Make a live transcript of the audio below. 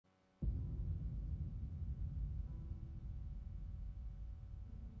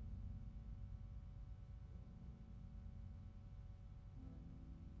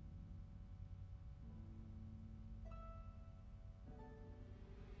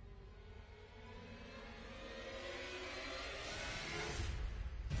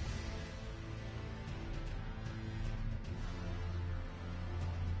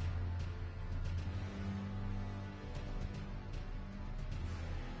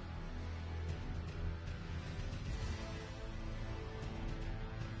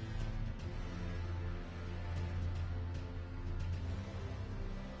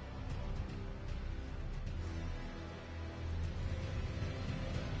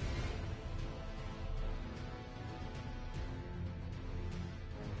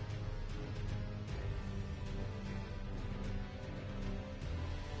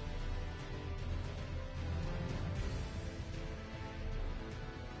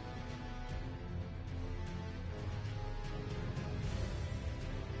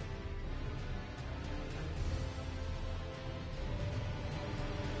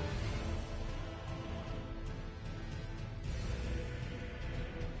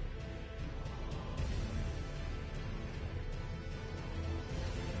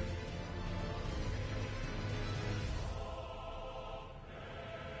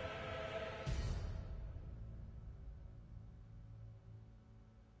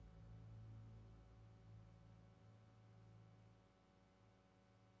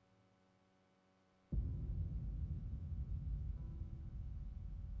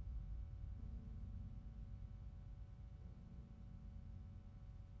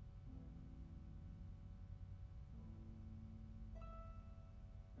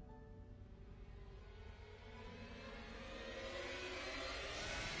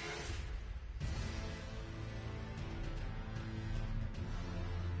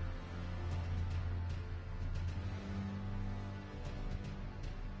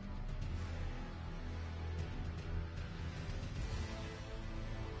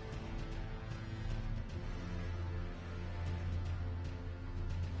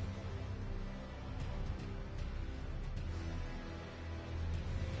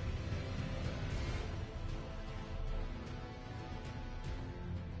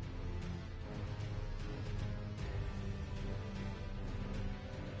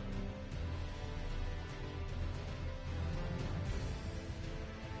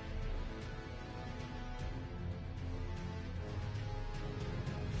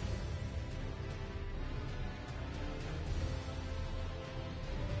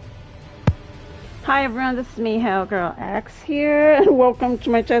Hi everyone, this is me, Girl X here, and welcome to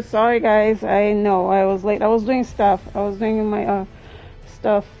my chat. Sorry guys, I know I was late. I was doing stuff. I was doing my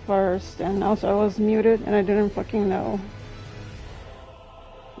stuff first, and also I was muted and I didn't fucking know.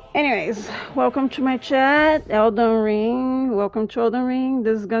 Anyways, welcome to my chat. Elden Ring. Welcome to Elden Ring.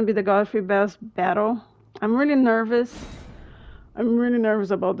 This is gonna be the Godfrey best battle. I'm really nervous. I'm really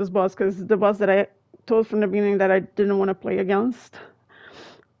nervous about this boss because it's the boss that I told from the beginning that I didn't want to play against.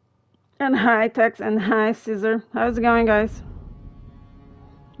 And hi Tex and hi Caesar. How's it going, guys?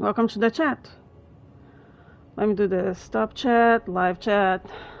 Welcome to the chat. Let me do the stop chat, live chat.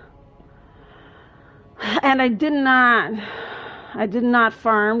 And I did not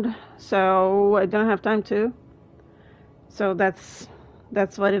farmed, so I don't have time to. So that's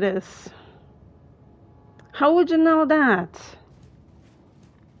what it is. How would you know that?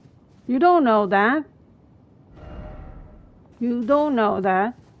 You don't know that. You don't know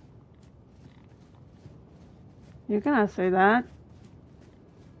that. You cannot say that.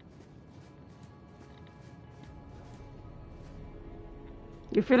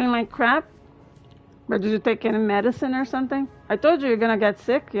 You feeling like crap? But did you take any medicine or something? I told you you're gonna get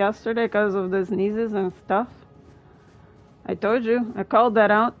sick yesterday because of the sneezes and stuff. I told you. I called that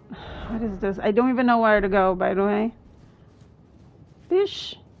out. What is this? I don't even know where to go, by the way.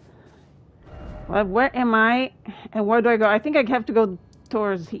 Fish. Well, where am I? And where do I go? I think I have to go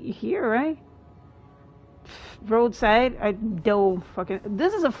towards here, right? Roadside. I don't fucking.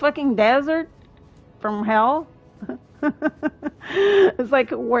 This is a fucking desert from hell. It's like,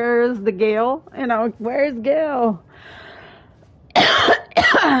 where's the Gale? You know, where's Gale?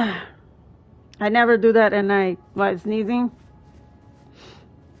 I never do that at night. What, sneezing?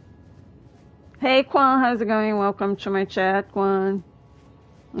 Hey, Quan, how's it going? Welcome to my chat, Quan.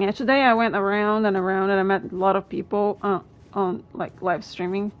 Yeah, today I went around and around and I met a lot of people on like live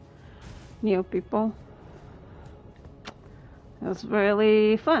streaming, new people. It was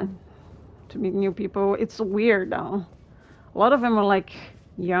really fun to meet new people. It's weird though. A lot of them are like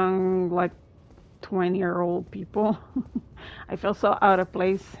young, like 20-year-old people. I feel so out of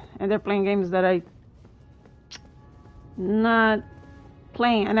place, and they're playing games that I not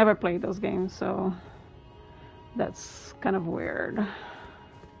playing. I never played those games, so that's kind of weird.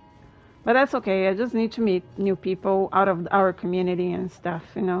 But that's okay. I just need to meet new people out of our community and stuff,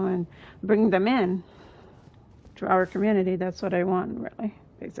 you know, and bring them in to our community. That's what I want, really,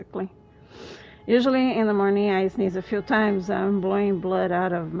 basically. Usually in the morning I sneeze a few times. I'm blowing blood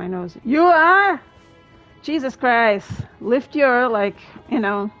out of my nose. You are? Jesus Christ. Lift your, like, you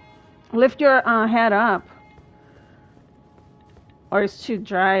know, lift your head up. Or it's too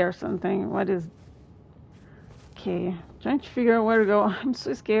dry or something. What is... Okay. Trying to figure out where to go. I'm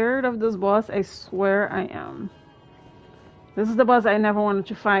so scared of this boss. I swear I am. This is the boss I never wanted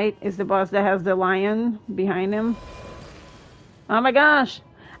to fight. It's the boss that has the lion behind him. Oh my gosh.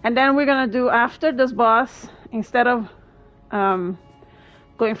 And then we're gonna do, after this boss, instead of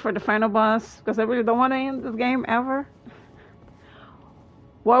going for the final boss, because I really don't want to end this game ever,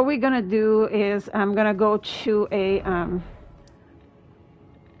 what we're gonna do is I'm gonna go to a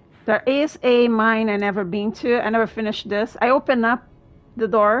there is a mine I never been to. I never finished this. I opened up the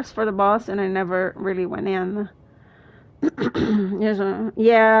doors for the boss and I never really went in.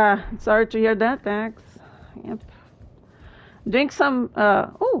 Yeah, sorry to hear that, Dax. Yep. Drink some,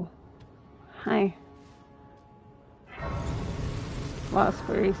 oh, hi. Lost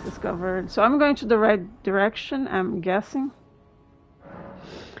queries discovered. So I'm going to the right direction, I'm guessing.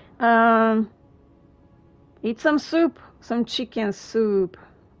 Eat some soup, some chicken soup.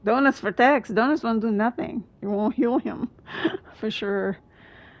 Donuts for Tex. Donuts won't do nothing. It won't heal him, for sure.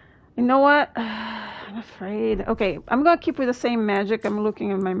 You know what? I'm afraid. Okay, I'm gonna keep with the same magic. I'm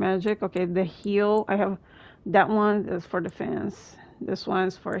looking at my magic. Okay, the heal. I have that one is for defense. This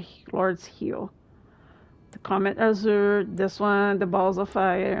one's for Lord's heal. The Comet Azure. This one, the Balls of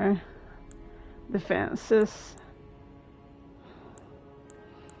Fire. Defenses.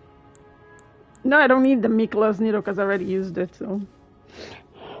 No, I don't need the Miklos needle because I already used it. So.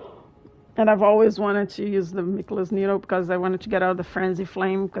 And I've always wanted to use the Miklos needle because I wanted to get out of the frenzy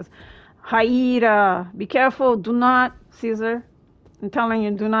flame. Because Haida, be careful. Do not, Caesar. I'm telling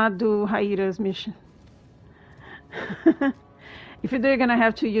you, do not do Haida's mission. If you do, you're gonna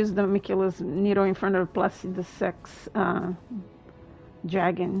have to use the Miklos needle in front of Placida Sex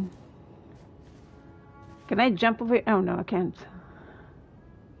dragon. Can I jump over? Oh no, I can't.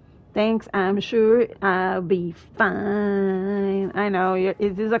 Thanks, I'm sure I'll be fine. I know, it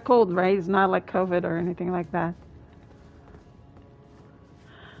is a cold, right? It's not like COVID or anything like that.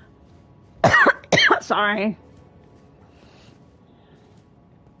 Sorry.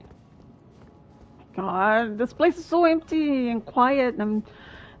 God, this place is so empty and quiet, and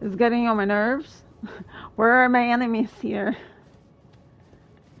it's getting on my nerves. Where are my enemies here?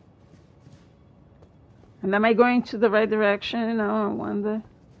 And am I going to the right direction? No, I wonder.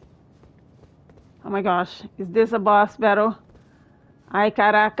 Oh my gosh, is this a boss battle? Ay,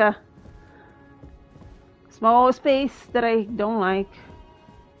 caraca. Small space that I don't like.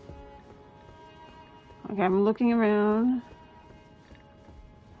 Okay, I'm looking around.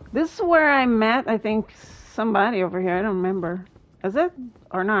 This is where I met, I think, somebody over here. I don't remember. Is it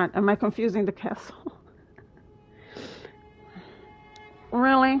or not? Am I confusing the castle?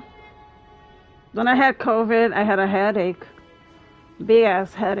 Really? When I had COVID, I had a headache. Big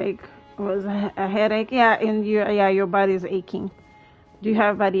ass headache. It was a headache. Yeah, and your body is aching. Do you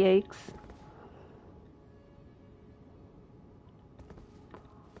have body aches?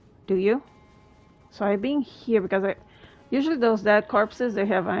 Do you? So I've been here because usually those dead corpses, they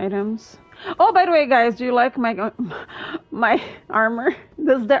have items. Oh, by the way, guys, do you like my armor?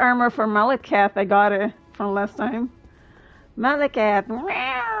 This is the armor for Malakat. I got it from last time. Malakat.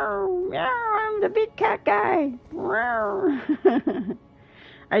 Meow, meow, I'm the big cat guy. Meow.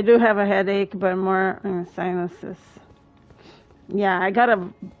 I do have a headache, but more sinuses. Yeah, I got a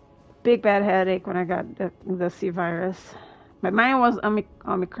big bad headache when I got the C virus. But mine was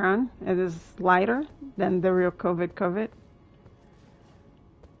Omicron. It is lighter than the real COVID.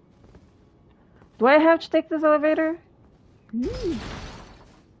 Do I have to take this elevator?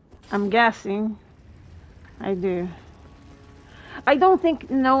 I'm guessing. I do. I don't think,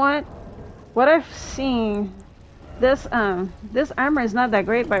 you know what? What I've seen, this armor is not that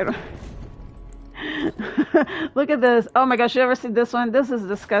great, by the way. Look at this. Oh my gosh, you ever see this one? This is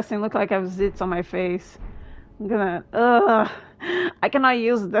disgusting. Look like I have zits on my face. I'm gonna, I cannot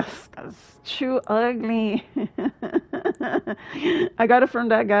use this because it's too ugly. I got it from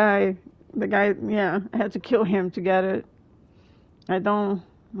that guy. The guy, yeah, I had to kill him to get it. I don't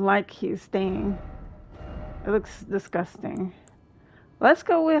like his stain. It looks disgusting. Let's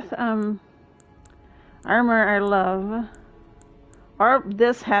go with armor I love. Or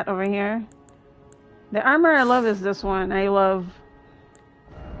this hat over here. The armor I love is this one. I love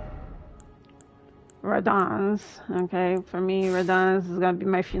Radagon's. Okay, for me, Radagon's is gonna be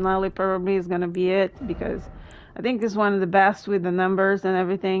my finale. Probably is gonna be it because I think it's one of the best with the numbers and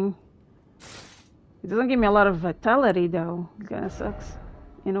everything. It doesn't give me a lot of vitality though. It kinda sucks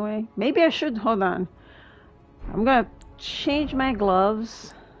in a way. Maybe I should hold on. I'm gonna change my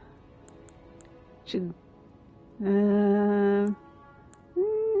gloves. Should no.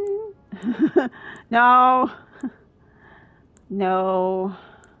 No.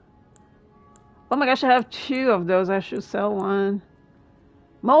 Oh my gosh, I have 2 of those. I should sell one.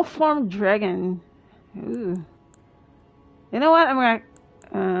 Malformed dragon. Ooh. You know what? I'm gonna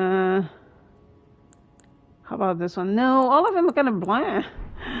how about this one? No, all of them are kind of bland.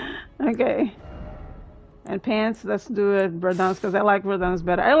 Okay. And pants, let's do it Radagon's because I like Radagon's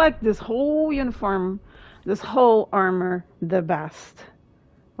better. I like this whole uniform, this whole armor the best.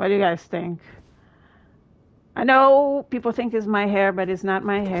 What do you guys think? I know people think it's my hair, but it's not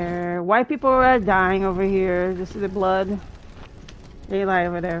my hair. White people are dying over here. This is the blood. They lie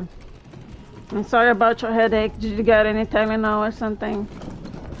over there. I'm sorry about your headache. Did you get any Tylenol or something?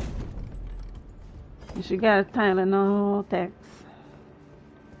 You should get a Tylenol text.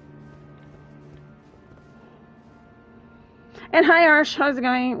 And hi Arsh, how's it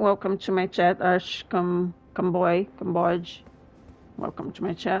going? Welcome to my chat. Arsh, Cambodge. Welcome to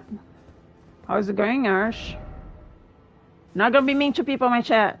my chat. How's it going, Arsh? Not gonna be mean to people in my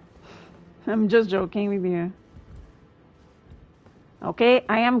chat. I'm just joking with you. Okay,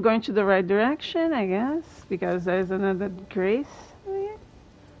 I am going to the right direction, I guess, because there's another grace.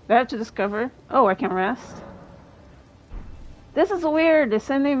 Do I have to discover? Oh, I can rest. This is weird. They're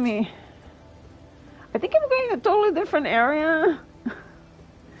sending me. I think I'm going to a totally different area.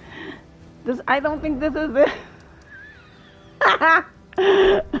 I don't think this is it.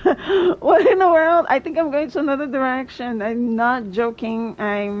 What in the world? I think I'm going to another direction. I'm not joking.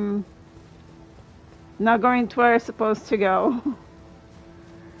 I'm not going to where I'm supposed to go.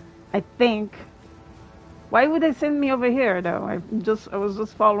 I think. Why would they send me over here though? I was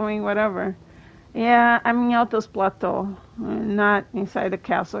just following whatever. Yeah, I'm in Altos Plateau. I'm not inside the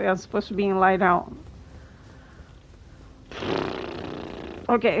castle. I'm supposed to be in Lightout.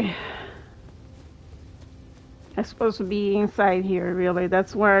 Okay. I'm supposed to be inside here, really.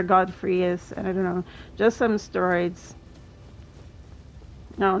 That's where Godfrey is. I don't know. Just some steroids.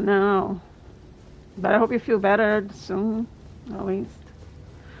 Oh, no. But I hope you feel better soon, at least.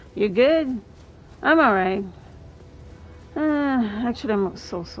 You good? I'm alright. Actually, I'm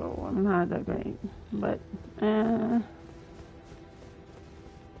so. I'm not that great, but you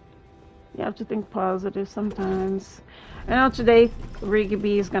have to think positive sometimes. I know today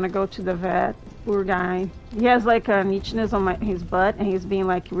Rigby is gonna go to the vet. Poor guy. He has like an itchiness on his butt, and he's been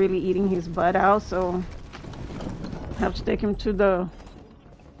like really eating his butt out. So I have to take him to the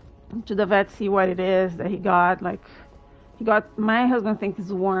vet, see what it is that he got. Like he got. My husband thinks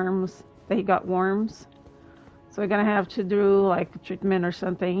it's worms. That he got worms. So we're gonna have to do like a treatment or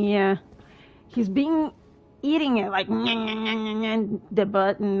something. Yeah, he's been eating it like the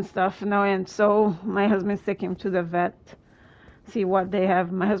butt and stuff, you know. And so my husband's taking him to the vet, see what they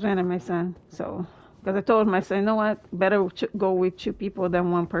have. My husband and my son. So because I told my son, you know what, better go with two people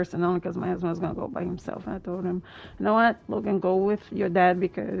than one person only, because my husband was gonna go by himself. And I told him, you know what, Logan, go with your dad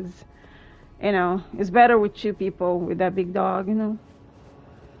because you know it's better with two people with that big dog, you know,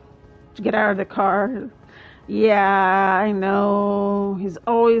 to get out of the car. Yeah, I know. He's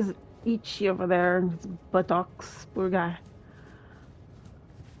always itchy over there. His buttocks, poor guy.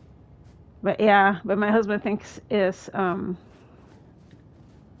 But yeah, but my husband thinks mm,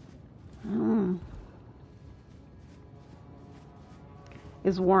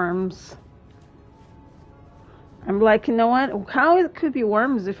 is worms. I'm like, you know what? How it could be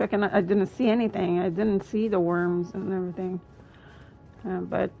worms if I didn't see anything. I didn't see the worms and everything.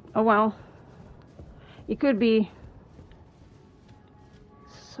 But oh well, it could be.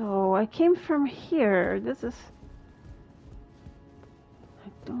 So I came from here. This is. I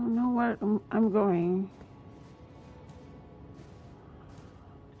don't know where I'm going.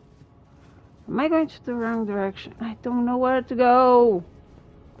 Am I going to the wrong direction? I don't know where to go.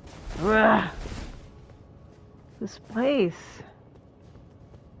 Ugh. This place.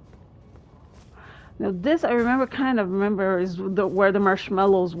 Now this I remember is where the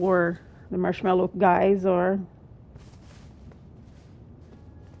marshmallows were. The marshmallow guys are.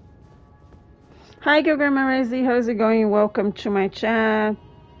 Hi, Grandma Razy. How's it going? Welcome to my chat.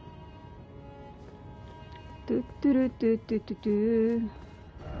 Do, do, do, do, do, do, do.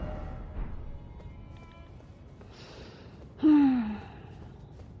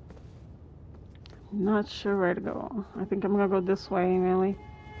 Not sure where to go. I think I'm gonna go this way, Emily.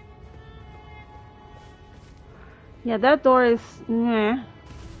 Yeah, that door is meh.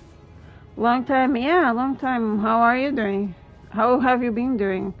 Long time. Yeah, long time. How are you doing? How have you been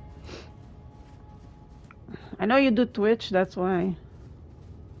doing? I know you do Twitch, that's why.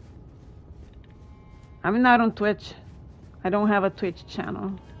 I'm not on Twitch. I don't have a Twitch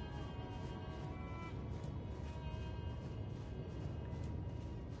channel.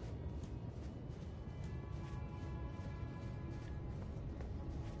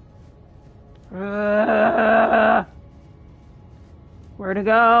 Where to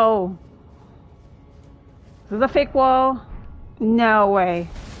go? Is this a fake wall? No way.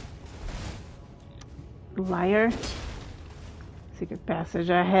 Liar. Secret passage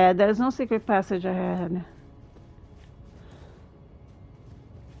ahead. There's no secret passage ahead.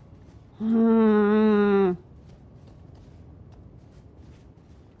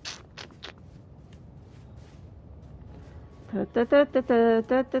 Da, da, da, da, da,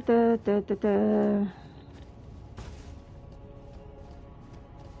 da, da, da, da, da.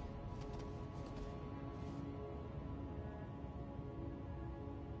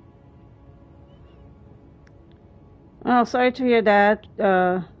 Oh, sorry to hear that,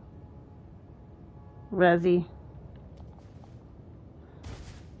 Rezzy.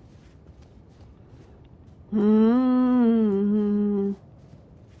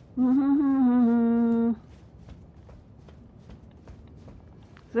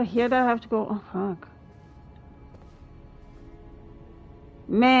 Is it here that I have to go? Oh, fuck.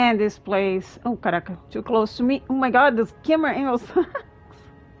 Man, this place. Oh, caraca. Too close to me. Oh my god, this camera angle sucks.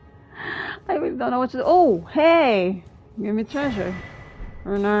 I really don't know what to do. Oh, hey. Give me treasure.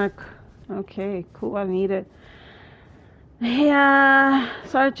 Renark. Okay, cool. I need it. Yeah,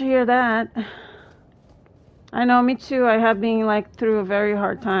 sorry to hear that. I know, me too. I have been like through a very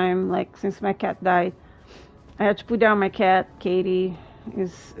hard time, like since my cat died. I had to put down my cat, Katie.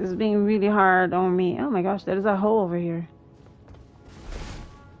 It's being really hard on me. Oh my gosh, there is a hole over here.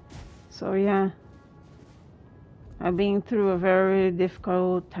 So yeah, I've been through a very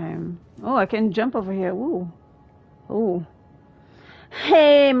difficult time. Oh, I can jump over here. Ooh. Ooh.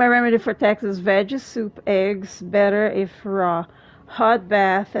 Hey, my remedy for Texas: veggie soup, eggs, better if raw. Hot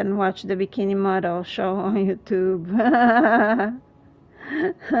bath and watch the bikini model show on YouTube.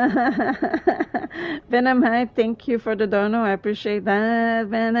 Venom, hi, thank you for the dono. I appreciate that,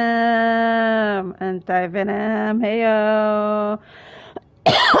 Venom. Anti-Venom, heyo.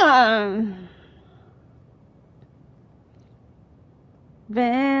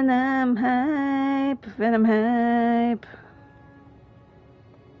 Venom hype, Venom hype.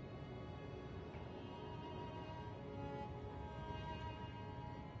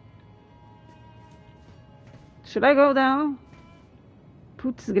 Should I go down?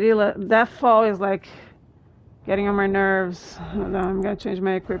 Putz grila, that fall is like getting on my nerves. Hold on, I'm gonna change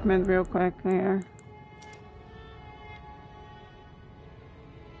my equipment real quick here.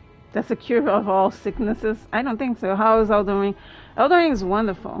 That's a cure of all sicknesses? I don't think so. How is Elden Ring? Elden Ring is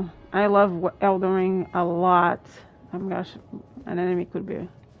wonderful. I love Elden Ring a lot. Oh my gosh, an enemy could be.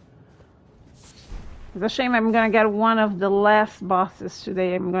 It's a shame I'm gonna get one of the last bosses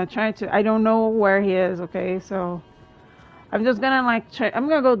today. I'm gonna try to. I don't know where he is. Okay, so I'm just gonna like try. I'm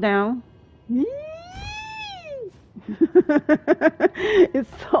gonna go down. It's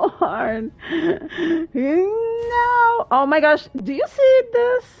so hard. No. Oh my gosh. Do you see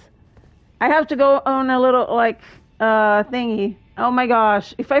this? I have to go on a little like thingy. Oh my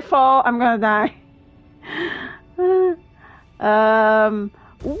gosh. If I fall, I'm gonna die.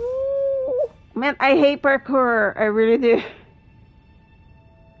 Ooh, man, I hate parkour. I really do.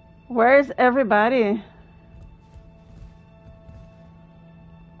 Where's everybody?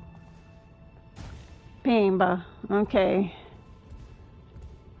 Pimba. Okay.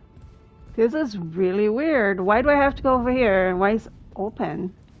 This is really weird. Why do I have to go over here? Why is it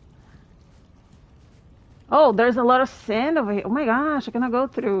open? Oh, there's a lot of sand over here. Oh my gosh, I cannot go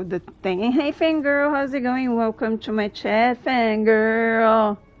through the thing. Hey, fangirl, how's it going? Welcome to my chat,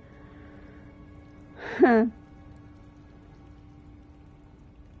 fangirl.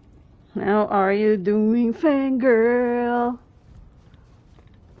 How are you doing, fangirl?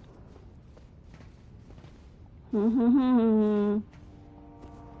 Oh!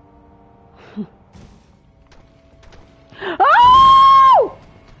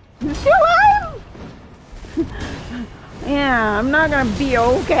 You still alive? Yeah, I'm not gonna be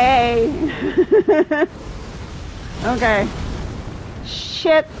okay. Okay.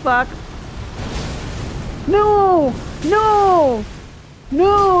 Shit, fuck. No! No!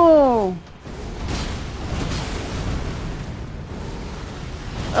 No!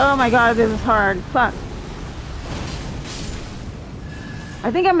 Oh my god, this is hard. Fuck.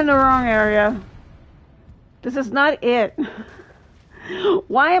 I think I'm in the wrong area. This is not it.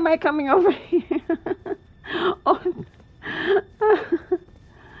 Why am I coming over here? Oh.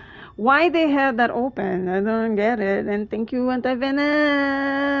 Why they had that open? I don't get it. And thank you,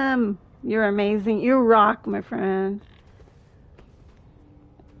 Anti-Venom. You're amazing. You rock, my friend.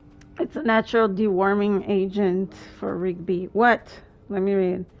 It's a natural deworming agent for Rigby. What? Let me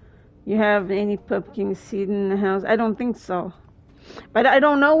read. You have any pumpkin seed in the house? I don't think so. But I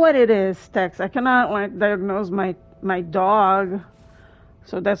don't know what it is, Tex. I cannot like diagnose my dog.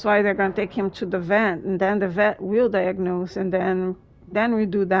 So that's why they're gonna take him to the vet, and then the vet will diagnose, and then we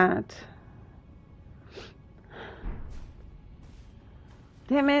do that.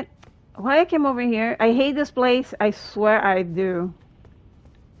 Damn it. Why I came over here? I hate this place. I swear I do.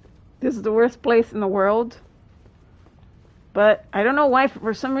 This is the worst place in the world. But I don't know why.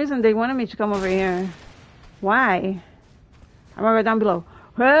 For some reason, they wanted me to come over here. Why? I'm gonna go down below.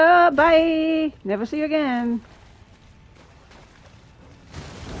 Oh, bye. Never see you again.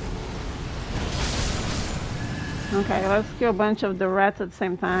 Okay, let's kill a bunch of the rats at the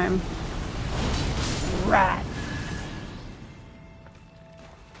same time. Rats.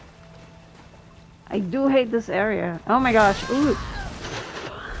 I do hate this area. Oh my gosh. Ooh.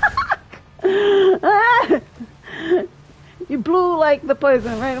 Ah! You blew like the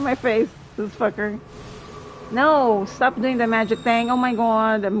poison right in my face, this fucker. No, stop doing the magic thing. Oh my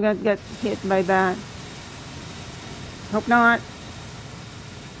god, I'm gonna get hit by that. Hope not.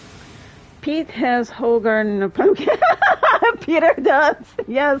 Pete has whole garden of pumpkin. Peter does.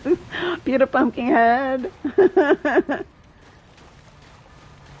 Yes, Peter Pumpkinhead.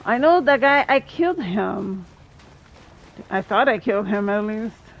 I know that guy. I killed him. I thought I killed him at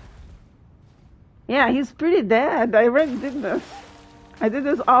least. Yeah, he's pretty dead. I already did this. I did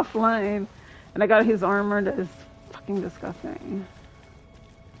this offline. And I got his armor. That is fucking disgusting.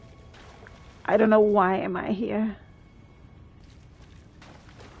 I don't know why am I here.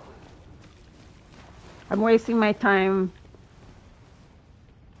 I'm wasting my time.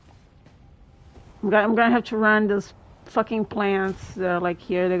 I'm gonna have to run those fucking plants. Like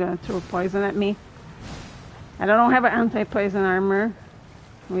here, they're gonna throw poison at me. And I don't have an anti-poison armor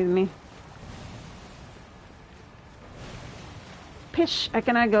with me. Pish! I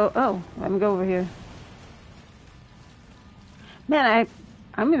cannot go. Oh, let me go over here. Man,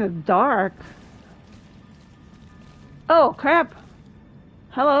 I'm in the dark. Oh crap!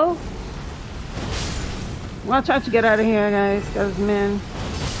 Hello. Well, try to get out of here, guys, because, man,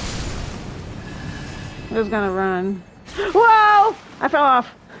 we're just gonna run. Whoa! I fell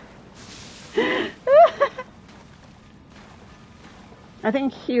off. I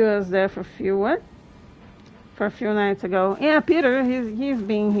think he was there for a few nights ago. Yeah, Peter, he's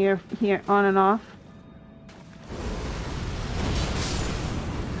been here on and off.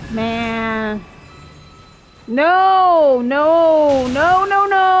 Man. No, no, no, no,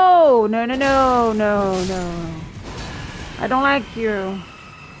 no, no, no, no, no, no. I don't like you.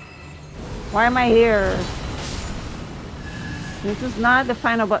 Why am I here? This is not the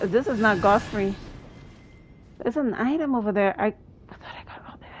final boss. This is not Godfrey. There's an item over there. I thought I got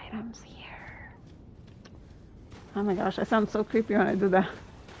all the items here. Oh my gosh, I sound so creepy when I do that.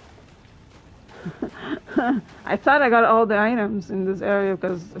 I thought I got all the items in this area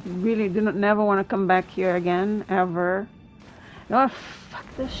because I really never want to come back here again, ever. No, fuck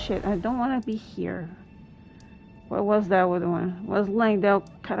this shit. I don't want to be here. What was that other one? Was Langdale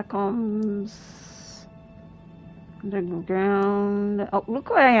Catacombs? Underground. Oh, look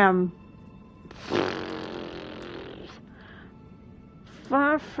where I am.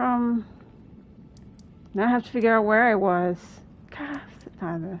 Far from... Now I have to figure out where I was. God,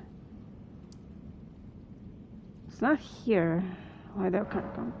 it's not here. Why they'll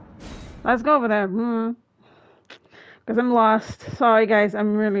come? Let's go over there. Because I'm lost. Sorry, guys.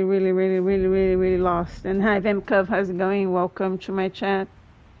 I'm really lost. And hi, Vemkov. How's it going? Welcome to my chat.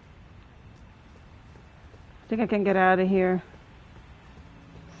 I think I can get out of here.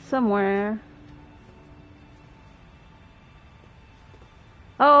 Somewhere.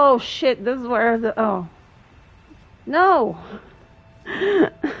 Oh, shit. This is where the... Oh. No!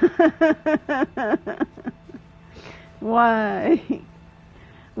 Why?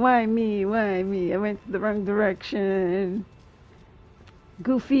 Why me? Why me? I went the wrong direction.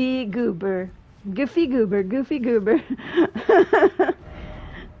 Goofy goober. Goofy goober. Goofy goober.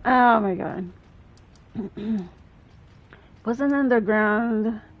 Oh my god. Was an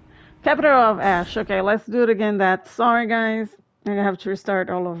underground. Capital of Ash. Okay, let's do it again. Sorry guys. I'm gonna have to restart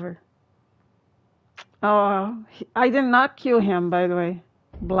all over. Oh, I did not kill him, by the way.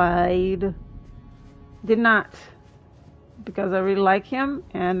 Blade. Did not. Because I really like him,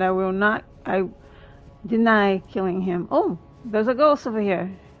 and I deny killing him. Oh, there's a ghost over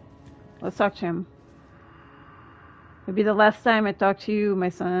here. Let's talk to him. It'll be the last time I talk to you, my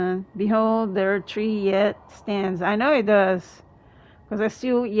son. Behold, their tree yet stands. I know it does, because I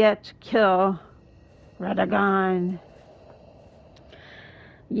still yet to kill Radagon.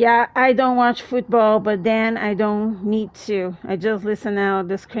 Yeah, I don't watch football, but then I don't need to. I just listen out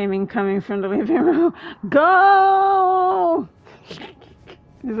the screaming coming from the living room. Go!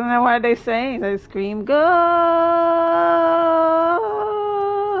 Isn't that what they say? They scream, go!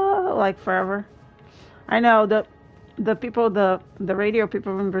 Like forever. I know the people, the radio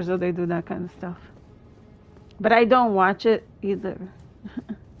people in Brazil, they do that kind of stuff. But I don't watch it either.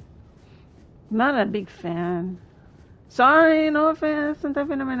 Not a big fan. Sorry, no offense, Santa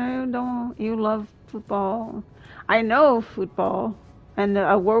Fenomeno, you love football. I know football. And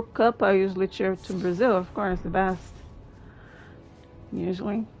a World Cup, I usually cheer to Brazil, of course, the best.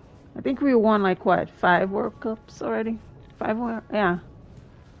 Usually. I think we won, like, what, 5 World Cups already? 5 World, yeah.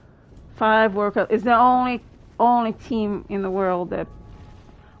 5 World Cups. It's the only team in the world that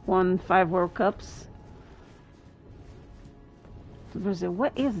won 5 World Cups. Brazil,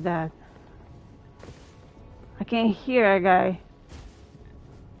 what is that? I can't hear a guy.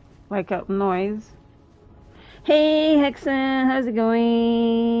 Like a noise. Hey, Hexen, how's it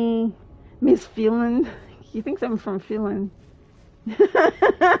going? Miss Finland. He thinks I'm from Finland.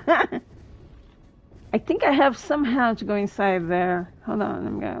 I think I have somehow to go inside there. Hold on,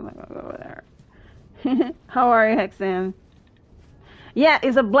 I'm gonna go over there. How are you, Hexen? Yeah,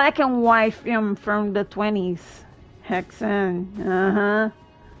 it's a black and white film from the 20s. Hexen. Uh-huh.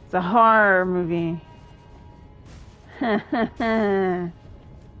 It's a horror movie. I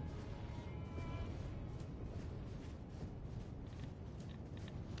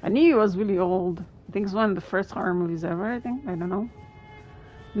knew it was really old. I think it's one of the first horror movies ever, I think. I don't know.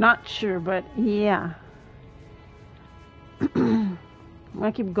 Not sure, but yeah. I'm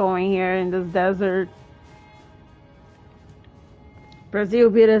gonna keep going here in this desert. Brazil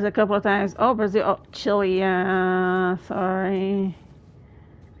beat us a couple of times. Oh, Brazil. Oh, Chile. Yeah, sorry.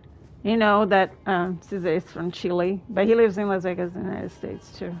 You know that Cesar is from Chile, but he lives in Las Vegas, in the United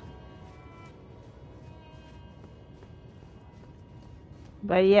States, too.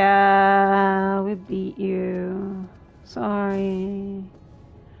 But yeah, we beat you. Sorry.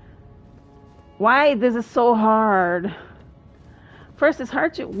 Why this is so hard? First, it's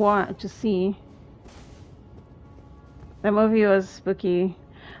hard to see. The movie was spooky.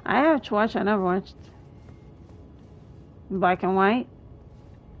 I have to watch. I never watched black and white.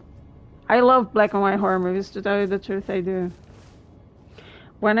 I love black and white horror movies. To tell you the truth, I do.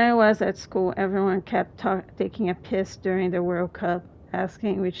 When I was at school, everyone kept taking a piss during the World Cup,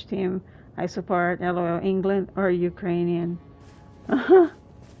 asking which team I support. LOL, England or Ukrainian.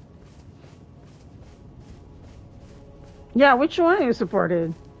 Yeah, which one you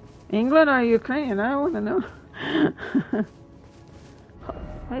supported? England or Ukraine? I want to know.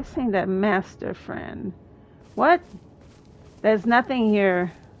 Why is saying that master friend? What? There's nothing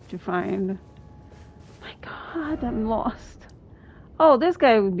here to find. My God, I'm lost. Oh, this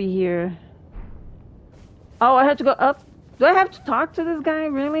guy would be here. Oh, I have to go up. Do I have to talk to this guy?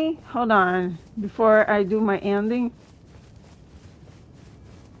 Really? Hold on. Before I do my ending.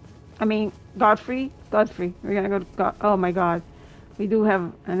 I mean, Godfrey. Godfrey. We're gonna go to God. Oh my God. We do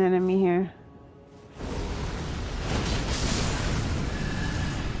have an enemy here.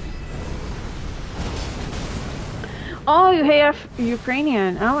 Oh, you have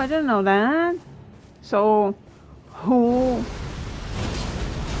Ukrainian. Oh, I didn't know that. So, who...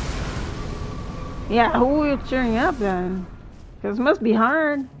 Yeah, who are you cheering up then? Because it must be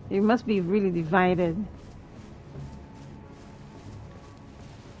hard. It must be really divided.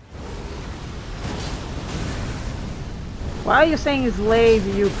 Why are you saying slave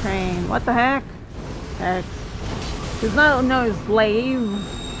Ukraine? What the heck? Heck. There's no slave.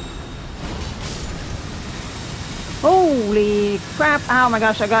 Holy crap. Oh my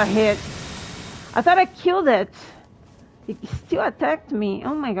gosh, I got hit. I thought I killed it. It still attacked me.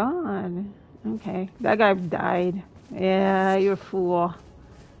 Oh my God. Okay, that guy died. Yeah, you're a fool.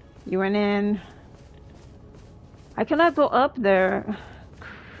 You went in. I cannot go up there.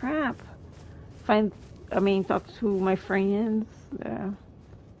 Crap. Talk to my friends.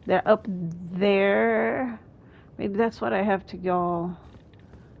 They're up there. Maybe that's what I have to go.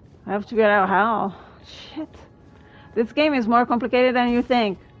 I have to figure out how. Shit. This game is more complicated than you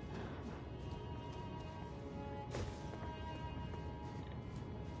think.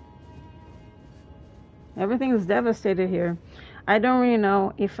 Everything is devastated here. I don't really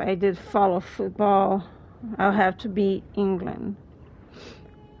know if I did follow football. I'll have to be England.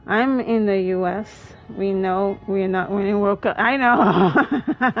 I'm in the US. We know we're not winning World Cup. I know.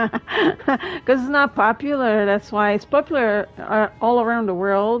 Because it's not popular. That's why it's popular all around the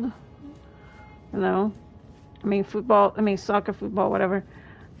world. You know? I mean, soccer, football, whatever,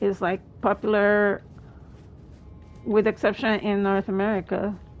 is like popular with exception in North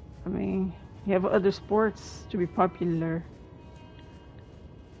America. I mean, you have other sports to be popular.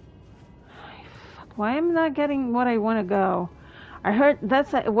 Fuck, why am I not getting what I want to go? I heard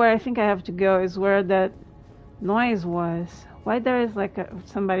that's where I think I have to go, is where that noise was. Why there is like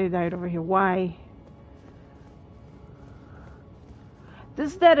somebody died over here? Why?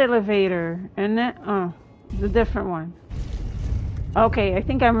 This is that elevator, and it? Oh, the different one. Okay, I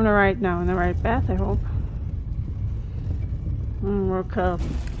think I'm in the right path, I hope. World Cup.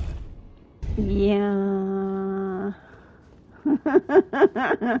 Yeah.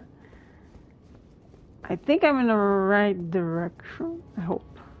 I think I'm in the right direction. I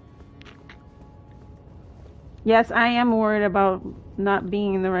hope. Yes, I am worried about not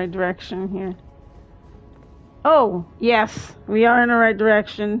being in the right direction here. Oh, yes, we are in the right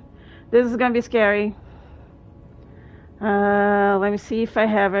direction. This is gonna be scary. Let me see if I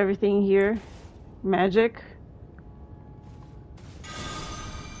have everything here. Magic.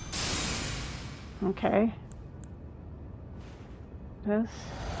 Okay.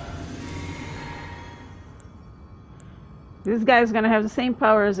 This guy's gonna have the same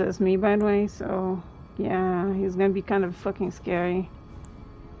powers as me, by the way, so yeah, he's gonna be kind of fucking scary.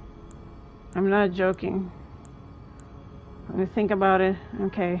 I'm not joking. Let me think about it.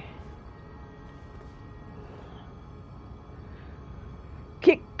 Okay.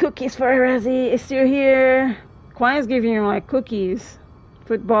 Kick cookies for Razzie is still here. Quine's giving you like cookies.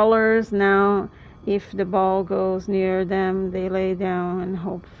 Footballers now, if the ball goes near them, they lay down and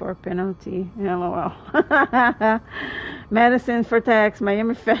hope for a penalty. LOL. Medicine for tax.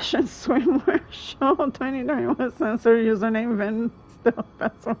 Miami Fashion Swimwear Show 2021 censor username Ven still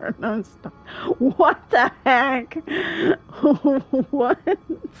password non-stop. What the heck? What?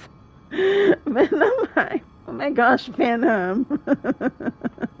 Venom. Oh my gosh, Venom.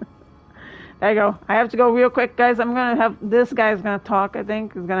 There you go. I have to go real quick, guys. I'm gonna have this guy's gonna talk. I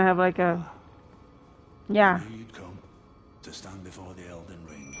think he's gonna have like a. Yeah. You'd come to stand before the Elden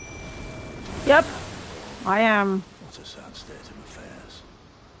Ring. Yep. I am. What a sad state of affairs.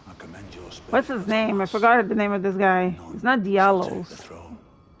 I commend your spirit. What's his name? I forgot the name of this guy. It's not Diallo's.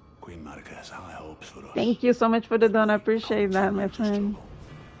 Queen Marika has high hopes for us. Thank you so much for the donut. I appreciate that, my friend.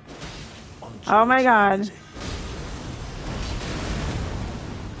 On to Oh my God. eternity.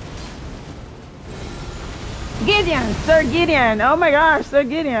 Gideon! Sir Gideon! Oh my gosh, Sir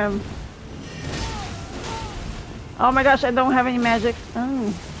Gideon! Oh my gosh, I don't have any magic.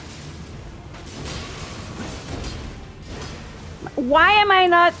 Oh. Why am I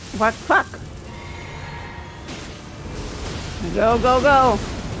not? What fuck? Go, go, go!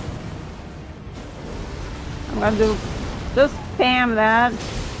 I'm gonna do. Just spam that.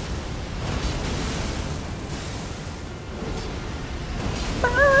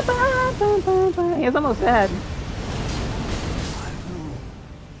 He's almost dead.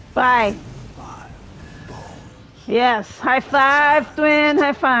 Bye. Yes, high five, twin,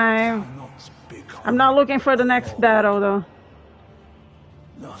 high five. I'm not looking for the next battle though.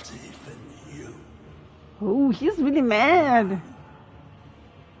 Not even you Ooh, he's really mad.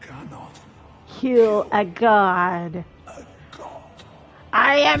 cannot Kill a god. a god.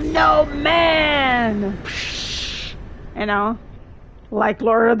 I am no man. You know, like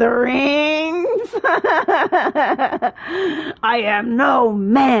Lord of the Rings. I am no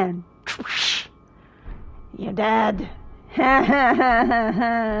man. You're dead.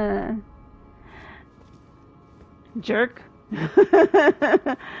 Jerk.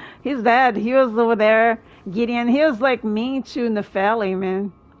 He's dead. He was over there. Gideon, he was like mean to Nepheli,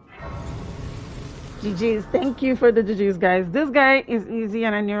 man. GG's. Thank you for the GG's, guys. This guy is easy,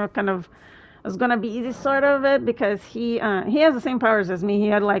 and I knew it kind of was gonna be easy, sort of it, because he has the same powers as me. He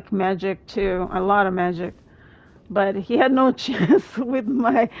had like magic too, a lot of magic, but he had no chance with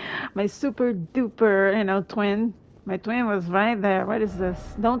my super duper, twin. My twin was right there. What is this?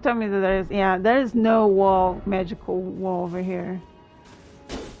 Don't tell me that there is no wall, magical wall over here.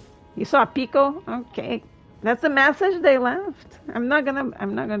 You saw Pico? Okay. That's the message they left. I'm not gonna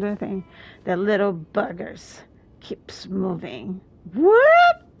do anything. The little buggers keeps moving.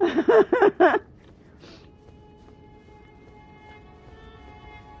 What?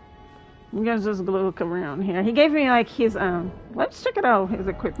 You guys just look around here. He gave me like his let's check it out, his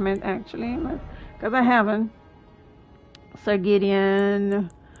equipment actually, because I haven't. Sir Gideon,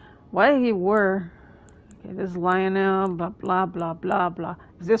 what he wore? Okay, this Lionel, blah blah blah blah blah.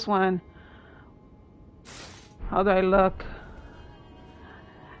 Is this one? How do I look?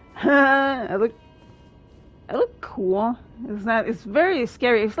 I look cool. It's not. It's very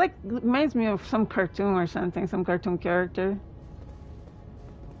scary. It's like, it reminds me of some cartoon or something, some cartoon character.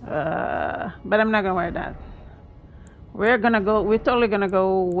 But I'm not gonna wear that. We're totally gonna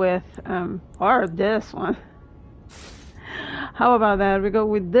go with or this one. How about that? We go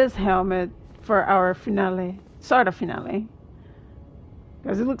with this helmet for our finale, sort of finale,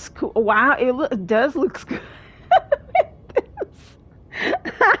 because it looks cool. Wow, it does look good.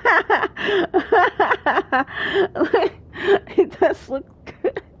 It does look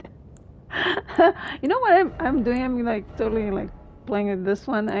good. You know what I'm doing? I'm like totally like playing with this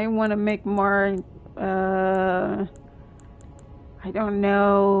one. I want to make more. I don't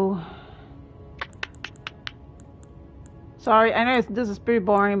know. Sorry, I know this is pretty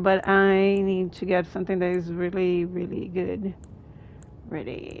boring, but I need to get something that is really, really good.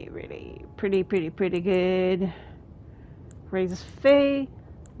 Really, really pretty good. Raises faith,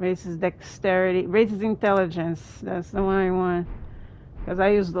 raises dexterity, raises intelligence. That's the one I want, because I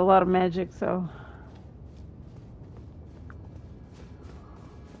used a lot of magic, so.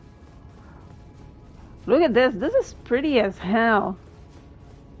 Look at this. This is pretty as hell.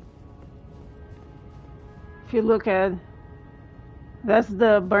 If you look at, that's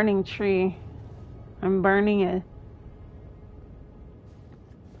the burning tree. I'm burning it.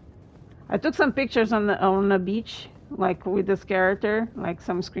 I took some pictures on the beach, like with this character, like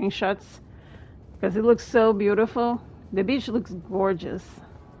some screenshots, because it looks so beautiful. The beach looks gorgeous.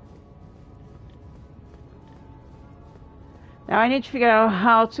 Now I need to figure out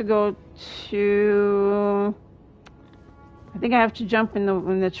how to go to. I think I have to jump in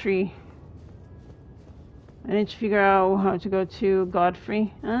the tree. I need to figure out how to go to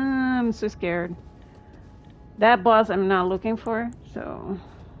Godfrey. I'm so scared. That boss I'm not looking for, so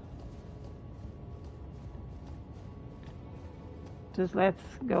just let's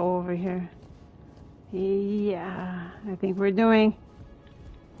go over here. Yeah, I think we're going.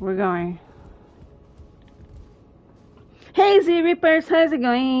 Hey Z Reapers, how's it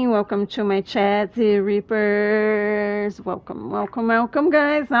going? Welcome to my chat, Z Reapers. Welcome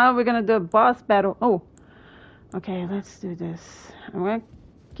guys. Now we're gonna do a boss battle. Oh, okay, let's do this. I'm gonna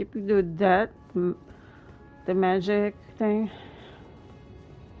keep doing that, the magic thing.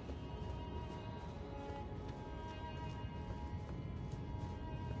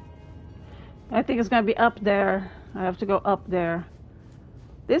 I think it's gonna be up there. I have to go up there.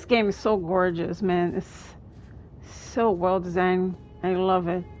 This game is so gorgeous, man. It's so well designed. I love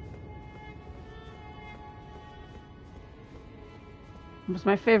it. It's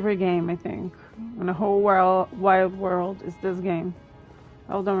my favorite game, I think. In the whole wide world is this game.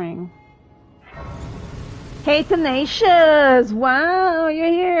 Elden Ring. Hey, Tenacious! Wow, you're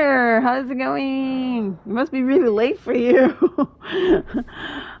here! How's it going? It must be really late for you.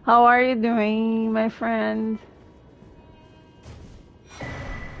 How are you doing, my friend?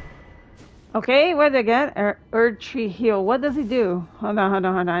 Okay, what did I get? Erdtree Heal. What does it do? Hold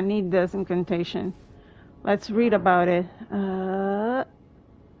on. I need this incantation. Let's read about it. Not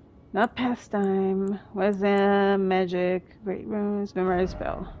pastime. Wisdom, magic, great runes, memorize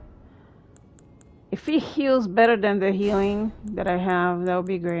spell. If he heals better than the healing that I have, that would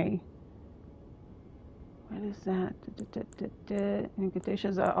be great. What is that?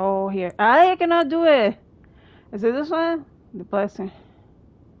 Incantations are all here. I cannot do it. Is it this one? The blessing.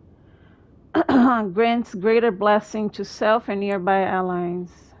 Grants greater blessing to self and nearby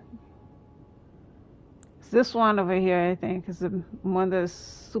allies. It's this one over here, I think. It's the one that's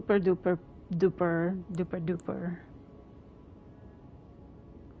super duper.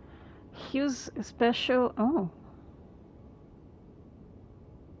 Use a special. Oh.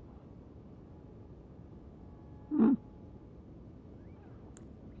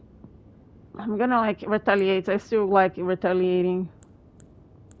 I'm gonna like retaliate. I still like retaliating.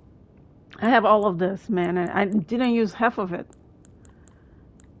 I have all of this, man. I didn't use half of it.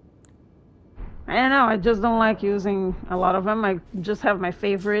 I don't know. I just don't like using a lot of them. I just have my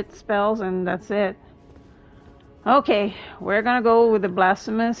favorite spells, and that's it. Okay, we're gonna go with the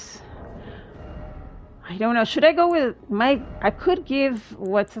blasphemous. I don't know. Should I go with my? I could give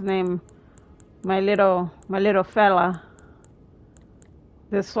what's the name? My little fella.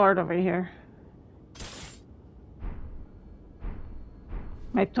 This sword over here.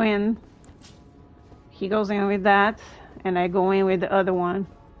 My twin. He goes in with that, and I go in with the other one.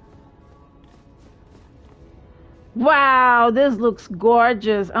 Wow, this looks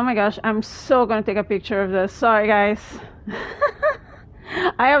gorgeous. Oh my gosh, I'm so gonna take a picture of this. Sorry, guys.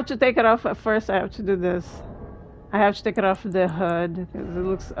 I have to take it off. At first, I have to do this. I have to take it off the hood because it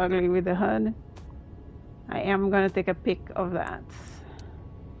looks ugly with the hood. I am gonna take a pic of that.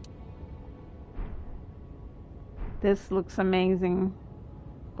 This looks amazing.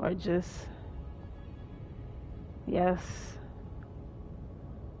 Gorgeous. Yes.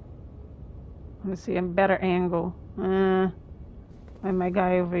 Let's see a better angle. And my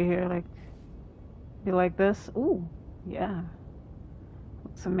guy over here, like, be like this. Ooh, yeah.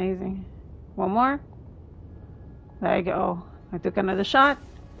 Looks amazing. One more. There you go. I took another shot.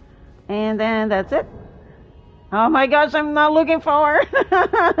 And then that's it. Oh my gosh, I'm not looking forward.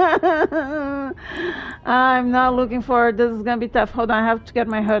 I'm not looking forward. This is gonna be tough. Hold on, I have to get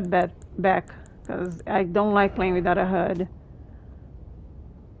my HUD back. Because I don't like playing without a HUD.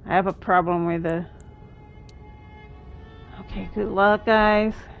 I have a problem with it. Okay, good luck,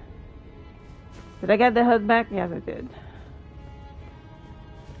 guys. Did I get the HUD back? Yes, I did.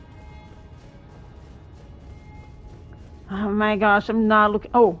 Oh my gosh, I'm not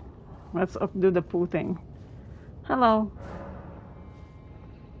looking. Oh, let's do the poo thing. Hello.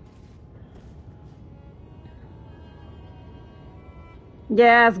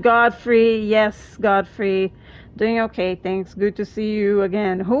 Yes, Godfrey. Yes, Godfrey. Doing okay, thanks. Good to see you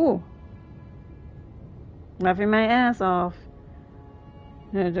again. Who? Laughing my ass off.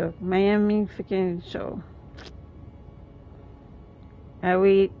 No joke. Miami freaking show.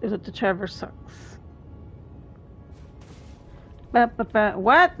 The Trevor sucks.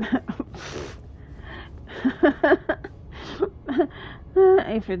 What?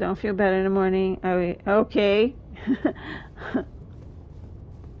 If you don't feel better in the morning, okay.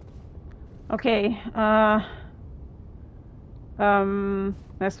 Okay,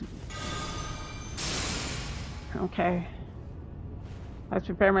 let's, okay. Let's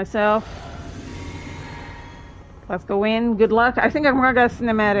prepare myself. Let's go in. Good luck. I think I'm gonna get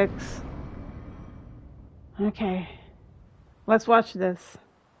cinematics. Okay. Let's watch this.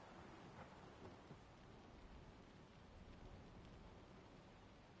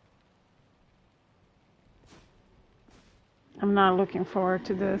 I'm not looking forward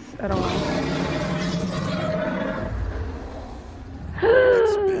to this at all.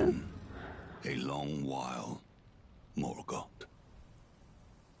 It's been a long while, Morgoth.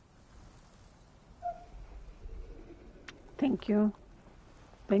 Thank you.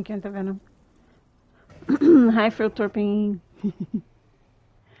 Thank you, Antavenom. Hi, Filtorping.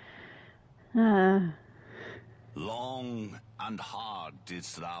 Long and hard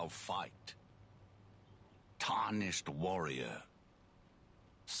didst thou fight, tarnished warrior,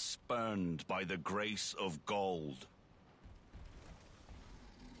 spurned by the grace of gold.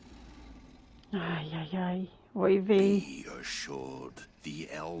 Ay, ay, ay. Oy vey. Be assured, the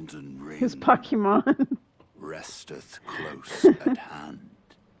Elden Ring His Pokemon. resteth close at hand.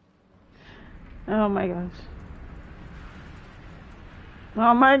 Oh my gosh.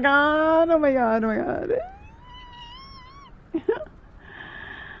 Oh my god, oh my god, oh my god.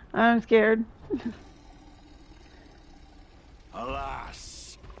 I'm scared.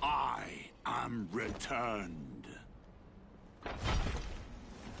 Alas, I am returned.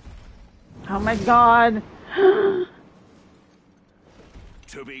 Oh my god.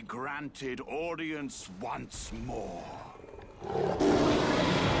 To be granted audience once more.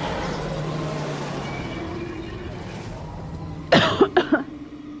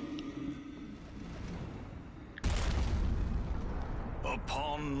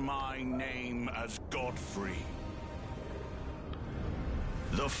 Upon my name as Godfrey,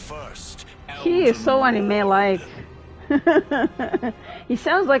 the first He is so Elden Lord. anime-like. He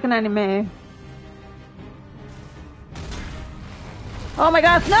sounds like an anime. Oh my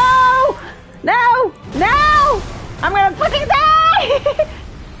gosh, no! No! No! I'm gonna fucking die!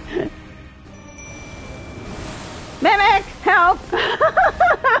 Mimic, help!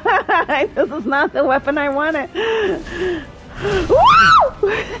 This is not the weapon I wanted. Woo!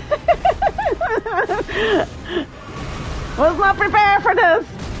 Was not prepared for this.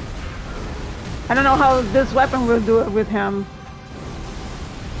 I don't know how this weapon will do it with him.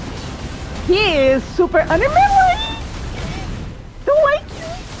 He is super anime-like. Don't like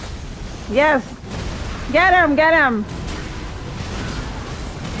you. Yes. Get him, get him.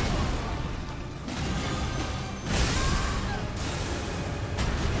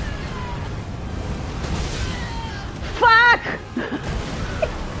 Fuck!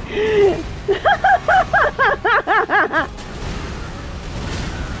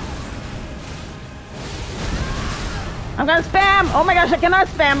 I'm gonna spam! Oh my gosh, I cannot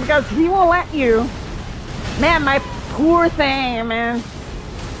spam because he won't let you. Man, my poor thing, man.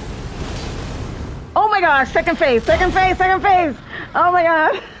 Oh my gosh, second phase, second phase, second phase! Oh my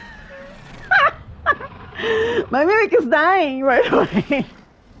god. My mimic is dying right away.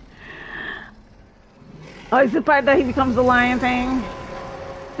 Oh, is the part that he becomes the lion thing?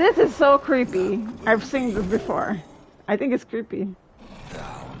 This is so creepy. I've seen this before. I think it's creepy.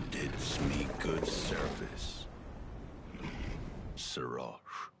 Thou didst me good service, Sirosh.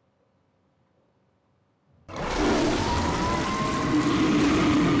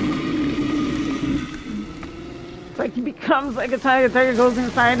 It's like he becomes like a tiger. The tiger goes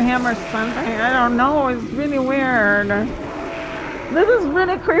inside him or something. I don't know. It's really weird. This is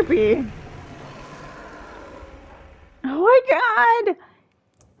really creepy. Oh my god!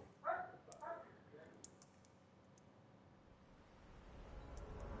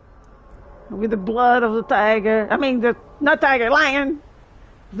 With the blood of the tiger. I mean, not tiger, lion.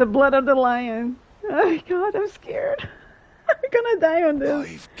 The blood of the lion. Oh my god, I'm scared. I'm gonna die on this.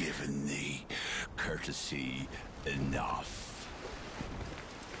 I've given thee courtesy enough.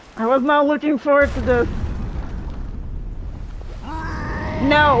 I was not looking forward to this.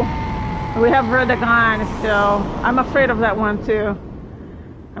 No! We have Radagon still. I'm afraid of that one too.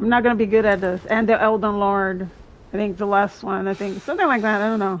 I'm not gonna be good at this. And the Elden Lord. I think the last one, I think. Something like that, I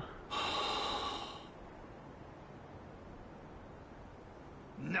don't know.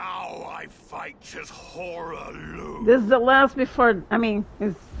 Now I fight as horror loom. This is the last before, I mean,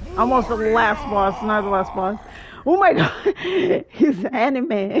 it's almost the last boss, not the last boss. Oh my god, he's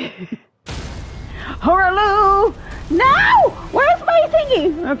anime. Horaloo! No! Where's my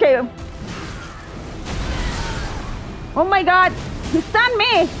thingy? Okay. Oh my god, he stunned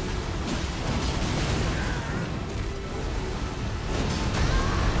me!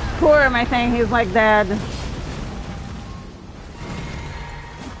 Poor my thing, he's like dead.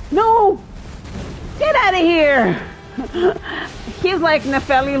 No! Get out of here! He's like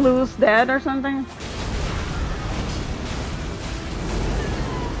Nefeli loose dead or something.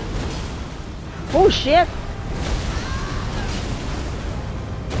 Oh shit!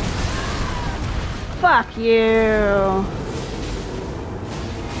 Fuck you!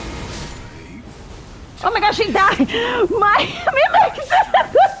 Oh my gosh, she died! My mimic did a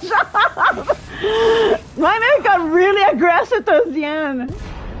good job! My mimic got really aggressive towards the end.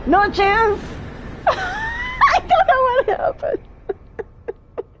 No chance! I don't know what happened.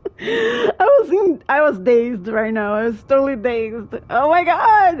 I was dazed right now. I was totally dazed. Oh my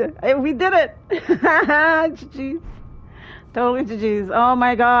god! We did it! GG's. Totally GG's. Oh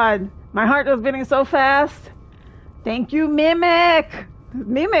my god. My heart was beating so fast. Thank you, Mimic!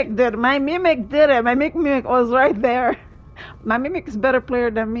 Mimic did. My Mimic did it. My Mimic was right there. My Mimic is better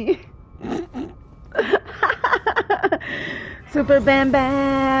player than me. Super Bam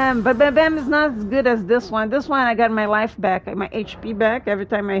Bam. But Bam Bam is not as good as this one. This one I got my life back, my HP back every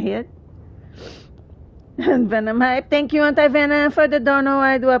time I hit. And Venom Hype. Thank you, Anti Venom, for the dono.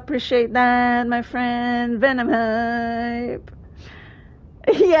 I do appreciate that, my friend. Venom Hype.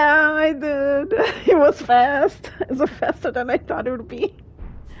 Yeah, I did. It was fast. It was faster than I thought it would be.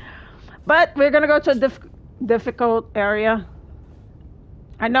 But we're gonna go to a difficult area.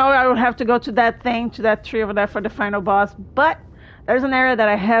 I know I would have to go to that thing, to that tree over there for the final boss, but there's an area that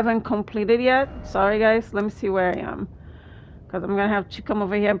I haven't completed yet. Sorry guys, let me see where I am. Because I'm gonna have to come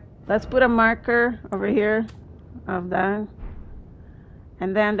over here. Let's put a marker over here of that.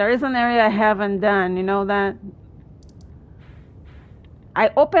 And then there is an area I haven't done, you know that?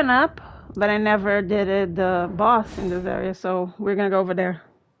 I open up, but I never did it, the boss in this area, so we're gonna go over there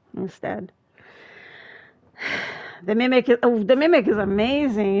instead. The Mimic is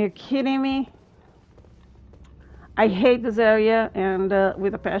amazing. You're kidding me? I hate this area and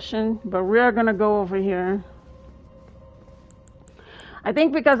with a passion, but we are gonna go over here. I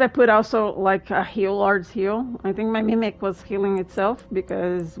think because I put also like a heal Lord's heal. I think my Mimic was healing itself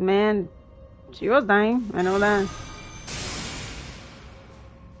because man, she was dying. I know that.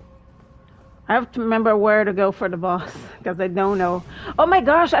 I have to remember where to go for the boss because I don't know. Oh my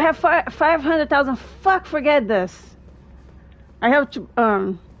gosh, I have 500,000. Fuck, forget this. I have to, you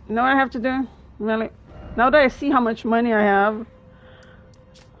know what I have to do? Really? Now that I see how much money I have.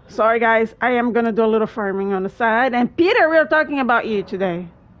 Sorry guys, I am gonna do a little farming on the side. And Peter, we're talking about you today.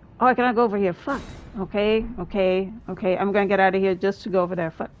 Oh, I cannot go over here. Fuck. Okay. I'm gonna get out of here just to go over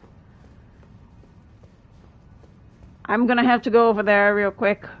there. Fuck. I'm gonna have to go over there real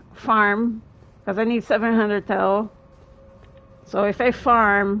quick. Farm. Because I need 700 tel. So if I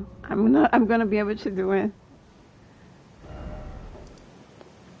farm, I'm gonna be able to do it.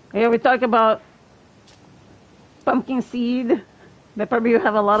 Yeah, we talk about pumpkin seed. They probably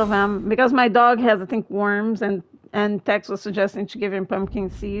have a lot of them. Because my dog has, I think, worms, and Tex was suggesting to give him pumpkin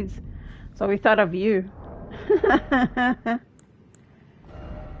seeds. So we thought of you. I'm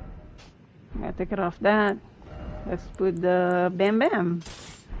gonna take it off that. Let's put the Bam Bam.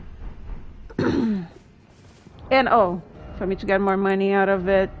 And oh, for me to get more money out of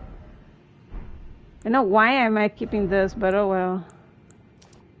it. I know why am I keeping this, but oh well.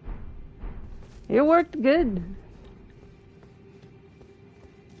 It worked good.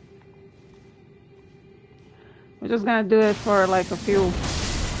 We're just gonna do it for like a few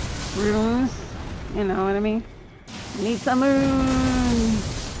rooms. You know what I mean? Need some room.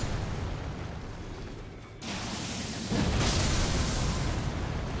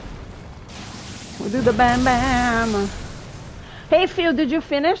 We'll do the Bam Bam. Hey Phil, did you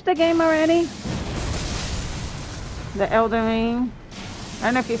finish the game already? The Elden Ring? I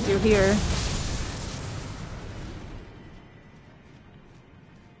don't know if you're still here.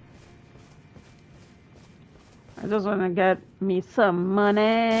 I just want to get me some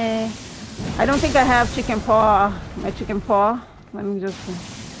money. I don't think I have chicken paw. My chicken paw. Let me just see.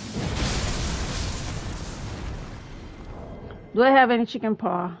 Do I have any chicken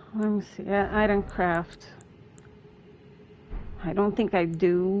paw? Let me see. Item craft. I don't think I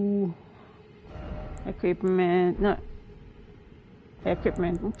do. Equipment. No.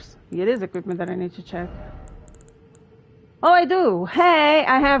 Equipment. Oops. It is equipment that I need to check. Oh, I do. Hey,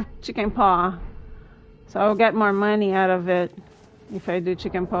 I have chicken paw. So I'll get more money out of it if I do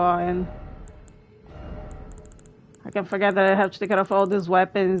chicken paw, and I can forget that I have to take off all these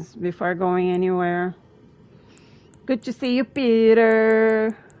weapons before going anywhere. Good to see you,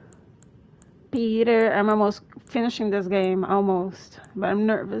 Peter. Peter, I'm almost finishing this game, almost, but I'm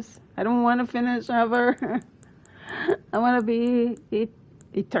nervous. I don't want to finish ever. I want to be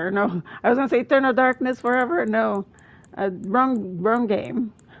eternal. I was gonna say eternal darkness forever. No, wrong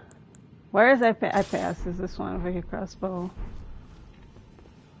game. Where is I pass? Is this one over here? Crossbow.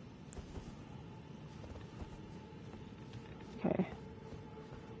 Okay.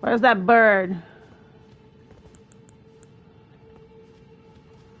 Where's that bird?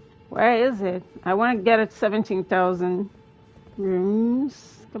 Where is it? I want to get it 17,000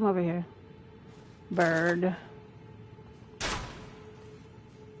 rooms. Come over here. Bird.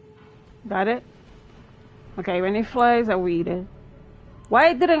 Got it? Okay, when it flies, I will eat it. Why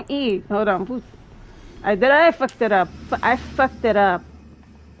I didn't eat? Hold on. I fucked it up. I fucked it up.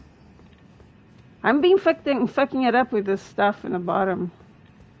 I'm fucking it up with this stuff in the bottom.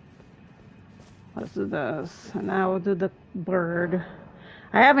 Let's do this. And now we'll do the bird.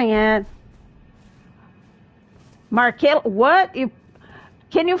 I haven't yet. Markel, what?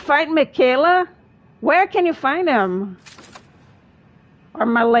 Can you fight Michaela? Where can you find him? Or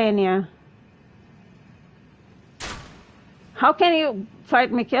Melania? How can you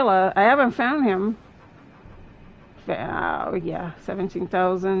fight Michaela? I haven't found him. Oh, yeah,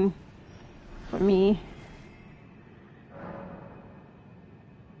 17,000 for me.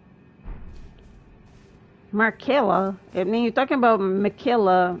 Markela? I mean, you're talking about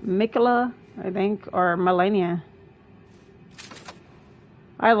Michaela, I think, or Melania.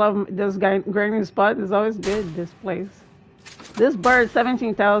 I love this guy. Granny spot is always good, this place. This bird,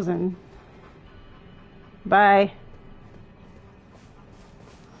 17,000. Bye.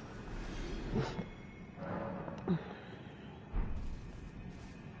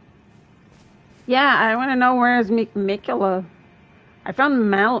 Yeah, I want to know where is Michaela. I found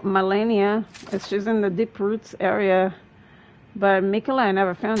Melania. She's in the Deep Roots area. But Michaela, I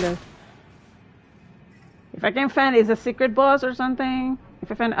never found her. If I can find, is a secret boss or something?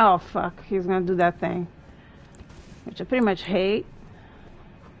 If I find, oh fuck, he's gonna do that thing. Which I pretty much hate.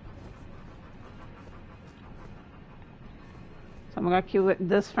 So I'm gonna kill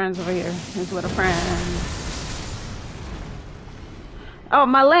this friend over here. His little friend. Oh,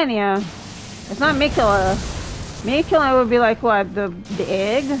 Melania. It's not Michaela. Michaela would be like what? The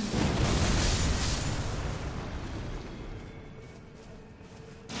egg?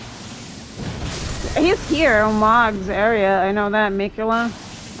 He's here in Mog's area. I know that Michaela.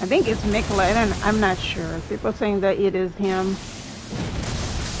 I think it's Michaela. I'm not sure. People saying that it is him.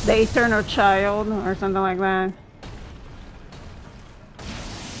 The eternal child or something like that.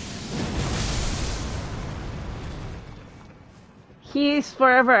 He's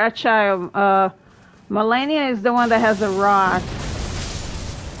forever a child. Melania is the one that has the rod.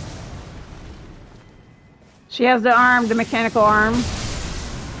 She has the arm, the mechanical arm.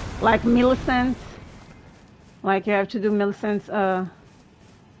 Like Millicent. Like you have to do Millicent's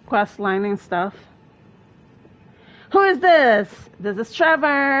quest line and stuff. Who is this? This is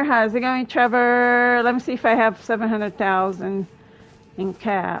Trevor. How's it going, Trevor? Let me see if I have 700,000 in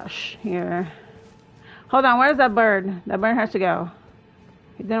cash here. Hold on, where's that bird? That bird has to go.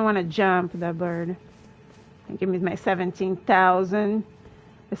 He didn't want to jump, that bird. And give me my 17,000.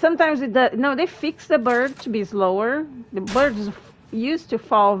 Sometimes it does. No, they fix the bird to be slower. The bird used to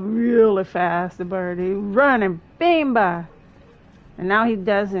fall really fast. The bird, he run and bam by. And now he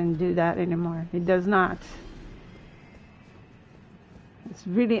doesn't do that anymore. He does not. It's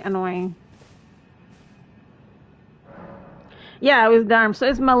really annoying. Yeah, it was Darm. So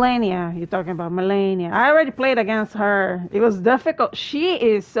it's Melania. You're talking about Melania. I already played against her. It was difficult. She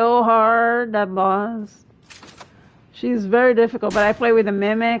is so hard, that boss. She's very difficult, but I play with the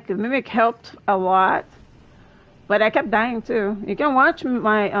Mimic. The Mimic helped a lot. But I kept dying too. You can watch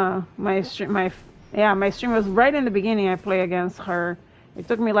my stream. My stream was right in the beginning. I play against her. It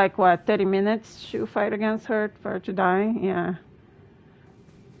took me like what 30 minutes to fight against her for her to die. Yeah.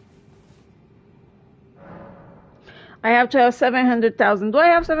 I have to have 700,000. Do I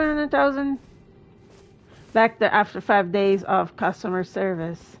have 700,000? Back there after 5 days of customer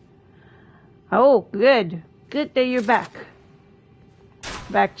service. Oh, good. Good that you're back.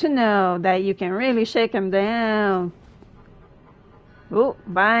 Back to know that you can really shake him down. Oh,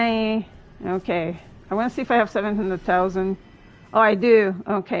 bye. Okay. I want to see if I have 700,000. Oh, I do.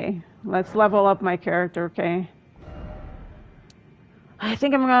 Okay. Let's level up my character, okay? I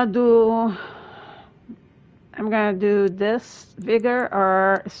think I'm gonna do this vigor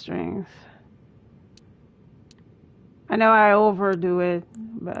or strength. I know I overdo it,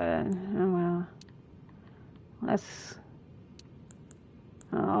 but oh well. Let's.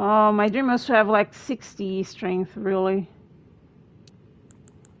 Oh, my dream was to have like 60 strength, really.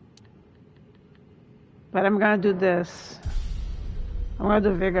 But I'm gonna do this. I'm gonna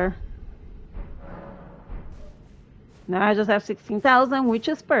do vigor. Now I just have 16,000, which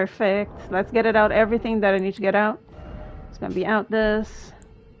is perfect. Let's get it out, everything that I need to get out. It's gonna be out this.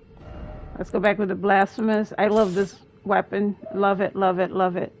 Let's go back with the blasphemous. I love this weapon. Love it, love it,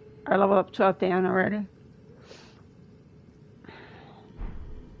 love it. I level up to 10 already.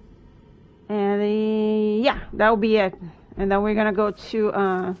 And yeah, that'll be it. And then we're gonna go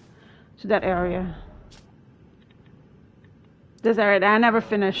to that area. This area I never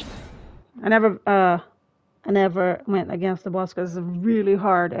finished. I never went against the boss because it's a really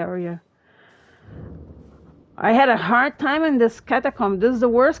hard area. I had a hard time in this catacomb. This is the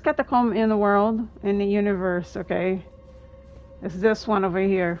worst catacomb in the world, in the universe, okay? It's this one over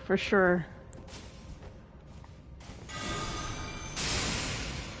here, for sure.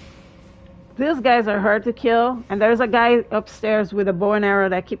 These guys are hard to kill, and there's a guy upstairs with a bow and arrow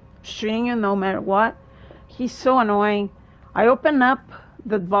that keeps shooting you no matter what. He's so annoying. I open up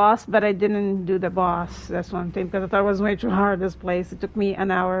the boss, but I didn't do the boss. That's one thing, because I thought it was way too hard, this place. It took me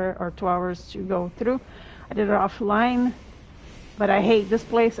an hour or 2 hours to go through. I did it offline, but I hate this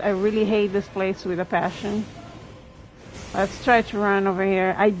place. I really hate this place with a passion. Let's try to run over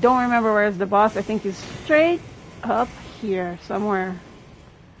here. I don't remember where's the boss. I think it's straight up here somewhere.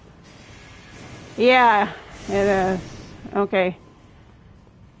 Yeah, it is. Okay.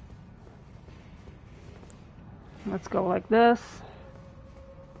 Let's go like this.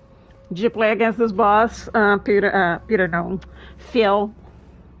 Did you play against this boss? Peter, no. Phil.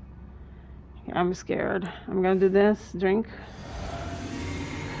 I'm scared. I'm gonna do this. Drink.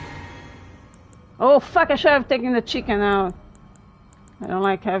 Oh, fuck, I should have taken the chicken out. I don't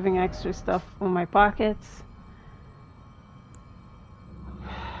like having extra stuff on my pockets.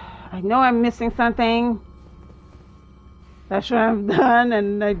 I know I'm missing something that I should have done,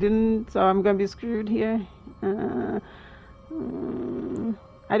 and I didn't, so I'm gonna be screwed here. I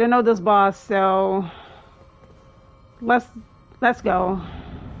don't know this boss, so let's go.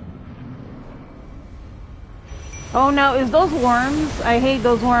 Oh no, is those worms? I hate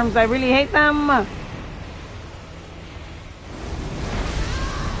those worms. I really hate them.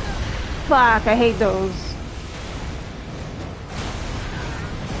 Fuck, I hate those.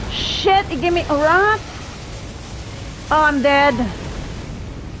 Shit, it gave me a rot. Oh, I'm dead.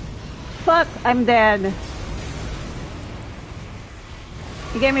 Fuck, I'm dead.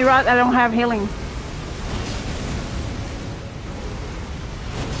 It gave me rot. I don't have healing.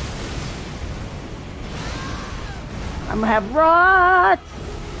 I'm gonna have rot,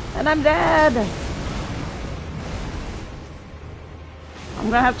 and I'm dead. I'm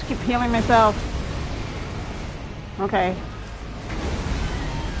gonna have to keep healing myself. Okay.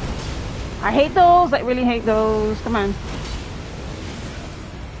 I hate those. I really hate those. Come on.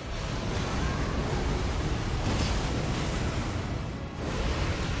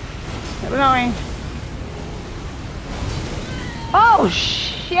 Keep going. Oh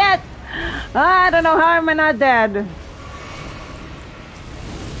shit! I don't know how am I not dead.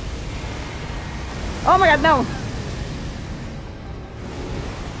 Oh my god, no!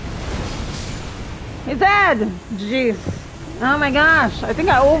 He's dead! Jeez. Oh my gosh, I think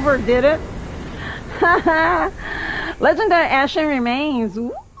I overdid it. Legendary Ashen Remains.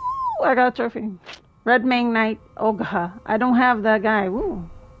 Woo! I got a trophy. Red Mane Knight. Oh god, I don't have that guy. Woo!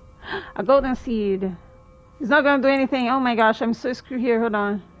 A golden seed. He's not gonna do anything. Oh my gosh, I'm so screwed here. Hold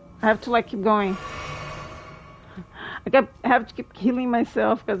on. I have to like keep going. I have to keep healing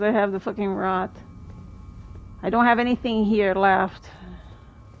myself because I have the fucking rot. I don't have anything here left.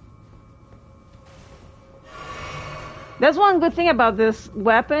 That's one good thing about this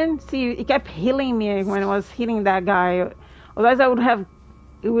weapon. See, it kept healing me when I was hitting that guy. Otherwise, I would have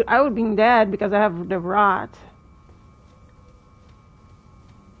been dead because I have the rot.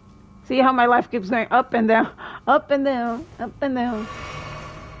 See how my life keeps going up and down, up and down, up and down.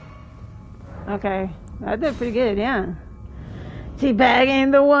 Okay, I did pretty good, yeah.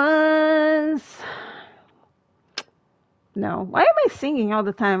 Teabagging the ones. No. Why am I singing all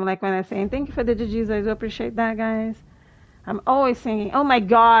the time like when I sing? Thank you for the GGs. I do appreciate that, guys. I'm always singing. Oh my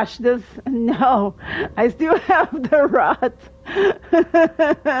gosh, this... No. I still have the rot.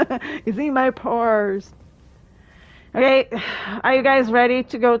 It's in my pores. Okay. Are you guys ready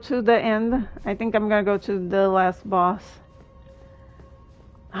to go to the end? I think I'm going to go to the last boss.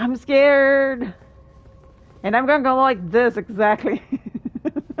 I'm scared. And I'm going to go like this, exactly.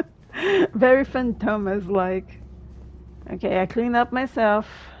 Very Phantomas-like. Okay, I clean up myself.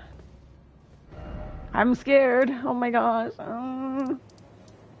 I'm scared. Oh my gosh. I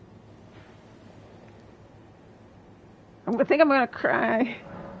think I'm gonna cry.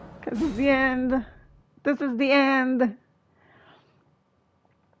 Because it's the end. This is the end.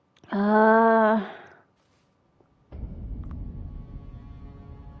 I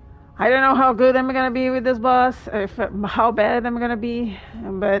don't know how good I'm gonna be with this boss. How bad I'm gonna be.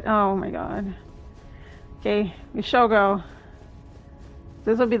 But, oh my god. Okay, we shall go.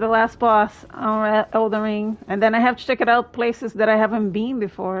 This will be the last boss on Elden Ring. And then I have to check it out places that I haven't been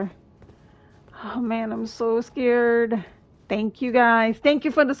before. Oh man, I'm so scared. Thank you guys. Thank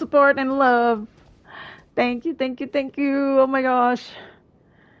you for the support and love. Thank you, thank you, thank you. Oh my gosh.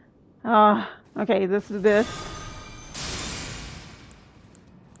 Okay, this is this.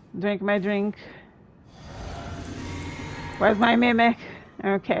 Drink my drink. Where's my mimic?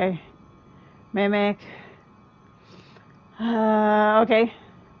 Okay. Mimic. Okay.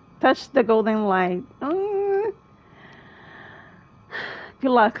 Touch the golden light.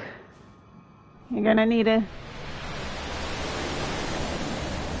 Good luck. You're gonna need it.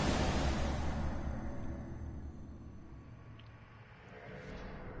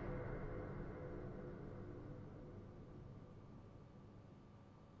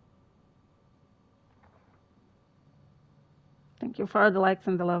 Thank you for all the likes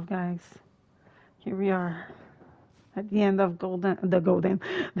and the love, guys. Here we are at the end of the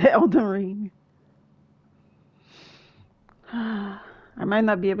Elden Ring. I might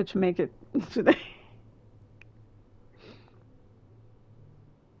not be able to make it today.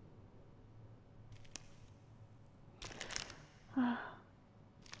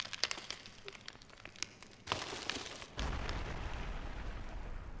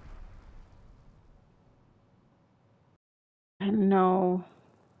 I know.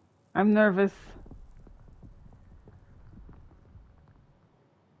 I'm nervous.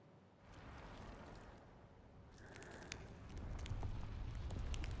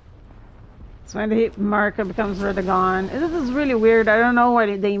 So when the hit marker becomes Radagon. This is really weird. I don't know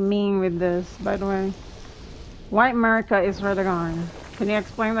what they mean with this, by the way. White marker is Radagon. Can you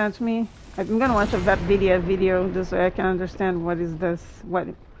explain that to me? I'm gonna watch a vet video just so I can understand what is this, what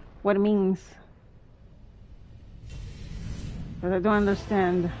it means. But I don't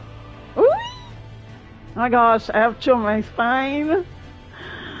understand. Ooh! Oh my gosh, I have chill my spine.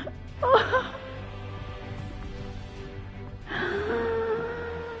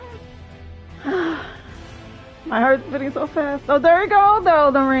 My heart's beating so fast. Oh, there we go, the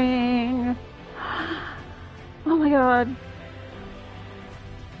Elden Ring. Oh my god.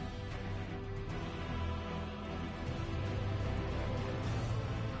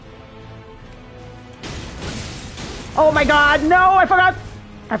 Oh my god, no, I forgot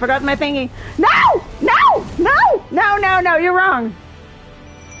my thingy. No, you're wrong.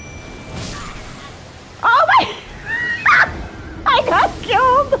 Oh my, I got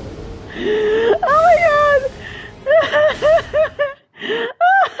killed. Oh my god.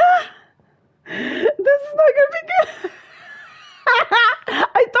 This is not gonna be good.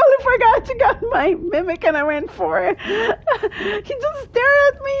 I totally forgot you got my mimic and I went for it. He just stared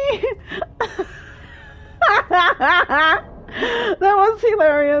at me. That was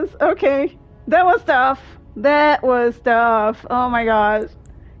hilarious. Okay. That was tough. Oh my gosh.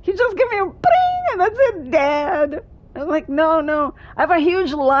 He just gave me a bling and that's it, dead. I'm like, no. I have a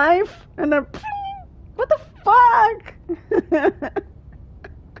huge life and a bling. What the fuck?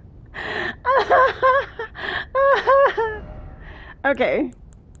 Okay.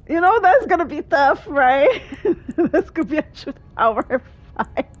 You know that's gonna be tough, right? This could be a 2-hour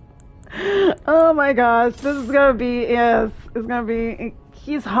fight. Oh my gosh, this is gonna be, yes, it's gonna be,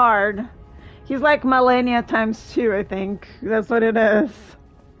 he's hard. He's like Millennia ×2, I think. That's what it is.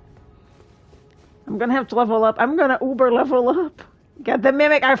 I'm gonna have to level up. I'm gonna uber level up. Get the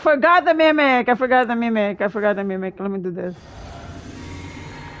mimic. I forgot the mimic. Let me do this.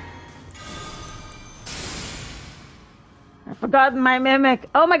 I forgot my mimic.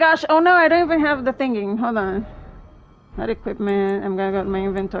 Oh my gosh. Oh no, I don't even have the thingy. Hold on. Not equipment. I'm gonna go to my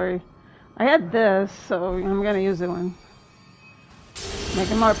inventory. I had this, so I'm gonna use the one.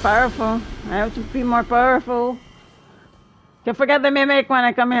 Make it more powerful. I have to be more powerful. Can't forget the mimic when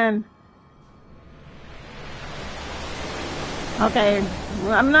I come in. Okay,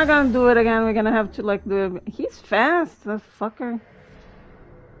 well, I'm not gonna do it again. We're gonna have to like do it. He's fast, that fucker.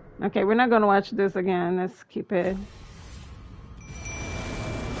 Okay, we're not gonna watch this again. Let's keep it.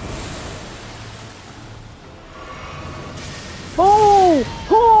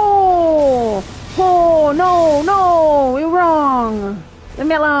 Oh, no, you're wrong. Leave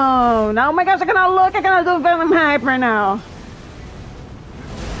me alone. Oh my gosh, I cannot look. I cannot do Venom Hype right now.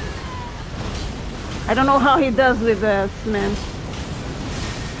 I don't know how he does with this, man.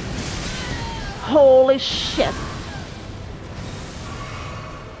 Holy shit.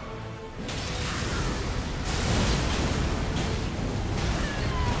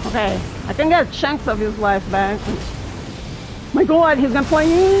 Okay, I can get chunks of his life back. My god, he's gonna play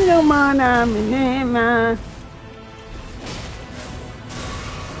no mana.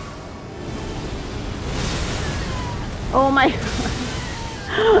 Oh my god.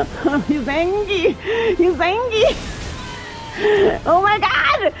 He's angry. Oh my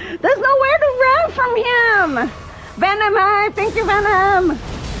god! There's nowhere to run from him! Venom, thank you, Venom!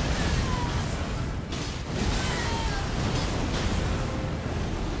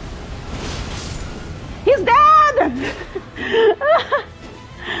 He's dead!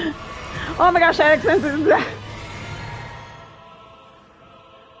 Oh my gosh, Alex is dead.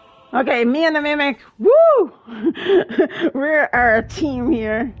 Okay, me and the Mimic, woo! We are a team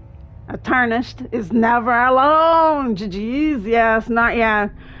here. A Tarnished is never alone. GG's, yes, not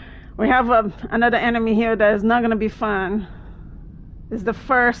yet. We have another enemy here that is not gonna be fun. It's the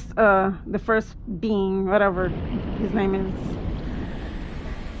first being, whatever his name is.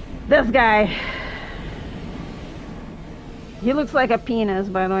 This guy. He looks like a penis,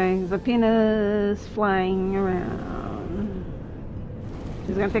 by the way. He's a penis flying around.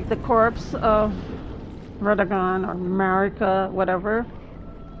 He's gonna take the corpse of Radagon or Marika, whatever.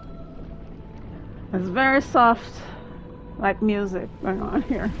 It's very soft, like music going on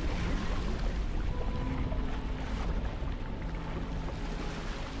here.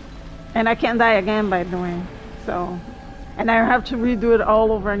 And I can't die again, by the way. So, and I have to redo it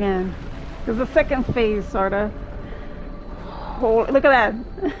all over again. Because the second phase, sorta. Oh, look at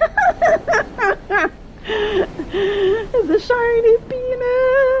that. It's a shiny penis.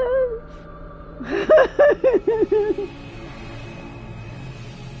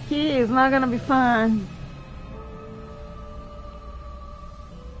 He is not gonna be fun.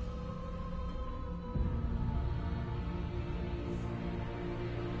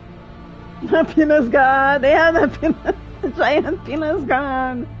 The penis god. Yeah, the penis, the giant penis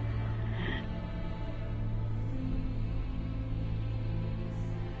god.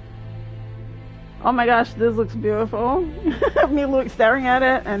 Oh my gosh, this looks beautiful. Me staring at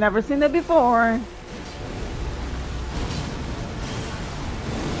it. I've never seen it before.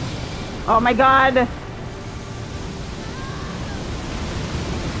 Oh my god.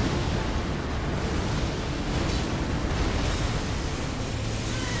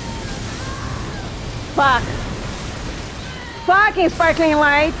 Fuck. Fucking sparkling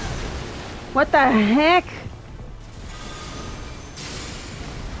lights. What the heck?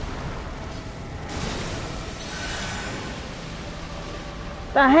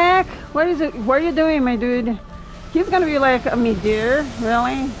 The heck? What is it? What are you doing, my dude? He's gonna be like a meteor,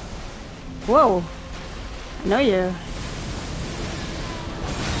 really? Whoa. I know you.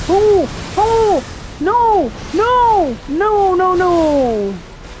 Oh! Oh! No! No! No, no, no!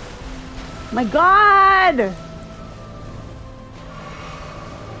 My god!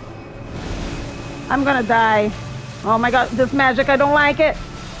 I'm gonna die. Oh my god, this magic, I don't like it.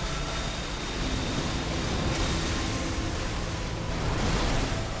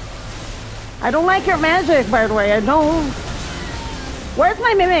 I don't like your magic, by the way. I don't. Where's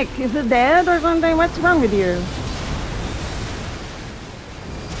my mimic? Is it dead or something? What's wrong with you?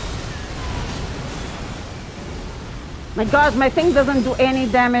 My god, my thing doesn't do any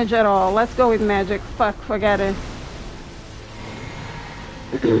damage at all. Let's go with magic. Fuck, forget it.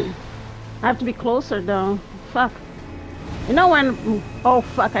 I have to be closer though. Fuck. You know when... Oh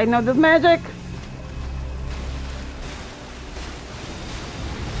fuck, I know this magic.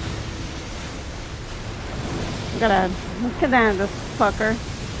 Look at that, this fucker.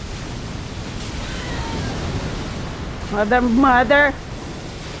 Mother.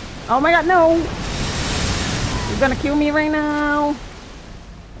 Oh my god, no. He's gonna kill me right now.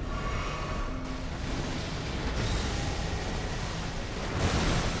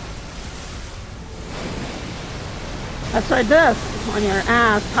 Let's try this on your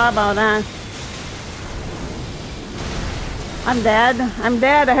ass. How about that? I'm dead. I'm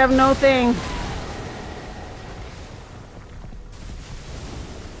dead. I have no thing.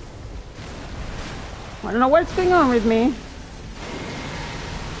 I don't know what's going on with me.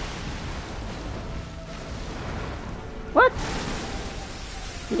 What?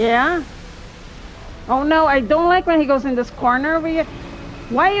 Yeah? Oh no, I don't like when he goes in this corner over here.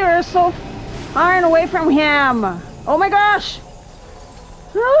 Why you're so far away from him? Oh my gosh!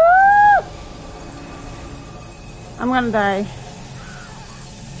 Ah! I'm gonna die.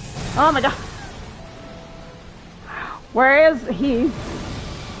 Oh my god. Where is he?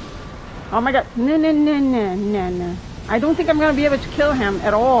 Oh my god. No, no, no, no, no, no. I don't think I'm gonna be able to kill him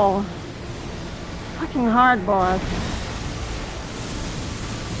at all. Fucking hard, boss.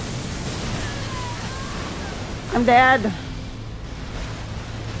 I'm dead.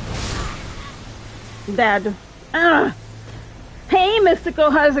 Dead. Ugh. Hey,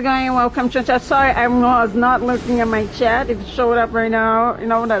 Mystical, how's it going? Welcome to chat. Sorry, I was not looking at my chat. If it showed up right now, you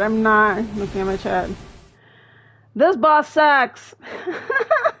know that I'm not looking at my chat. This boss sucks.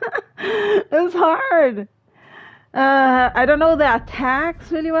 It's hard. I don't know the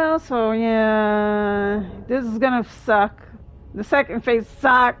attacks really well, so yeah, this is gonna suck. The second phase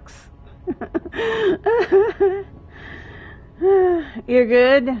sucks. You're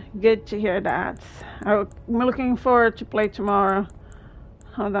good? Good to hear that. I'm looking forward to play tomorrow.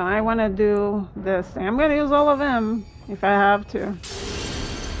 Hold on, I want to do this thing. I'm gonna use all of them if I have to.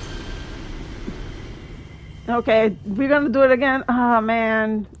 Okay, we're gonna do it again. Oh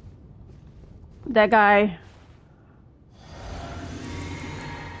man, that guy.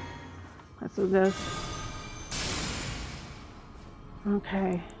 Let's do this.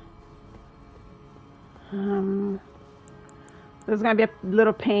 Okay. There's gonna be a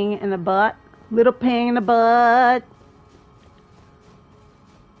little pain in the butt. Little pain in the butt.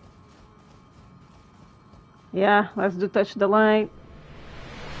 Yeah, let's do touch the light.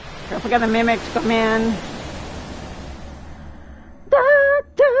 I forgot the mimic to come in.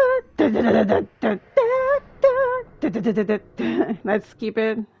 Let's keep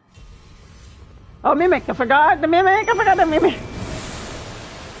it. Oh, mimic! I forgot the mimic! I forgot the mimic!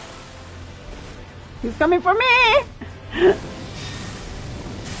 He's coming for me!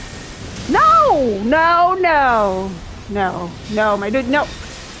 No! No, no! No, no, my dude, no!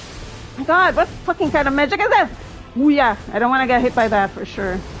 My god, what fucking kind of magic is this? Ooh, yeah, I don't want to get hit by that for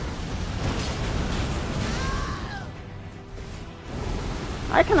sure.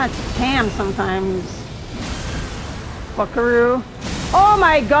 I cannot spam sometimes. Fuckaroo. Oh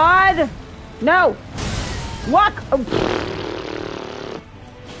my god! No! Walk! Oh.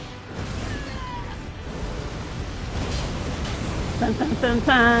 Dun dun dun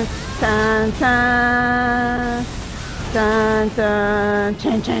dun dun dun dun dun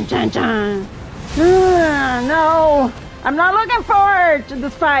chan chan chan chan. No! I'm not looking forward to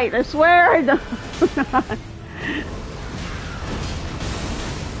this fight, I swear I don't.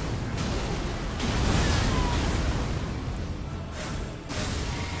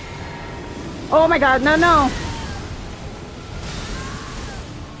 Oh my god, no, no!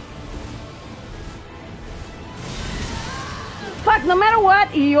 Fuck, no matter what,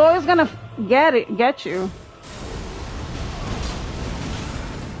 he's always gonna get you.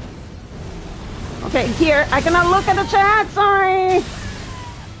 Okay, here, I cannot look at the chat, sorry!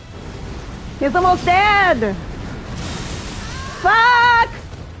 He's almost dead! Fuck!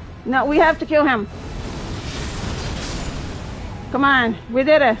 No, we have to kill him. Come on, we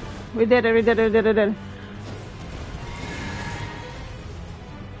did it. We did it, we did it, we did it, we did it.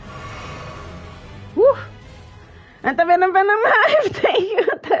 Woo! Anti-venom, venom, thank you,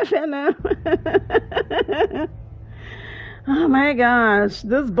 anti-venom. Oh my gosh,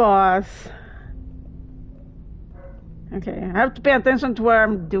 this boss. Okay, I have to pay attention to what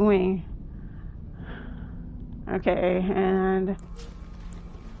I'm doing. Okay, and...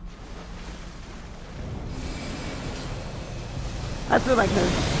 Let's do like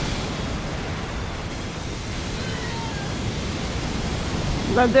this.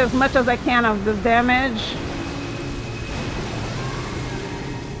 Let's do as much as I can of this damage.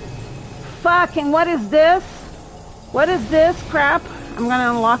 Fucking, what is this? What is this crap? I'm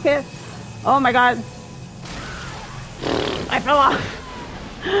gonna unlock it. Oh my god. I fell off.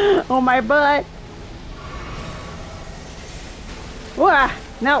 Oh my butt. Wah!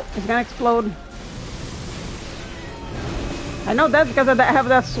 No, it's gonna explode. I know that's because I have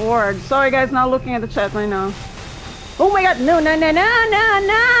that sword. Sorry guys, not looking at the chat right now. Oh my god, no, no, no, no, no,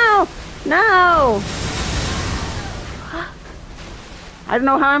 no! No! I don't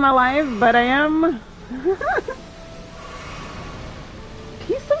know how I'm alive, but I am.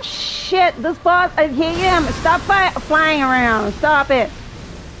 Piece of shit, this boss, I hate him. Stop flying around, stop it.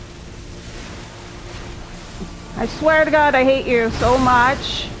 I swear to God, I hate you so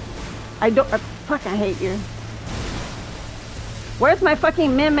much. I fucking hate you. Where's my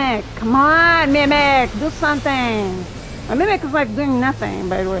fucking mimic? Come on, mimic, do something. My mimic is like doing nothing,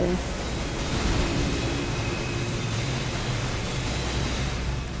 by the way.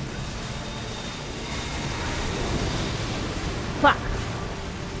 Fuck.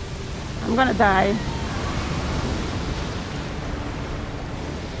 I'm gonna die.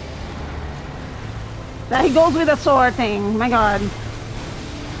 There he goes with the sword thing. My god.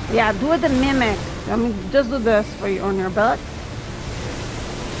 Yeah, do it the mimic. Let me just do this for you on your butt.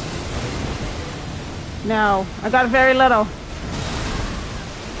 No, I got very little.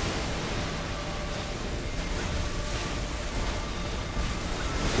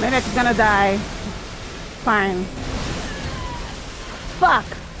 Mimic's gonna die. Fine. Fuck.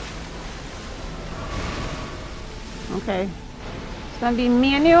 Okay. It's gonna be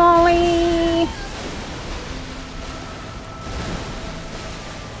manually.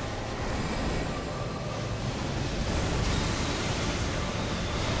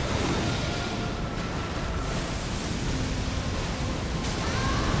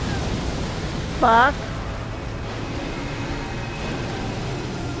 Fuck.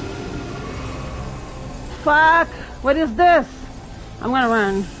 Fuck. What is this? I'm gonna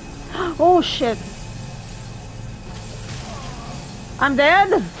run. Oh shit. I'm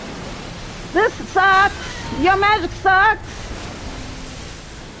dead? This sucks. Your magic sucks.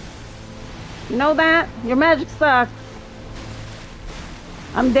 You know that? Your magic sucks.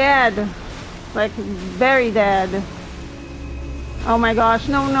 I'm dead. Like, very dead. Oh my gosh,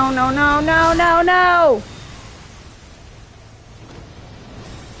 no, no, no, no, no, no, no!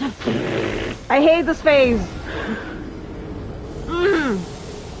 I hate this phase.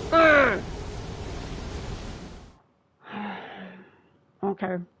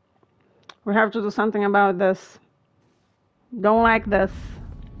 Okay. We have to do something about this. Don't like this.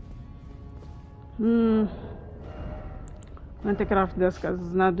 I'm gonna take it off this because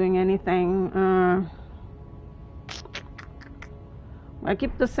it's not doing anything. I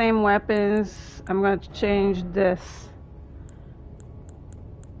keep the same weapons. I'm gonna change this.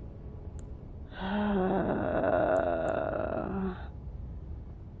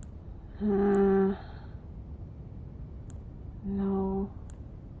 No.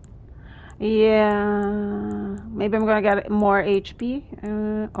 Yeah. Maybe I'm gonna get more HP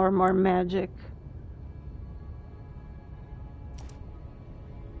or more magic.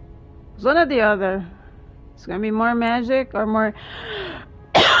 It's one or the other. It's gonna be more magic or more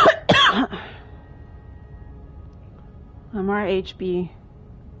more HP.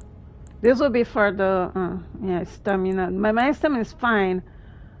 This will be for the yeah, stamina. My stamina is fine.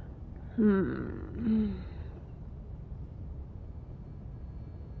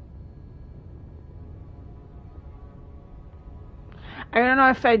 I don't know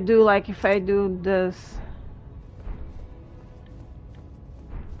if I do this.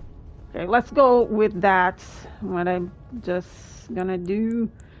 Okay, let's go with that. What I'm just gonna do.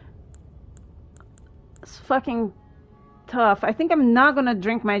 It's fucking tough. I think I'm not gonna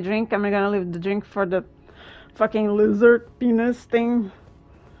drink my drink. I'm gonna leave the drink for the fucking lizard penis thing.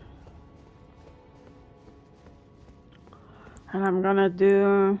 And I'm gonna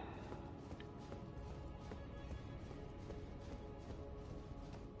do...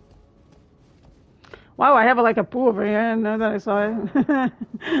 Wow, I have like a pool over here. I didn't know that I saw it.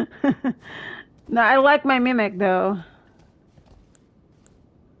 No, I like my mimic though.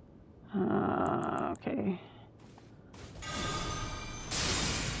 Okay.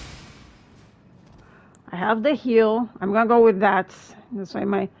 I have the heal. I'm gonna go with that. This way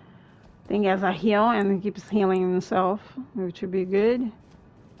my thing has a heal and it keeps healing himself, which would be good.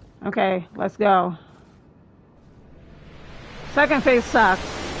 Okay, let's go. Second phase sucks.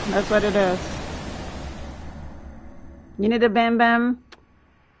 That's what it is. You need a Bam Bam.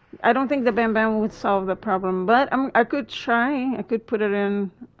 I don't think the Bam Bam would solve the problem, but I could try. I could put it in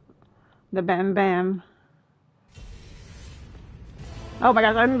the Bam Bam. Oh my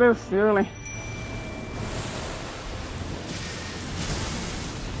gosh, I need this really.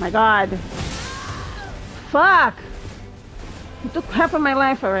 My God. Fuck! You took half of my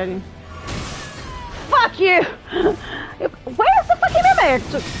life already. Fuck you! Where's the fucking mimic?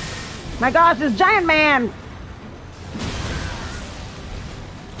 My gosh, this giant man!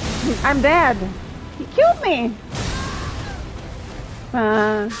 I'm dead. He killed me.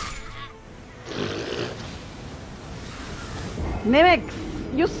 Mimic,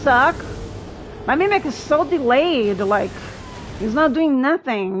 you suck. My mimic is so delayed, like, he's not doing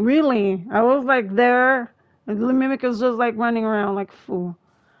nothing, really. I was like there, and the mimic is just like running around like a fool.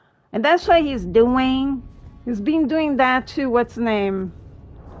 And that's what he's doing. He's been doing that to what's his name.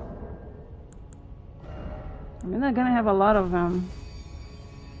 I'm not gonna have a lot of them.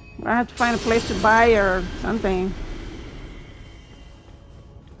 I have to find a place to buy or something.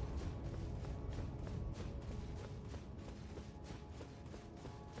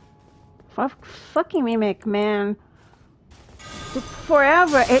 Fucking mimic, man. Took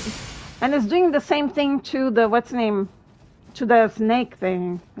forever. And it's doing the same thing to the what's name, to the snake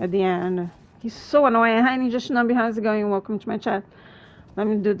thing at the end. He's so annoying. Hi, Ninja Shinobi, how's it going? Welcome to my chat. Let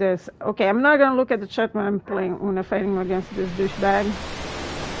me do this. Okay, I'm not gonna look at the chat when I'm fighting against this douchebag.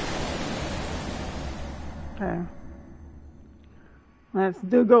 Okay. Let's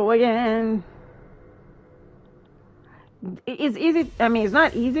go again. It's easy. I mean, it's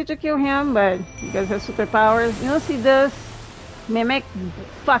not easy to kill him, but because he has superpowers. You don't see this? Mimic,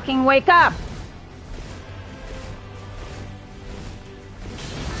 fucking wake up!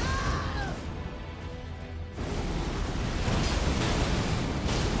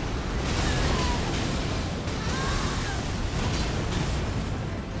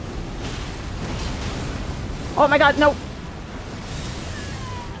 Oh my God, no!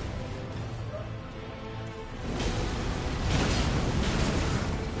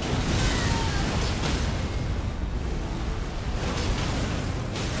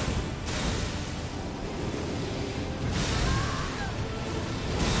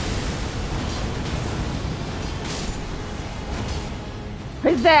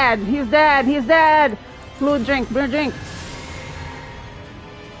 He's dead! He's dead! He's dead! Blue drink, blue drink!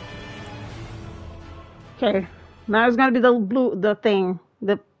 Okay, now it's gonna be the thing,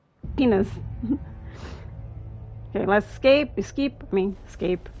 the penis. Okay, let's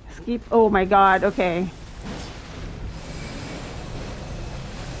escape. Oh my God, okay.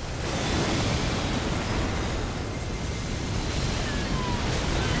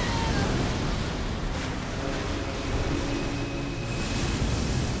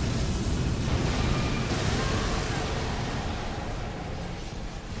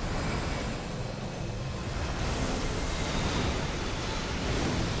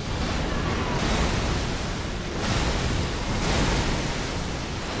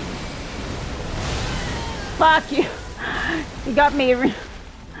 Fuck you. You got me. Come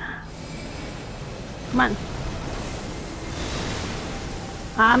on.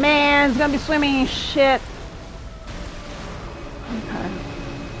 Ah, man, it's gonna be swimming. Shit. Okay.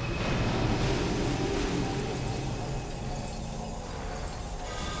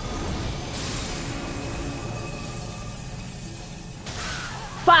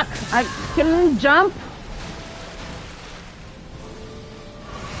 Fuck! I couldn't jump.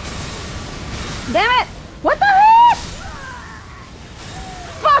 Damn it! What the heck?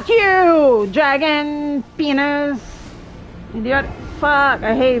 Fuck you, dragon penis. Idiot. Fuck,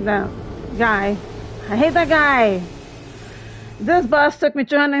 I hate that guy. I hate that guy. This boss took me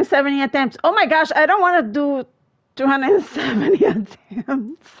 270 attempts. Oh my gosh, I don't want to do 270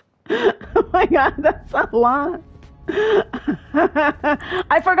 attempts. Oh my god, that's a lot.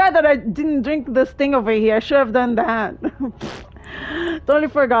 I forgot that I didn't drink this thing over here. I should have done that. Totally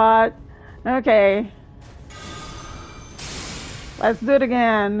forgot. Okay. Let's do it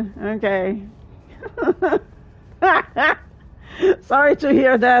again. Okay. Sorry to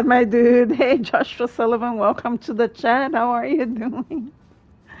hear that, my dude. Hey, Joshua Sullivan, welcome to the chat. How are you doing?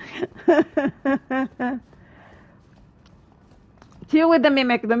 Deal with the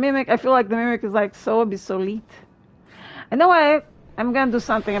mimic. The mimic, I feel like the mimic is like so obsolete. You know what? I'm gonna do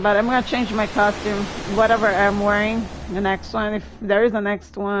something about it. I'm gonna change my costume, whatever I'm wearing. The next one, if there is a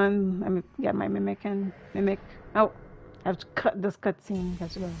next one, let me get my mimic and mimic. Oh, I have to cut this cutscene.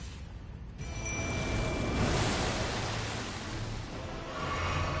 Let's go.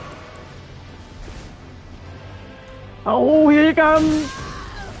 Oh, here you come,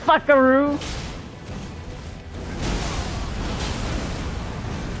 fuckaroo!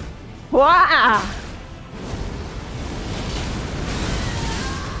 Wow!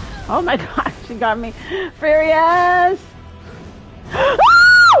 Oh my god, she got me furious!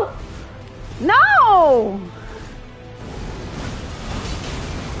 Oh! No!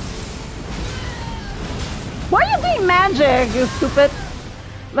 Why are you doing magic, you stupid?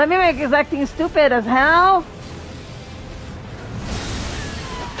 The mimic is acting stupid as hell.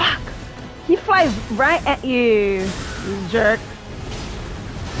 Fuck! He flies right at you, you jerk.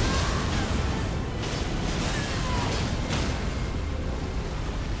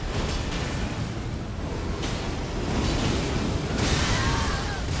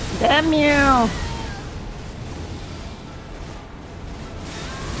 Damn you!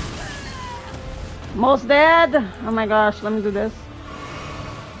 Most dead? Oh my gosh, let me do this.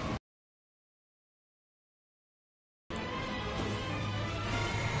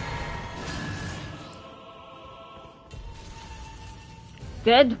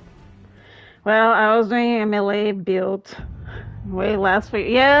 Good? Well, I was doing a melee build way last week.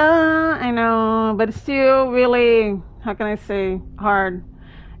 Yeah, I know, but it's still really, how can I say, hard.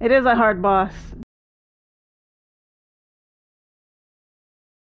 It is a hard boss.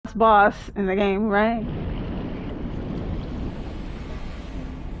 Boss in the game, right?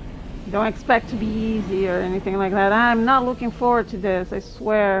 Don't expect to be easy or anything like that. I'm not looking forward to this, I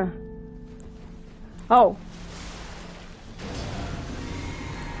swear. Oh.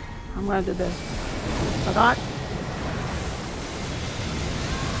 I'm gonna do this. Forgot.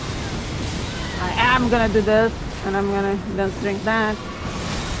 I am gonna do this, and I'm gonna just drink that.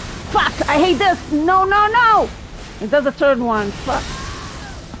 Fuck! I hate this! No, no, no! It does a third one. Fuck.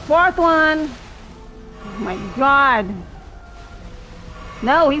 Fourth one! Oh my god!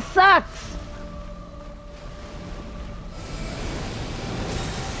 No, he sucks!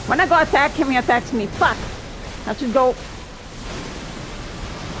 When I go attack him, he attacks me. Fuck! I should go...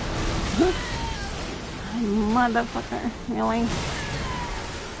 Motherfucker. Really?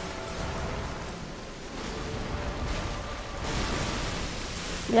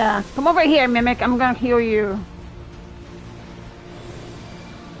 Yeah, come over here, Mimic. I'm gonna heal you.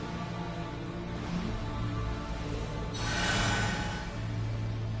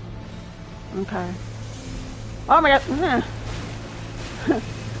 Okay. Oh my god.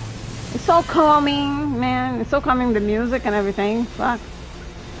 It's so calming, man. It's so calming, the music and everything. Fuck.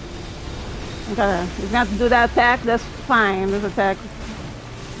 Okay, he's gonna have to do that attack. That's fine. This attack.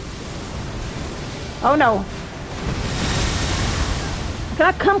 Oh no. I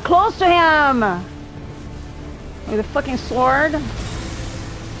cannot come close to him! With a fucking sword?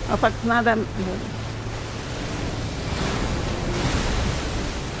 Oh fuck, it's not that...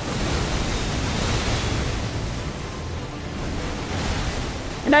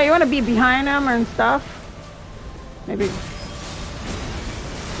 You know, you want to be behind him and stuff? Maybe...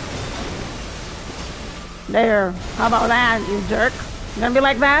 There. How about that, you jerk? You gonna be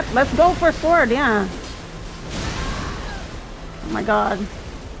like that? Let's go for a sword, yeah. Oh my god.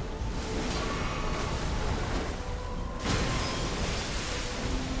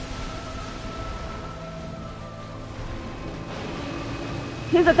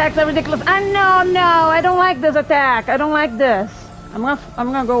 His attacks are ridiculous. No, I don't like this attack. I don't like this. I'm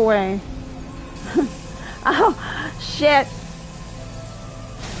gonna go away. Oh, shit.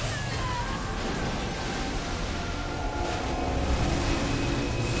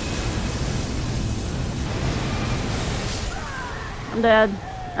 I'm dead.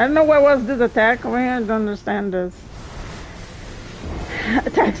 I don't know what was this attack. I don't understand this.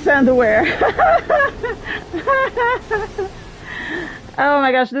 Attack underwear. Oh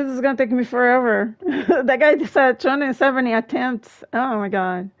my gosh, this is gonna take me forever. That guy just had 270 attempts. Oh my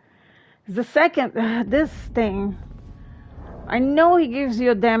god. The second, this thing. I know he gives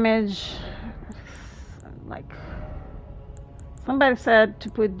you damage. Like, somebody said to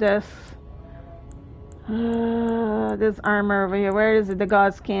put this armor over here. Where is it? The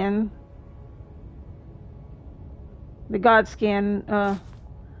god skin. The god skin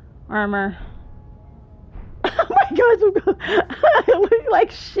armor. Oh my god, I look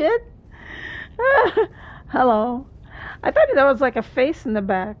like shit. Hello. I thought that was like a face in the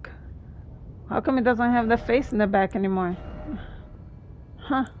back. How come it doesn't have the face in the back anymore?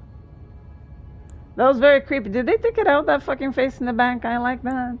 Huh. That was very creepy. Did they take it out, that fucking face in the back? I like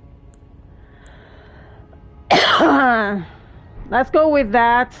that. Let's go with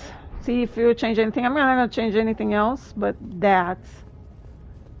that. See if you change anything. I'm not gonna change anything else, but that.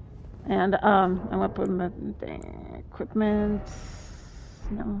 And I'm gonna put my thing, equipment.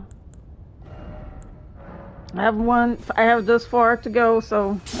 No. I have just 4 to go,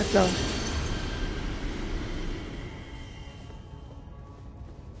 so let's go.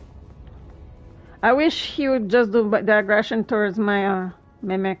 I wish he would just do the aggression towards my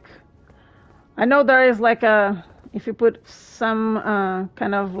mimic. I know there is like if you put some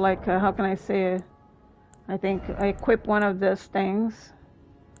kind of like how can I say it? I think I equip one of these things.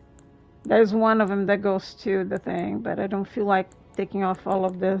 There's one of them that goes to the thing, but I don't feel like taking off all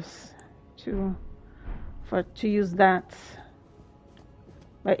of this to use that.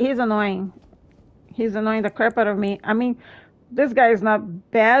 But he's annoying. He's annoying the crap out of me. I mean, this guy is not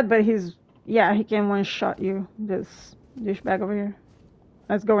bad, but he can one-shot you. This douchebag over here.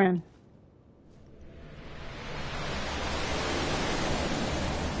 Let's go in.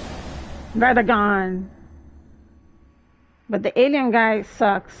 Radagon. But the alien guy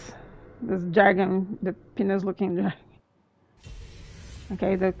sucks. This dragon, the penis-looking dragon.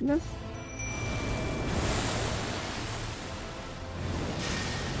 Okay, this.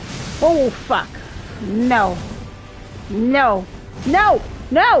 Oh, fuck. No. No. No!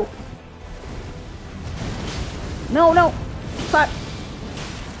 No! No! Fuck.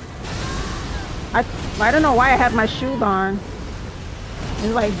 I don't know why I had my shoes on.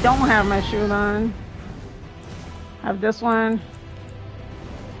 It's like, don't have my shoes on. Have this one.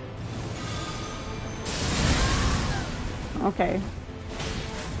 Okay.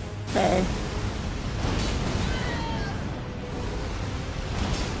 Okay.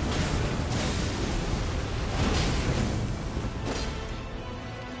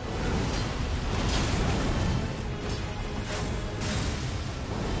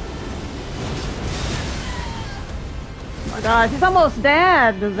 Oh my god, he's almost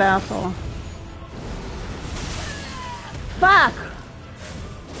dead, this asshole. Fuck!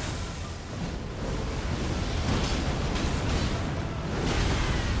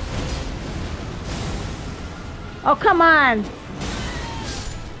 Oh, come on!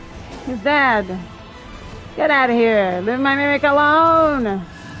 He's dead. Get out of here. Leave my mimic alone.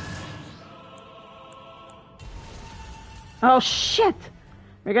 Oh, shit!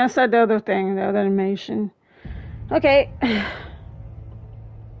 We're gonna start the other thing, the other animation. Okay.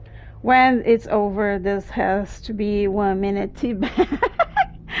 When it's over, this has to be 1 minute teabag.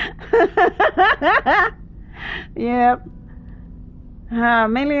 Yep.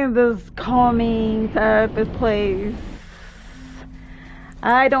 Mainly in this calming type of place.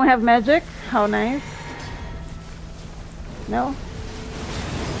 I don't have magic. How nice. No?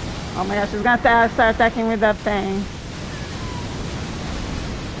 Oh my gosh, she's gonna start attacking with that thing.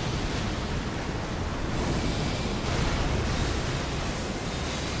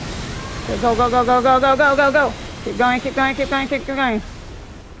 Okay, go, go, go, go, go, go, go, go, go. Keep going, keep going, keep going, keep going.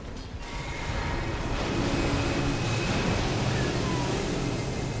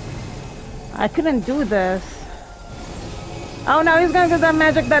 I couldn't do this. Oh no, he's gonna do that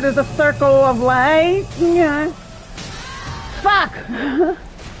magic that is a circle of light. Yeah. Fuck!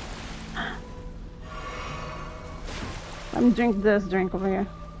 Let me drink this drink over here.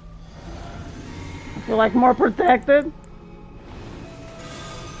 I feel like more protected.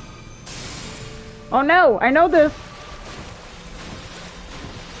 Oh no, I know this.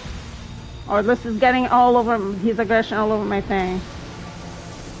 Or this is getting all over his aggression all over my thing.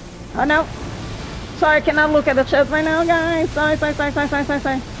 Oh no. Sorry, I cannot look at the chat right now, guys. Sorry.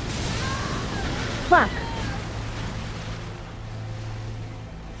 Fuck.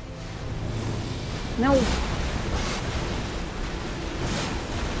 No.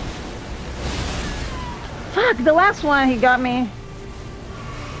 Fuck, the last one he got me.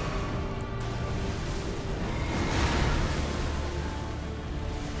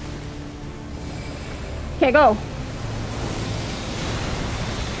 Okay, go.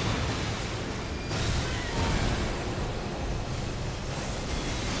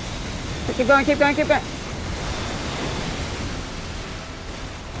 Keep going.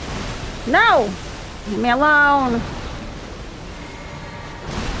 No! Leave me alone.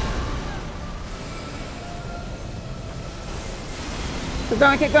 Keep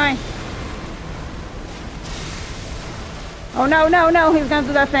going. Oh no, he's gonna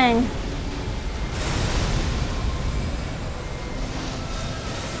do that thing.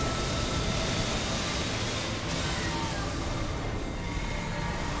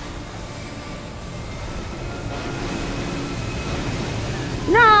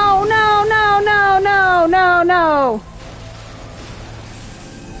 No.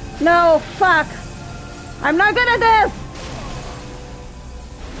 No, fuck. I'm not good at this.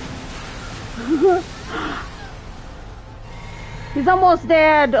 He's almost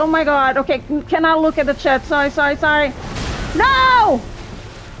dead. Oh my god. Okay, cannot look at the chat. Sorry. No!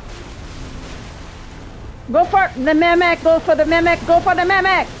 Go for the mimic. Fuck!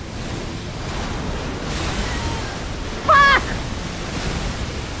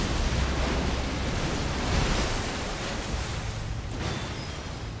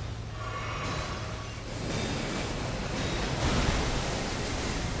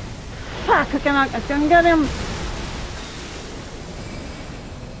 Fuck, I can get him.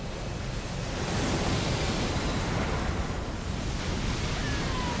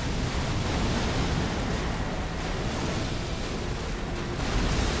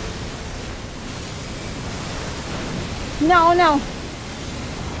 No.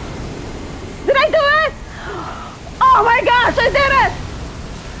 Did I do it? Oh my gosh, I did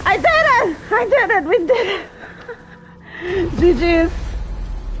it! We did it! GG's.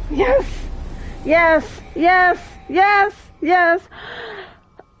 Yes.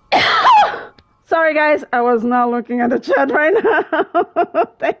 Sorry guys, I was not looking at the chat right now.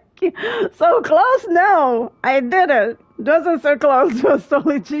 Thank you. So close? No, I did it. It wasn't so close, it was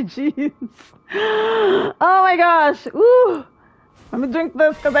totally GG's. Oh my gosh. Ooh. Let me drink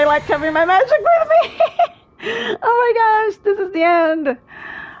this because I like having my magic with me. Oh my gosh, this is the end.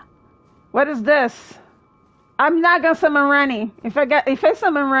 What is this? I'm not gonna summon Rani. If I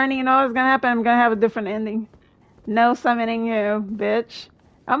summon Rani, you know what's gonna happen? I'm gonna have a different ending. No summoning you, bitch.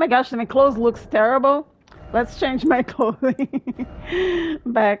 Oh my gosh, my clothes looks terrible. Let's change my clothing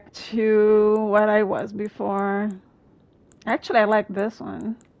back to what I was before. Actually, I like this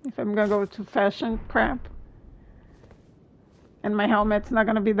one. If I'm gonna go to fashion crap. And my helmet's not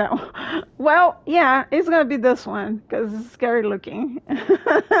gonna be that one. Well, yeah, it's gonna be this one because it's scary looking.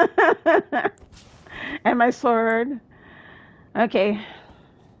 And my sword. Okay.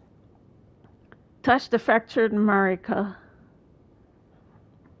 Touch the fractured Marika.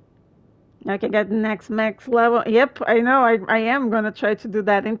 I can get the next max level. Yep, I know. I am going to try to do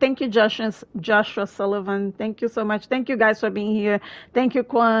that. And thank you, Joshua Sullivan. Thank you so much. Thank you guys for being here. Thank you,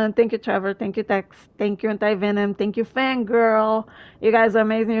 Quan. Thank you, Trevor. Thank you, Tex. Thank you, Anti-Venom. Thank you, Fangirl. You guys are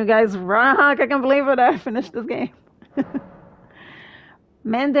amazing. You guys rock. I can't believe it. I finished this game.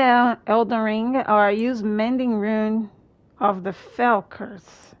 Mend the Elden Ring or use Mending Rune of the Fell Curse.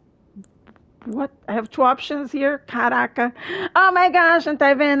 What? I have two options here. Caraca. Oh my gosh,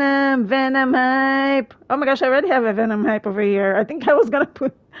 Anti-Venom. Venom hype. Oh my gosh, I already have a Venom hype over here. I think I was going to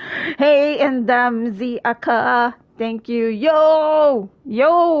put... Hey, and Ziaka. Thank you. Yo.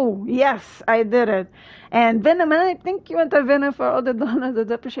 Yes, I did it. And Venom hype. Thank you, Anti-Venom, for all the donuts. I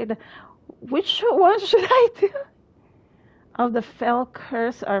appreciate it. Which one should I do? Of the Fell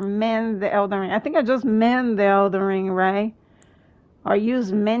Curse or Mend the Elden Ring? I think I just Mend the Elden Ring, right? Or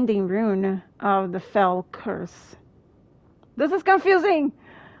use Mending Rune of the Fell Curse. This is confusing.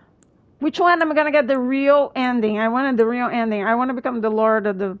 Which one am I going to get the real ending? I wanted the real ending. I want to become the Lord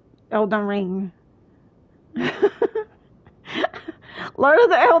of the Elden Ring. Lord of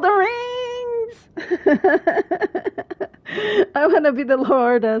the Elden Rings. I want to be the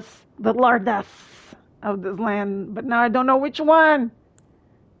Lordess of this land. But now I don't know which one.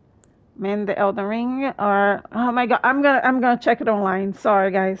 Man, the Elden Ring, or oh my god, I'm gonna check it online. Sorry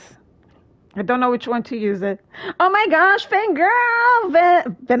guys, I don't know which one to use it. Oh my gosh,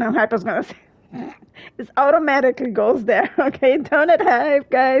 Fangirl, Venom hype was gonna say. It automatically goes there. Okay, donut hype,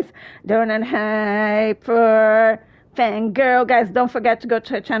 guys. Donut hype for Fangirl, guys. Don't forget to go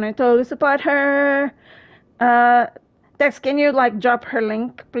to her channel and totally support her. Dex, can you like drop her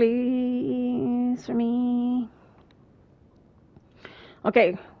link, please, for me?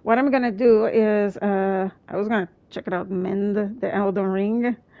 Okay, what I'm gonna do is I was gonna check it out, mend the Elden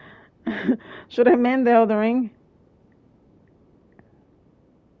Ring. Should I mend the Elden Ring?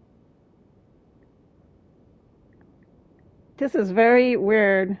 This is very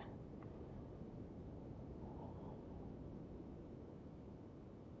weird.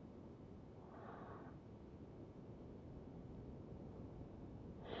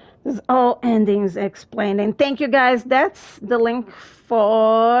 This is all endings explained. And thank you guys. That's the link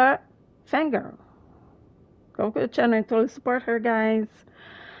for Fangirl. Go to the channel and totally support her, guys.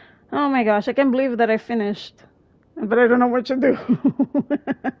 Oh my gosh, I can't believe that I finished. But I don't know what to do.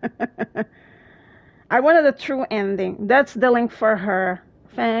 I wanted a true ending. That's the link for her.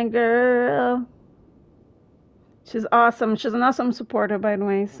 Fangirl. She's awesome. She's an awesome supporter, by the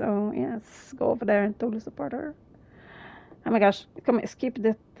way. So, yes, go over there and totally support her. Oh my gosh, come on, skip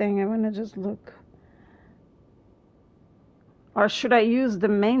the thing. I want to just look. Or should I use the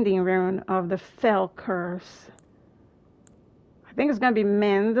mending rune of the fell curse? I think it's going to be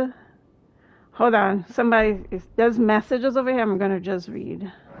mend. Hold on. There's messages over here. I'm going to just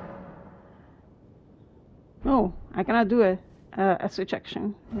read. Oh, I cannot do a switch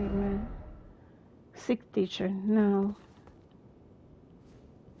action. Wait a minute. Seek teacher. No.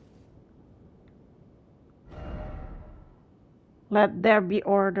 Let there be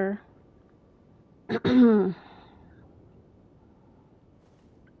order.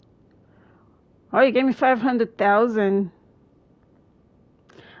 Oh, you gave me 500,000.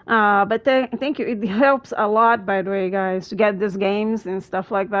 But thank you. It helps a lot, by the way, guys, to get these games and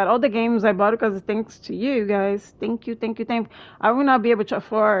stuff like that. All the games I bought because thanks to you guys. Thank you, thank you, thank you. I will not be able to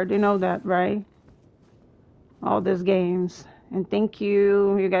afford, you know that, right? All these games. And thank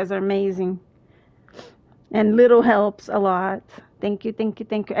you. You guys are amazing. And little helps a lot. Thank you, thank you,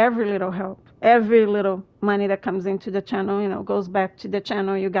 thank you. Every little help. Every little money that comes into the channel, you know, goes back to the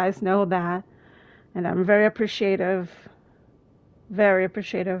channel. You guys know that. And I'm very appreciative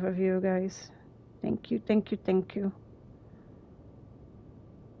of you guys. Thank you, thank you, thank you.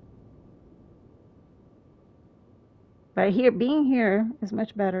 But being here is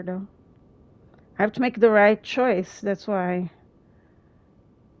much better, though. I have to make the right choice. That's why.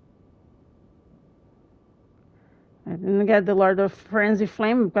 I didn't get the Lord of Frenzy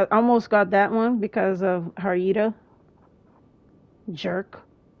Flame, but almost got that one because of Harita. Jerk.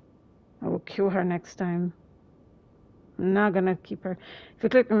 I will kill her next time. I'm not gonna keep her. If you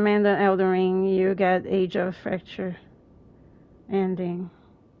click Amanda Elden Ring, you get Age of Fracture ending.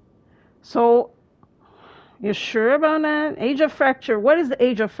 So, you sure about that? Age of Fracture. What is the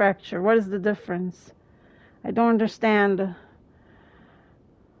Age of Fracture? What is the difference? I don't understand.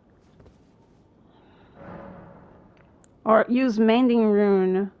 Or use Mending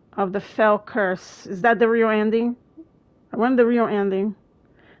Rune of the Fell Curse. Is that the real ending? I want the real ending.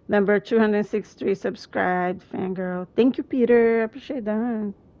 Number 263 subscribed, Fangirl. Thank you, Peter. I appreciate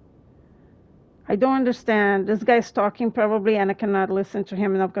that. I don't understand. This guy's talking probably, and I cannot listen to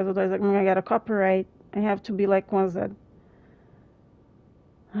him enough because otherwise I'm gonna get a copyright. I have to be like ones that.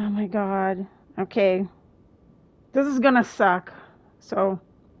 Oh my god. Okay. This is gonna suck. So,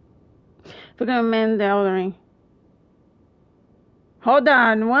 we're gonna mend the Elden Ring. Hold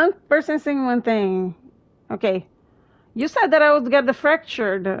on. One person saying one thing. Okay. You said that I would get the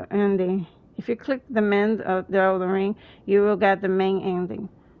fractured ending. If you click the mend of the Elden Ring, you will get the main ending.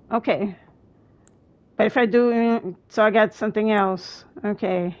 Okay. But if I do, so I got something else.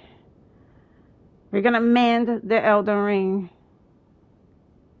 Okay. We're gonna mend the Elden Ring.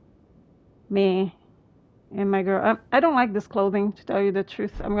 Me and my girl. I don't like this clothing, to tell you the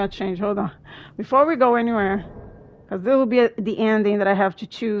truth. I'm gonna change. Hold on. Before we go anywhere, because this will be the ending that I have to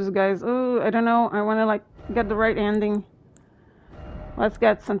choose, guys. Oh, I don't know. I want to like get the right ending. Let's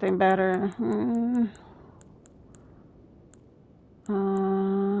get something better.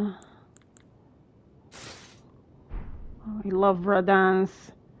 I love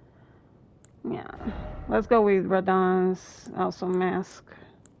Radagon's. Yeah, let's go with Radagon's. Also mask.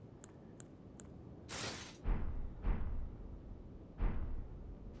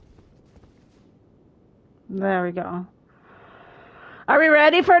 There we go. Are we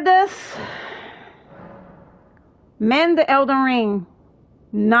ready for this? Mend the Elden Ring.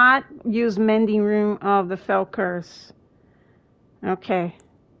 Not use Mending Rune of the Fell Curse. Okay.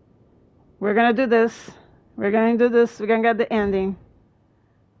 We're gonna do this. We're gonna do this. We're gonna get the ending.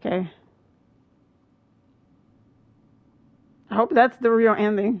 Okay. I hope that's the real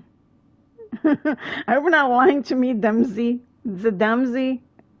ending. I hope we're not lying to me, Dempsey. The Dempsey.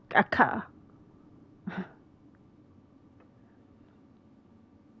 Aka.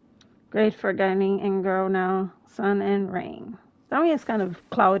 Great for gardening and grow now. Sun and rain. That means it's kind of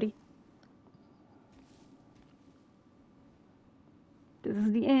cloudy. This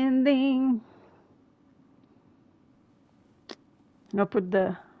is the ending. I'll put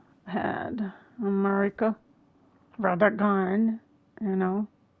the head on Marika. Radagon. You know.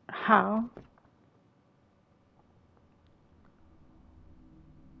 How?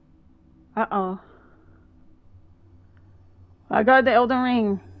 Uh-oh. I got the Elden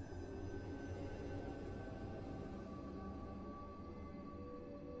Ring.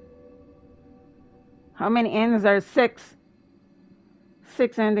 How many endings are 6?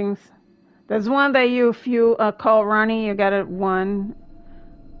 6 endings. There's one that if you call Ronnie, you get it 1.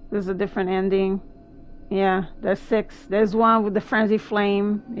 There's a different ending. Yeah, there's 6. There's one with the frenzy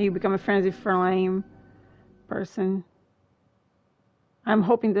flame. You become a frenzy flame person. I'm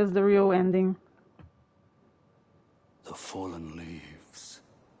hoping this is the real ending. The fallen leaves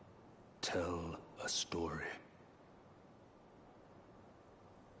tell a story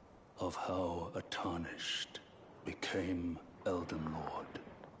of how a tarnished became Elden Lord.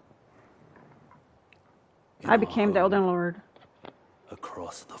 I became the Elden Lord.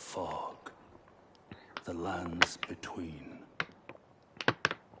 Across the fog, the lands between.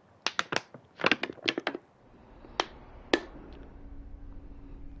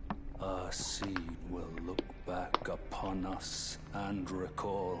 Our seed will look back upon us and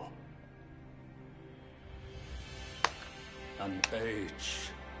recall an age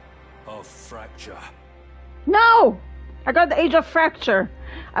of fracture. No! I got the Age of Fracture.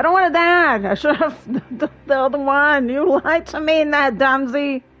 I don't want that. I should have the other one. You lied to me in that,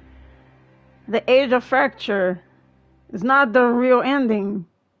 Damsey. The Age of Fracture is not the real ending.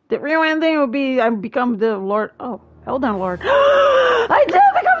 The real ending will be I become the Lord. Oh, Elden Lord. I did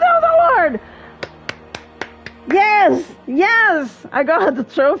become the Elden Lord! Yes! Yes! I got the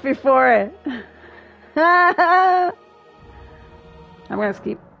trophy for it. I'm gonna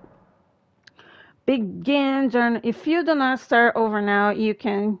skip. Begin journey. If you do not start over now, you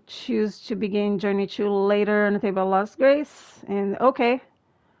can choose to begin journey 2 later on the table of lost grace. And okay.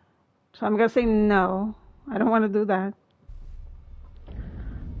 So I'm gonna say no. I don't want to do that.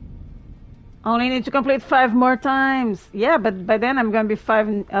 Only need to complete 5 more times. Yeah, but by then I'm gonna be 5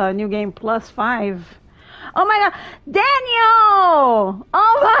 new game plus 5. Oh my god, Daniel!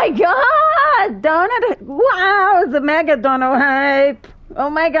 Oh my god, Donut! Wow, the mega Dono hype. Oh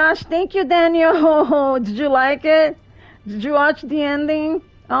my gosh, thank you, Daniel. Did you like it? Did you watch the ending?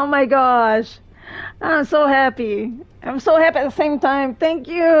 Oh my gosh, I'm so happy. I'm so happy at the same time. Thank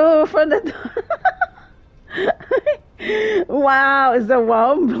you for the. Wow, is the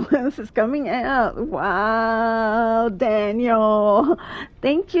wow ambulance is coming out. Wow, Daniel.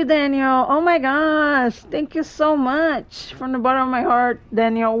 Thank you, Daniel. Oh my gosh. Thank you so much from the bottom of my heart,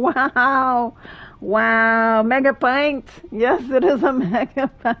 Daniel. Wow. Wow. Mega pint. Yes, it is a mega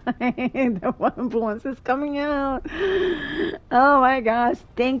pint. The wow ambulance is coming out. Oh my gosh.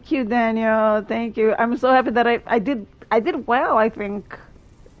 Thank you, Daniel. Thank you. I'm so happy that I did well, I think.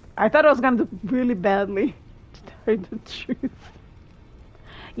 I thought I was going to do really badly. The truth.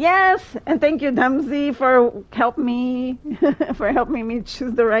 Yes, and thank you, Damsey, for helping me me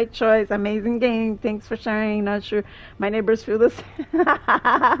choose the right choice. Amazing game. Thanks for sharing. Not sure my neighbors feel the same.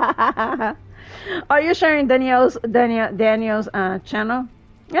 Are you sharing Daniel's channel?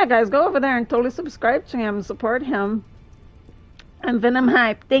 Yeah, guys, go over there and totally subscribe to him, support him. And Venom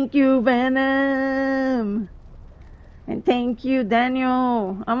Hype. Thank you, Venom. And thank you,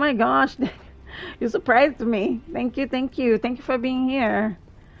 Daniel. Oh my gosh. You surprised me. Thank you, thank you. Thank you for being here.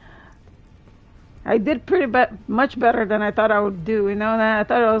 I did much better than I thought I would do. You know that? I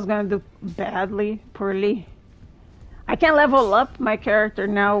thought I was going to do badly, poorly. I can level up my character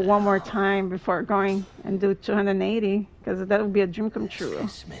now one more time before going and do 280, because that would be a dream come true.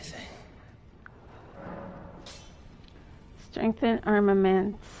 Strengthen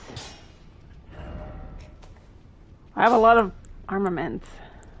armaments. I have a lot of armaments.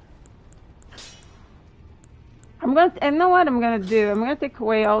 You know what I'm gonna do? I'm gonna take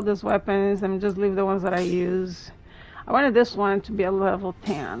away all these weapons and just leave the ones that I use. I wanted this one to be a level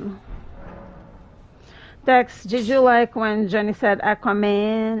 10. Dex, did you like when Jenny said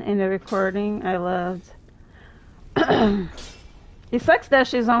Aquaman in the recording? I loved. It sucks that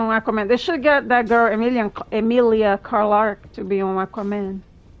she's on Aquaman. They should get that girl Emilia Clarke to be on Aquaman.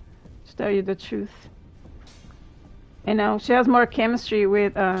 To tell you the truth. You know, she has more chemistry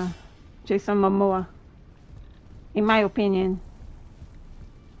with Jason Momoa. in my opinion.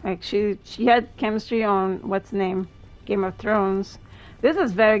 Like she had chemistry on what's the name, Game of Thrones. This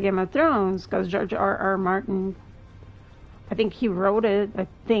is very Game of Thrones because George R. Martin, I think he wrote it. I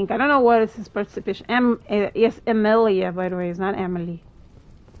don't know what is his participation. Yes, Emilia, by the way, it's not Emily.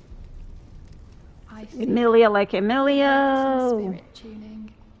 I see. Emilia, like Emilia. Spirit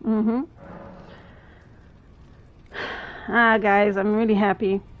tuning. Guys, I'm really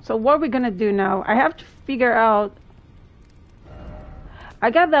happy. So what are we gonna do now? I have to figure out. I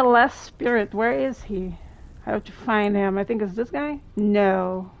got that last spirit. Where is he? I have to find him. I think it's this guy.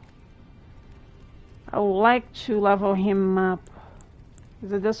 No. I would like to level him up.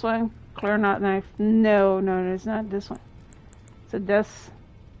 Is it this one? Clear knot knife. No, it's not this one. Is it this?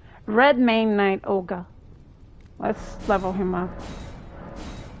 Red Main Knight Olga. Let's level him up.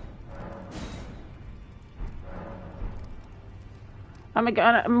 Oh my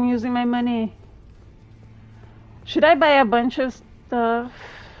god, I'm using my money. Should I buy a bunch of stuff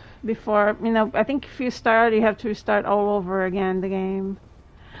before? You know, I think if you start, you have to restart all over again the game.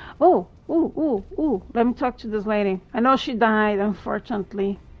 Oh, ooh. Let me talk to this lady. I know she died,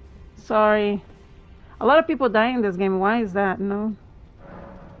 unfortunately. Sorry. A lot of people die in this game. Why is that? No?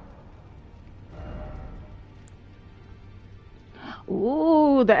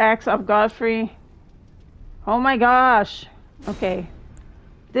 Ooh, the axe of Godfrey. Oh my gosh. Okay.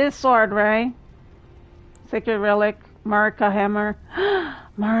 This sword, right? Sacred Relic. Marika Hammer.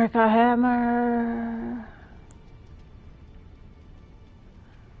 Marika Hammer.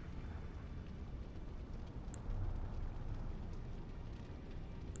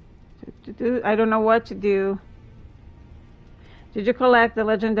 I don't know what to do. Did you collect the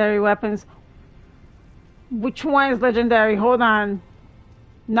legendary weapons? Which one is legendary? Hold on.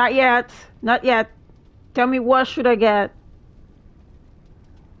 Not yet. Not yet. Tell me, what should I get?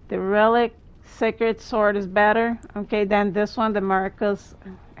 The Relic Sacred Sword is better. Okay, then this one, the Marika's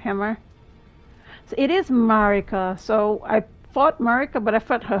Hammer. So it is Marika. So I fought Marika, but I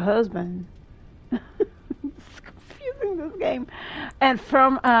fought her husband. It's confusing, this game. And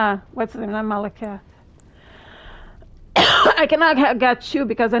from, what's the name? Not Malakath. I cannot get two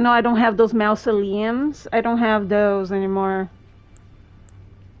because I know I don't have those mausoleums. I don't have those anymore.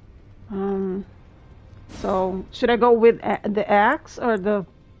 So should I go with the axe or the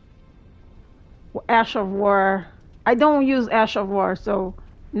Ash of War? I don't use Ash of War, so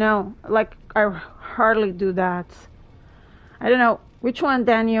no. Like, I hardly do that. I don't know which one,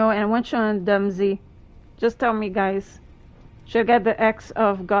 Daniel, and which one, Dumsy. Just tell me, guys. Should I get the X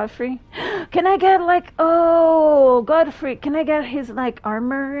of Godfrey? Can I get, like, oh, Godfrey, can I get his, like,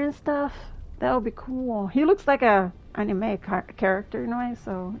 armor and stuff? That would be cool. He looks like a anime character in a way,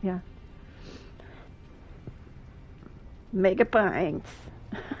 so, yeah. Mega Pints.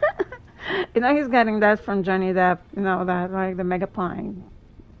 You know, he's getting that from Johnny Depp, you know, that, like, the Mega Pint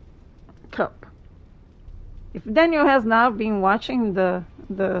cup. If Daniel has not been watching the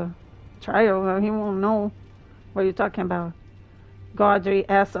trial, he won't know what you're talking about. Godfrey,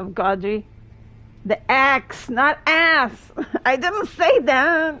 S of Godfrey. The axe, not ass. I didn't say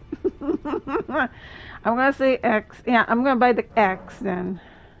that. I'm gonna say X. Yeah, I'm gonna buy the X then.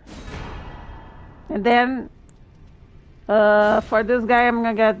 And then, for this guy, I'm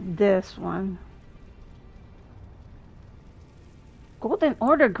gonna get this one. Golden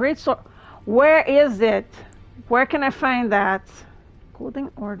Order, Great Sword. Where is it? Where can I find that?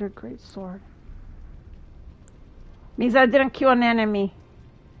 Golden Order, Great Sword. Means I didn't kill an enemy.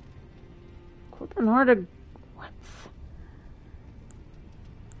 Golden Order. What?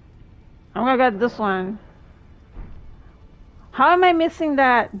 I'm gonna get this one. How am I missing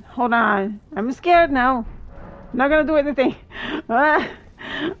that? Hold on. I'm scared now. I'm not gonna do anything. I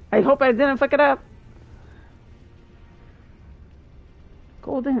hope I didn't fuck it up.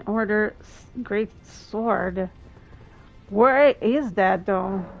 Golden Order Great Sword. Where is that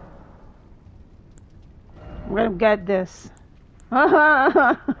though? I'm gonna get this.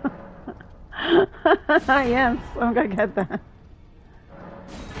 Yes, I'm gonna get that.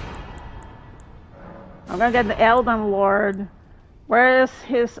 I'm gonna get the Elden Lord. Where is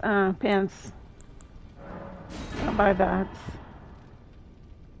his pants? I'll buy that.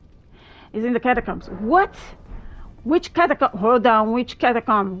 He's in the catacombs. What? Which catacomb? Hold on. Which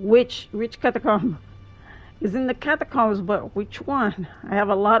catacomb? Which catacomb? He's in the catacombs, but which one? I have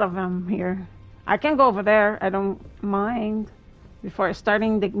a lot of them here. I can go over there. I don't mind. Before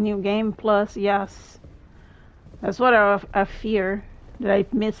starting the new game, plus, yes. That's what I fear. That I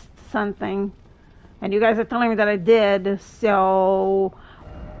missed something. And you guys are telling me that I did. So,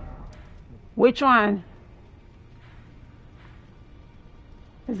 which one?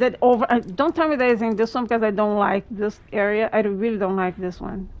 Is that over? Don't tell me that it's in this one because I don't like this area. I really don't like this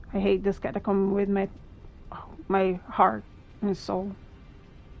one. I hate this catacomb with my heart and soul.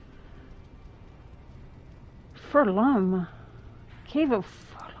 Furlum. Cave of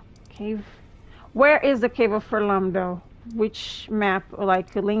Furlum. Cave. Where is the Cave of Furlum though? Which map?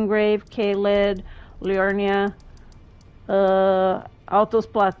 Like Lingrave, Kaled, Liurnia, Altos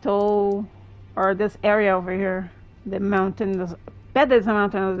Plateau, or this area over here? The mountain. That is the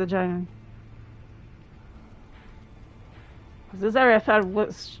mountain of the giant. This area I thought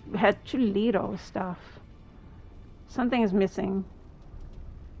had too little stuff. Something is missing.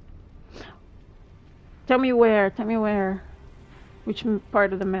 Tell me where. Tell me where. Which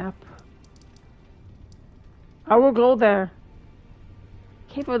part of the map? I will go there.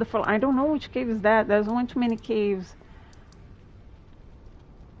 Cave of the Fall. I don't know which cave is that. There's one too many caves.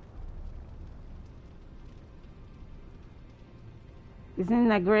 It's in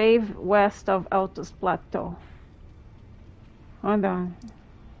the grave west of Altos Plateau. Hold on.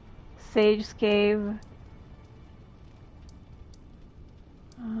 Sage's Cave.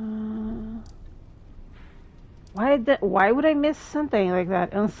 Why would I miss something like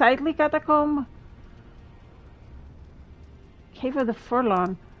that? Unsightly Catacomb? Cave of the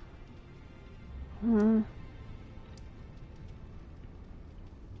Furlong.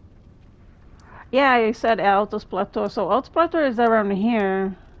 Yeah, you said Altos Plateau. So Altos Plateau is around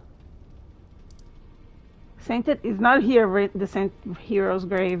here. Sainted is not here, right? The Saint Hero's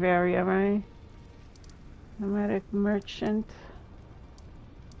Grave area, right? Nomadic Merchant.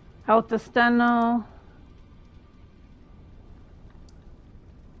 Altestano.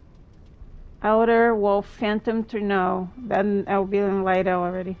 Outer Wolf Phantom to know. Then I'll be in Lido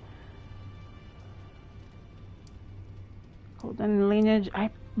already. Golden Lineage. I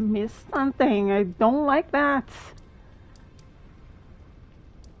missed something. I don't like that.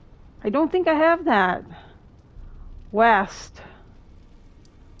 I don't think I have that. West.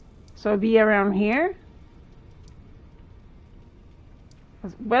 So it'll be around here.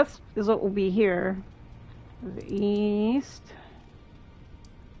 West is what will be here. The east.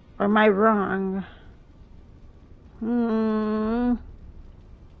 Or am I wrong?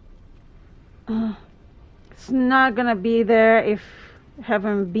 It's not gonna be there if I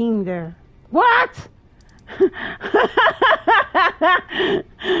haven't been there. What?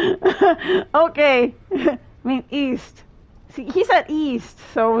 Okay. I mean east. See, he said east,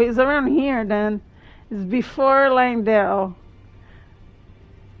 so he's around here then. It's before Lindale.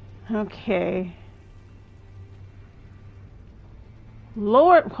 Okay.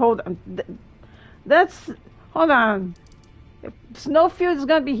 Lower, hold on. Hold on. Snowfield is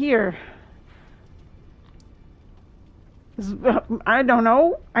gonna be here. I don't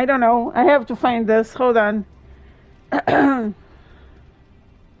know. I have to find this. Hold on.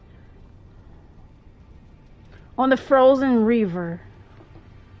 On the frozen river.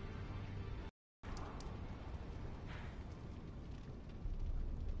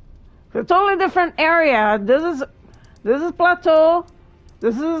 It's a totally different area. This is plateau.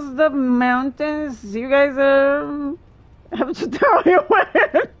 This is the mountains. You guys have to tell me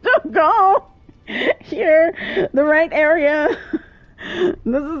where to go. Here, the right area.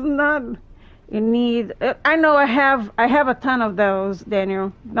 This is not. You need. I know. I have a ton of those,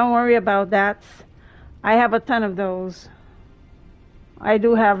 Daniel. Don't worry about that. I have a ton of those. I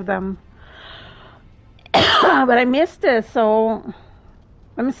do have them. But I missed it, so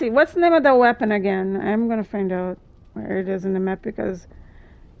let me see. What's the name of the weapon again? I'm gonna find out where it is in the map because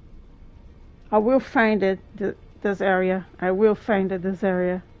I will find it. This area. I will find it. This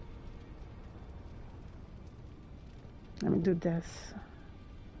area. Let me do this.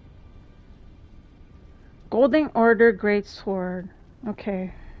 Golden Order Great Sword.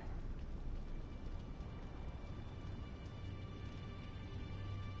 Okay.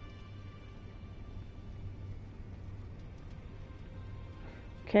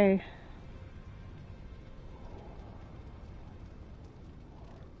 Okay.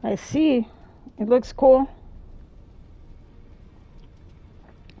 I see. It looks cool.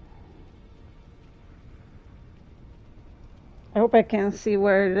 I hope I can see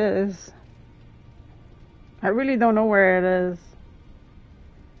where it is. I really don't know where it is.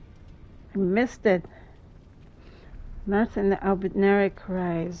 I missed it. North in the Albinaric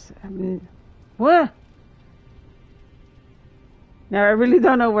Rise. What? Now I really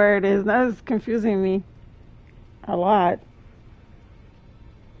don't know where it is. That is confusing me a lot.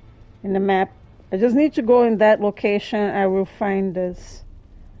 In the map. I just need to go in that location. I will find this.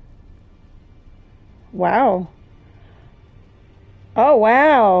 Wow. Oh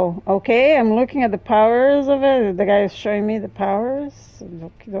wow. Okay, I'm looking at the powers of it. The guy is showing me the powers.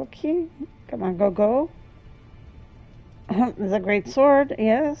 Okie dokie. Come on, go. It's a great sword,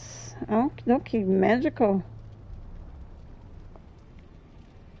 yes. Okie dokie. Magical.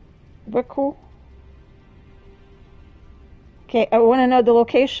 But cool. Okay, I want to know the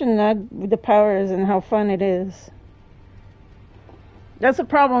location, not the powers, and how fun it is. That's a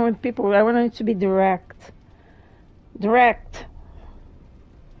problem with people. I want it to be direct. Direct.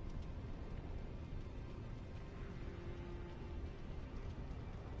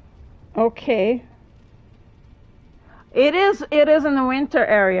 Okay. It is in the winter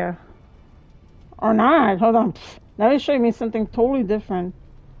area. Or not. Hold on. Now he's showing me something totally different.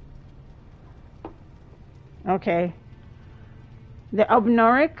 Okay. The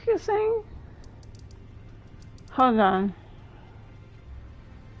Obnoric, you're saying? Hold on.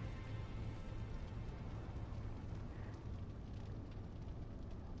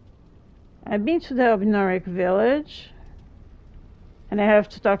 I've been to the Obnoric village. And I have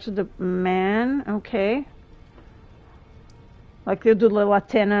to talk to the man. Okay. Like you do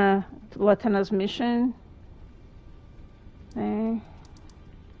the Latena's mission. Okay.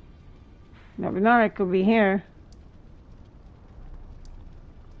 Obnoric could be here.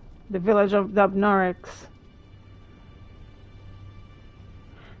 The village of the Obnorics.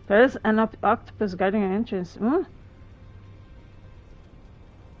 There's an octopus guarding an entrance.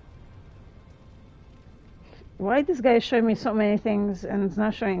 Why this guy is showing me so many things and it's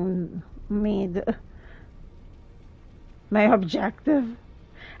not showing me my objective?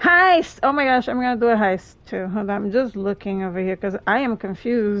 Heist! Oh my gosh, I'm gonna do a heist too. Hold on, I'm just looking over here because I am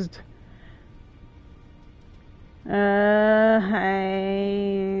confused. Heist.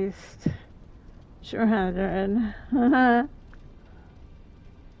 200. And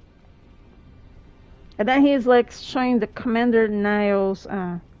then he's like showing the Commander Niles,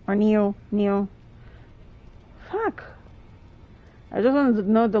 or Neo. Fuck. I just wanted to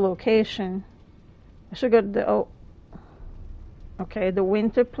know the location. I should go to the, okay, the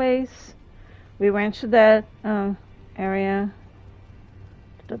winter place. We went to that, area.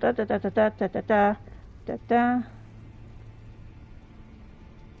 Da.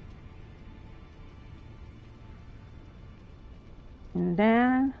 And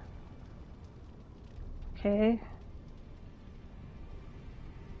then, okay.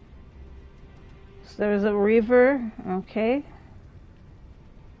 So there's a river, okay.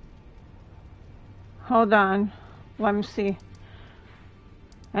 Hold on, let me see.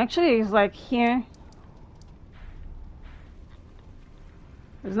 Actually, it's like here.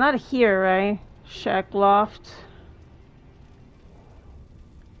 It's not here, right? Shack loft.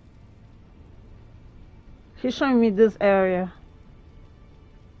 He's showing me this area.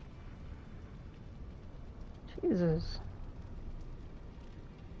 Jesus.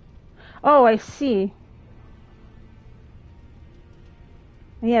 Oh, I see.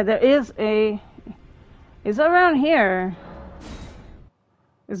 Yeah, there is a... It's around here.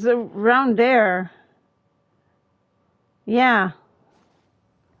 It's around there. Yeah.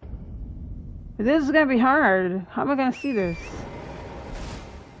 This is gonna be hard. How am I gonna see this?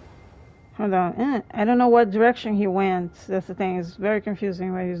 Hold on. I don't know what direction he went. That's the thing. It's very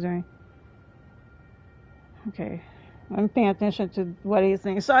confusing what he's doing. Okay. I'm paying attention to what he's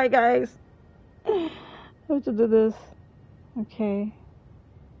saying. Sorry, guys. I have to do this. Okay.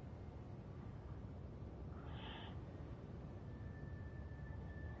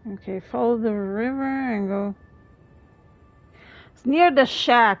 Okay, follow the river and go. It's near the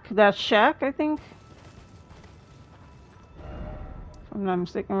shack. That shack, I think. If I'm not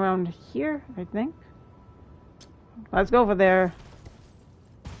mistaken, around here, I think. Let's go over there.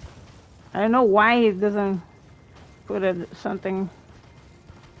 I don't know why he doesn't put something.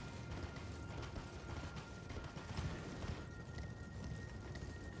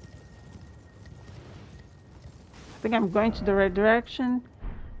 I think I'm going to the right direction.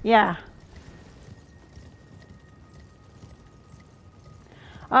 Yeah.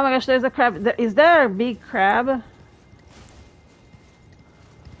 Oh my gosh, there's a crab. Is there a big crab?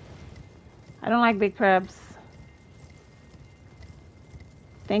 I don't like big crabs.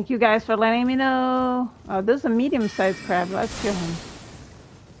 Thank you guys for letting me know. Oh, there's a medium-sized crab. Let's kill him.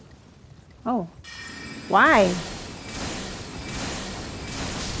 Oh. Why?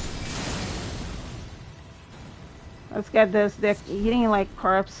 Let's get this. They're eating like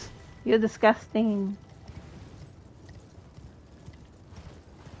corpse. You're disgusting.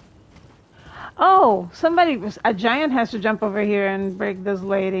 Oh, a giant has to jump over here and break this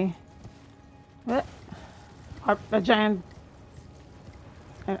lady. What? A giant.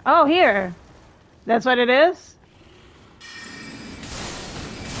 Oh, here. That's what it is?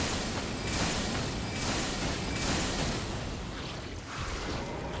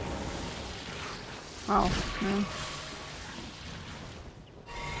 Oh, no.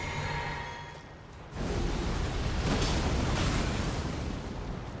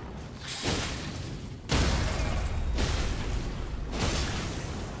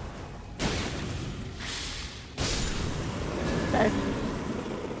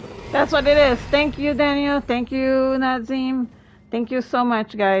 That's what it is. Thank you, Daniel. Thank you, Nazim. Thank you so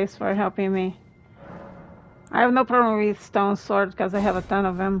much, guys, for helping me. I have no problem with stone swords because I have a ton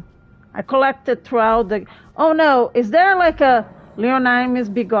of them. I collected throughout the... Oh no, is there like a Leonine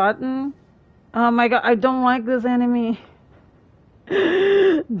Misbegotten? Oh my god, I don't like this enemy.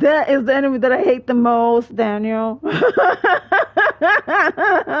 That is the enemy that I hate the most, Daniel.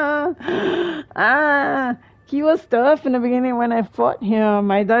 He was tough in the beginning when I fought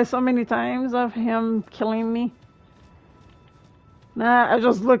him. I died so many times of him killing me. I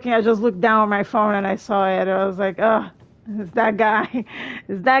just looked down at my phone and I saw it. I was like, oh, it's that guy.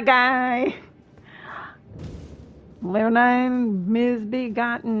 It's that guy. Leonine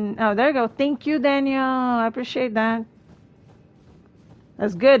Misbegotten. Oh, there you go. Thank you, Daniel. I appreciate that.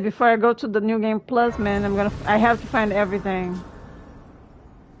 That's good. Before I go to the New Game Plus, man, I have to find everything.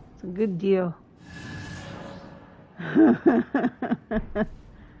 It's a good deal.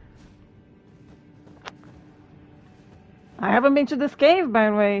 I haven't been to this cave, by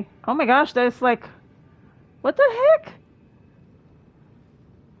the way. Oh my gosh, there's like... What the heck?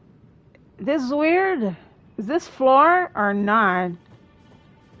 This is weird. Is this floor or not?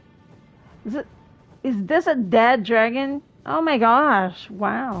 Is this a dead dragon? Oh my gosh,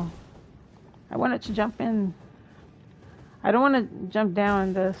 wow. I wanted to jump in. I don't want to jump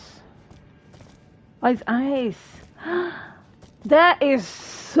down this. Oh, it's ice. That is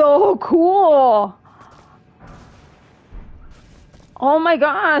so cool. Oh my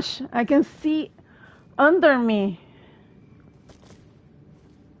gosh, I can see under me.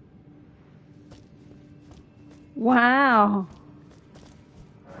 Wow.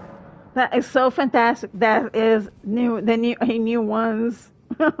 That is so fantastic. That is new ones.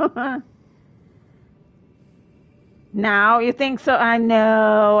 Now you think so? I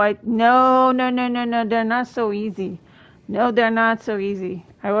know. No. They're not so easy. No, they're not so easy.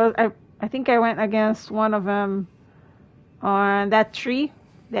 I think I went against one of them on that tree,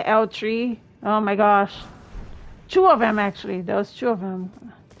 the L tree. Oh my gosh, two of them actually. Those two of them.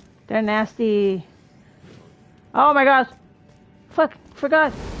 They're nasty. Oh my gosh. Fuck.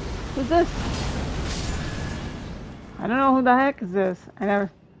 Forgot. Who's this? I don't know who the heck is this. I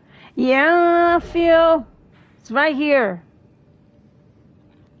never. Yeah, Phil. It's right here.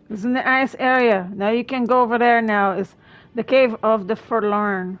 It's in the ice area. Now you can go over there now. It's the Cave of the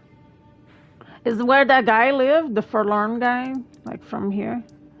Forlorn. Is where that guy lived, the Forlorn guy, like from here.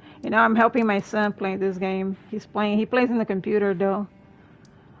 You know, I'm helping my son play this game. He plays in the computer though.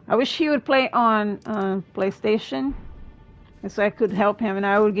 I wish he would play on PlayStation. And so I could help him and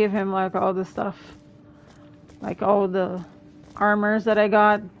I would give him like all the stuff. Like all the armors that I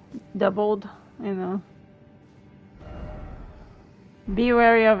got doubled, you know. Be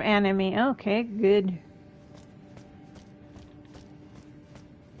wary of enemy. Okay, good.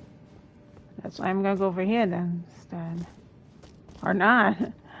 That's why I'm gonna go over here then instead. Or not.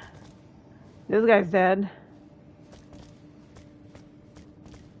 This guy's dead.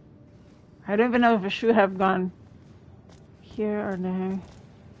 I don't even know if I should have gone here or there.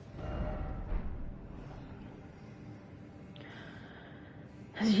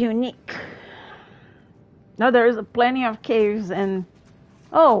 It's unique. No, there is plenty of caves and...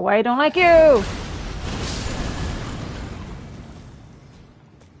 Oh, I don't like you!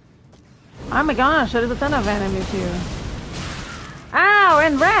 Oh my gosh, there's a ton of enemies here. Ow,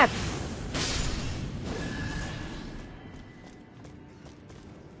 and rats!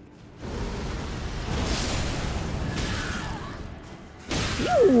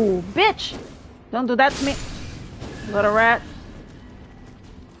 You bitch! Don't do that to me, little rat.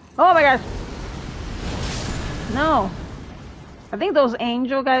 Oh my gosh! No. I think those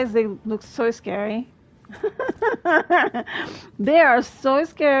angel guys, they look so scary. They are so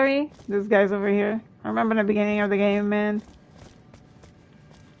scary. These guys over here. I remember in the beginning of the game, man.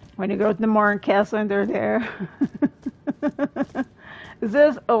 When you go to the Morin Castle and they're there. Is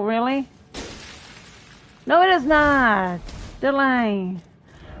this... Oh, really? No, it is not. They're lying.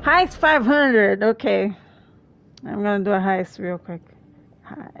 Heist 500. Okay. I'm gonna do a heist real quick.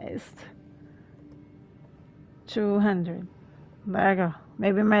 Heist. 200. There you go.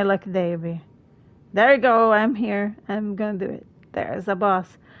 Maybe my lucky day will be. There you go. I'm here. I'm gonna do it. There's a boss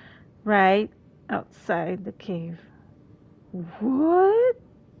right outside the cave. What?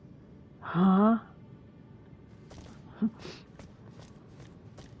 Huh?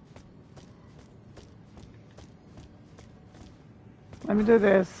 Let me do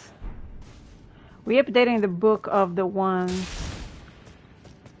this. We're updating the book of the ones.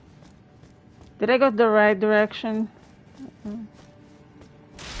 Did I go the right direction? I'm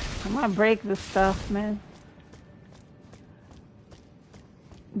gonna break this stuff, man.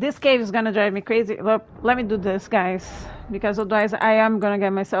 This cave is gonna drive me crazy. Look, let me do this, guys, because otherwise I am gonna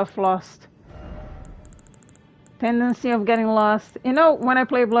get myself lost. Tendency of getting lost. You know, when I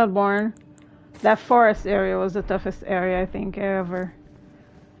play Bloodborne, that forest area was the toughest area I think ever.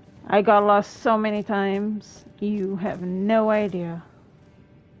 I got lost so many times. You have no idea.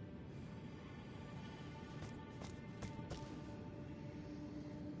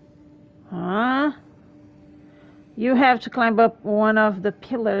 Huh? You have to climb up one of the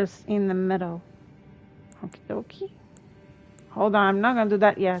pillars in the middle. Okie dokie. Hold on, I'm not gonna do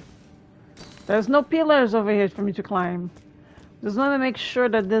that yet. There's no pillars over here for me to climb. Just want to make sure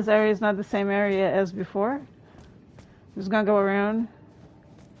that this area is not the same area as before. Just gonna go around.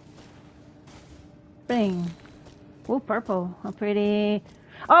 Bing. Ooh, purple. How pretty.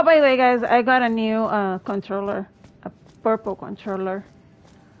 Oh, by the way, guys, I got a new controller. A purple controller.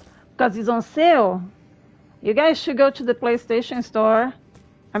 Because it's on sale. You guys should go to the PlayStation Store.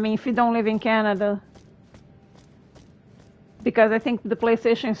 I mean, if you don't live in Canada. Because I think the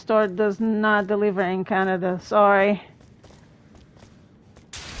PlayStation Store does not deliver in Canada. Sorry.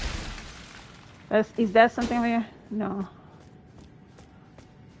 Is that something over here? No.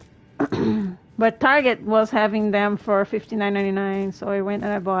 But Target was having them for $59.99, so I went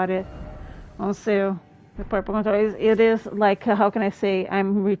and I bought it on sale. The purple controller. It is like, how can I say?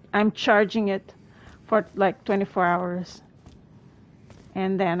 I'm charging it for like 24 hours,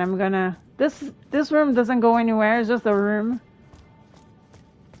 and then I'm gonna. This room doesn't go anywhere. It's just a room.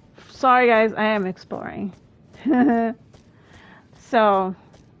 Sorry, guys. I am exploring. So.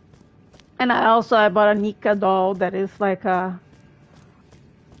 And I bought a Nika doll that is like The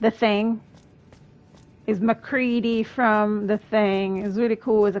Thing. Is McCready from The Thing. It's really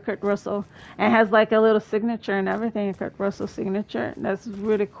cool. It's a Kurt Russell. And it has like a little signature and everything, a Kurt Russell signature. That's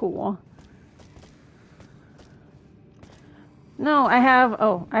really cool. No, I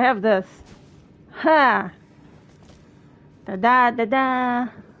have this. Ha! Da-da-da-da.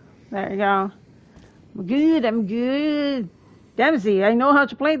 There you go. I'm good. Dempsey, I know how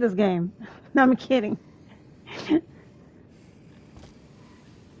to play this game. No, I'm kidding.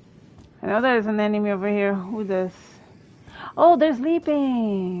 I know there's an enemy over here. Who this? Oh, they're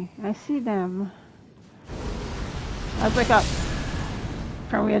sleeping. I see them. Let's wake up.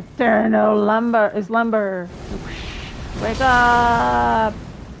 From eternal lumber. Wake up.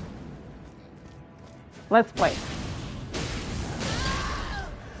 Let's play.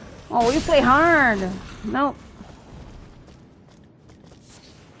 Oh, we play hard. Nope.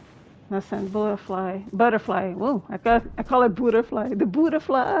 Listen, butterfly. Whoa, I call it butterfly. The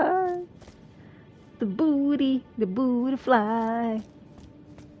butterfly. The butterfly.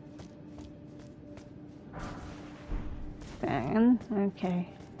 Dang, okay.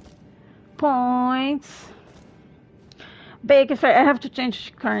 Points. Bacon fry. I have to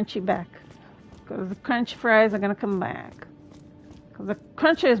change crunchy back. Because the crunchy fries are gonna come back. Because the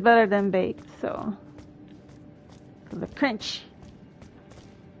crunchy is better than baked, so. Because the crunch.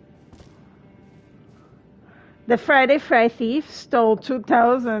 The Friday Fry Thief stole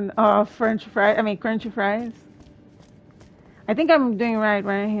 2,000 of crunchy fries. I think I'm doing right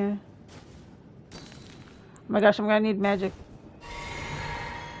here. Oh my gosh, I'm gonna need magic.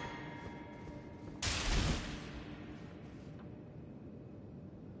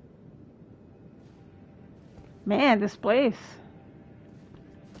 Man, this place.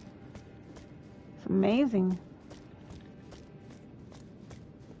 It's amazing.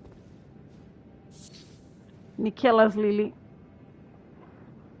 Nikilla's Lily.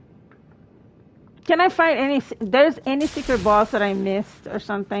 Can I fight there's any secret boss that I missed or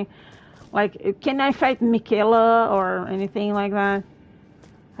something? Like, can I fight Mikilla or anything like that?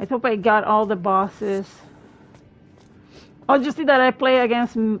 I hope I got all the bosses. Oh, just see that I play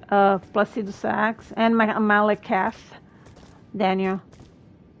against Placido Sachs and Malekith Daniel.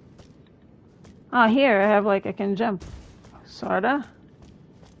 Oh, here I have I can jump. Sorta.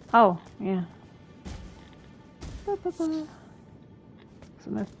 Oh, yeah. So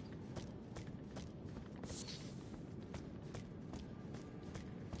that's...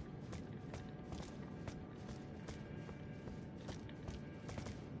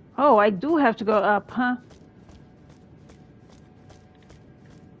 Oh, I do have to go up, huh?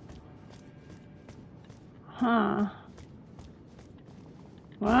 Huh.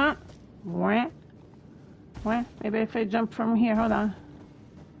 What? Maybe if I jump from here, hold on.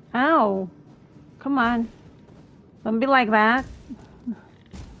 Ow. Come on. Don't be like that.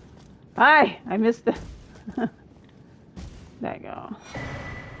 I missed it. There you go.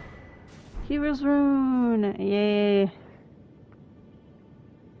 Hero's Rune. Yay.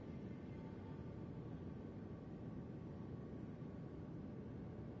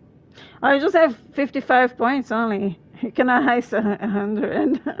 I just have 55 points only. You cannot heist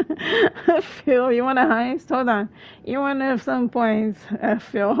 100. Phil, you want to heist? Hold on. You want to have some points,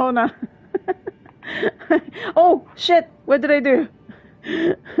 Phil. Hold on. Oh, shit. What did I do?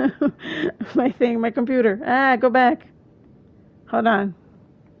 My computer. Go back. Hold on.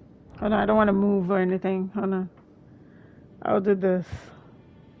 Hold on. I don't want to move or anything. Hold on. I'll do this.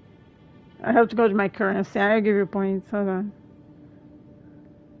 I have to go to my currency. I'll give you points. Hold on.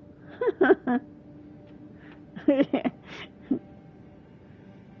 Yeah.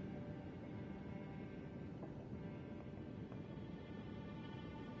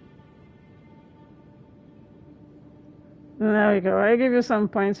 There we go. I give you some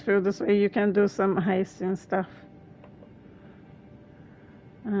points, Phil. This way you can do some heists and stuff.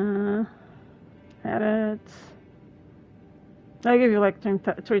 Edit. I'll give you like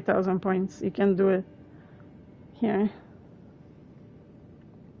 3,000 points. You can do it here.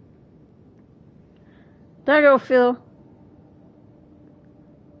 There you go, Phil.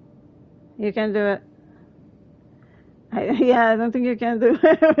 You can do it. I don't think you can do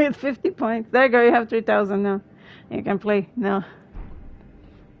it with 50 points. There you go. You have 3,000 now. You can play now.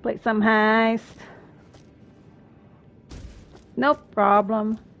 Play some heist. No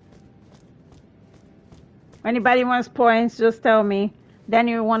problem. Anybody wants points, just tell me.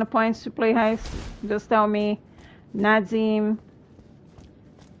 Daniel, you want points to play heist? Just tell me. Nazim.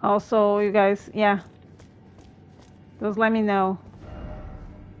 Also, you guys, yeah. Just let me know.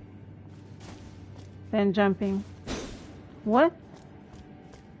 Then jumping. What?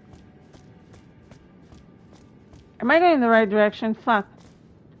 Am I going in the right direction? Fuck.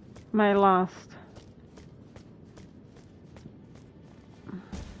 Am I lost?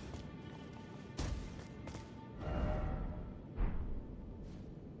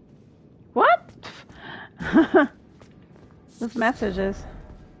 What? Those messages.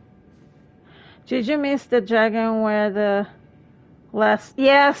 Did you miss the dragon where the last...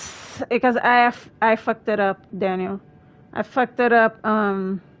 Yes, because I fucked it up, Daniel. I fucked it up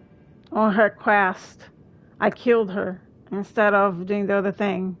on her quest. I killed her instead of doing the other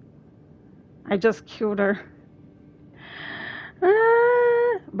thing. I just killed her.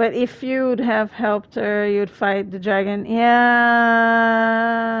 But if you'd have helped her, you'd fight the dragon.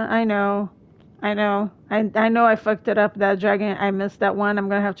 Yeah, I know. I know I fucked it up, that dragon. I missed that one. I'm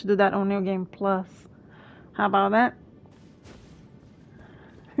going to have to do that on New Game Plus. How about that?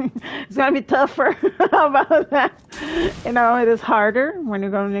 It's going to be tougher. How about that? You know, it is harder when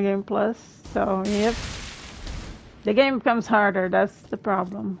you go to New Game Plus. So, yep. The game becomes harder. That's the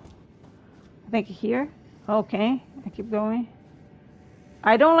problem. I think here. Okay. I keep going.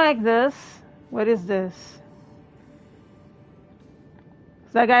 I don't like this. What is this?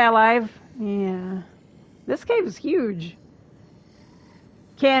 Is that guy alive? Yeah. This cave is huge.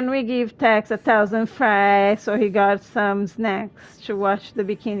 Can we give Tex 1,000 fries so he got some snacks to watch the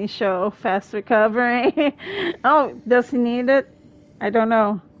bikini show? Fast recovery. Oh, does he need it? I don't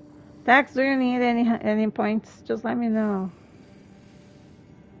know. Tex, do you need any points? Just let me know.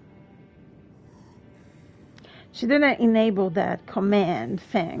 She didn't enable that command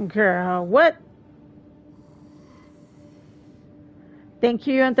thing, girl. What? Thank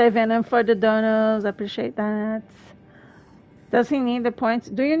you, Anti-Venom, for the donos. I appreciate that. Does he need the points?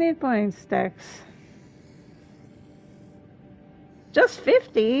 Do you need points, Tex? Just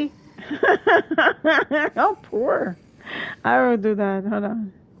 50? How poor. I will do that. Hold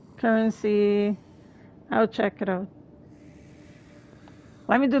on. Currency. I'll check it out.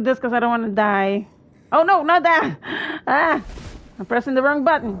 Let me do this because I don't want to die. Oh no, not that! I'm pressing the wrong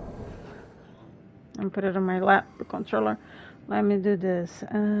button. I'm put it on my lap, the controller. Let me do this.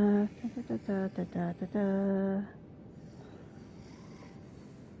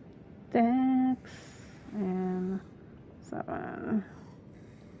 Tex and 7.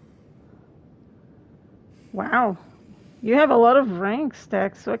 Wow, you have a lot of ranks,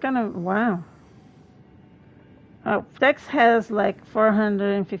 Tex. What kind of wow? Oh, Tex has like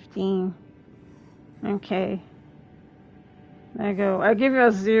 415. Okay. There you go. I'll give you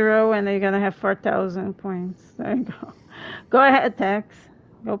a 0 and then you're going to have 4,000 points. There you go. Go ahead, Tex.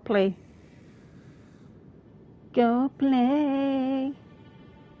 Go play. Go play.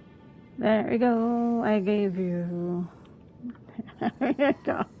 There we go. I gave you. There you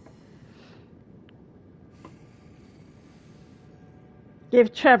go.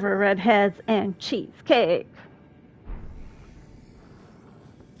 Give Trevor redheads and cheesecake.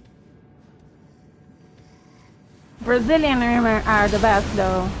 Brazilian women are the best,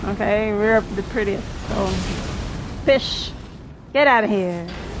 though. Okay, we're the prettiest. So, fish, get out of here.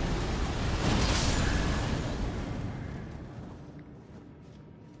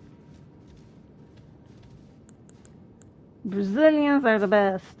 Brazilians are the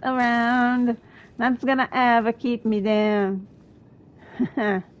best around. Nothing's gonna ever keep me down.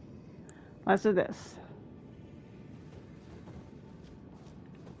 Let's do this.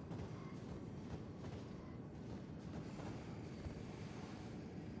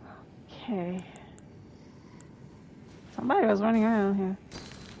 Okay. Somebody was running around here.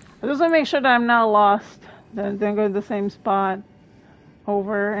 I just want to make sure that I'm not lost. That I don't go to the same spot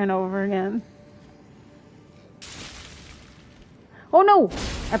over and over again. Oh no!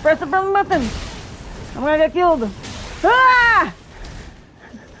 I pressed the wrong button! I'm gonna get killed! Ah!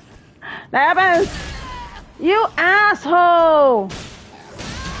 That happens! You asshole!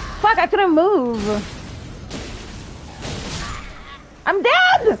 Fuck, I couldn't move! I'm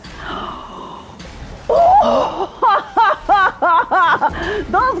dead!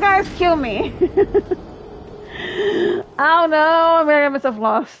 Those guys kill me! Oh no, I'm gonna get myself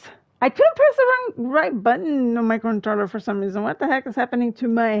lost. I couldn't press the right button on my controller for some reason. What the heck is happening to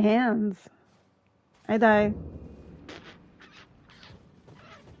my hands? I died.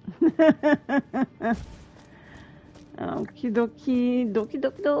 Okie dokie, dokie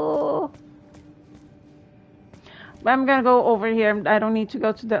dokie do. But I'm gonna go over here. I don't need to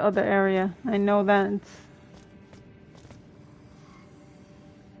go to the other area. I know that.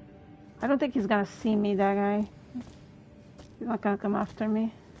 I don't think he's gonna see me, that guy. He's not gonna come after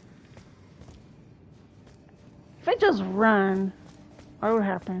me. If I just run, what would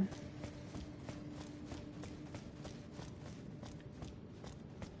happen?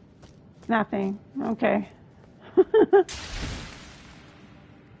 Nothing. Okay.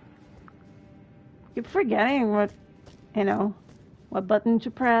 Keep forgetting what, what button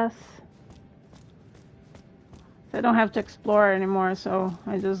to press. So I don't have to explore anymore, so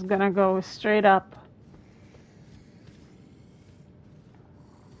I'm just gonna go straight up.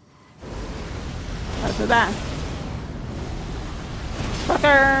 Let's do that.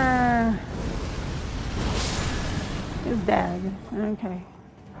 Fucker! He's dead. Okay.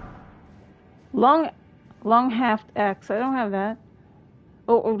 Long haft X. I don't have that.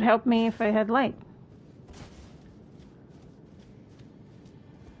 Oh, it would help me if I had light.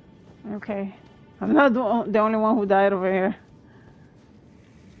 Okay. I'm not the only one who died over here.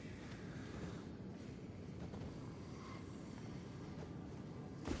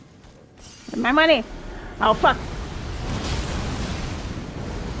 My money! Oh, fuck!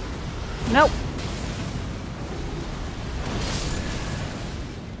 Nope.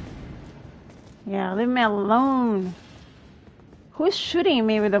 Yeah, leave me alone. Who's shooting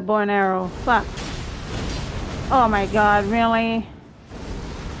me with a bow and arrow? Fuck. Oh my god, really?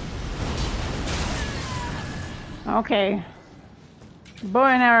 Okay. Bow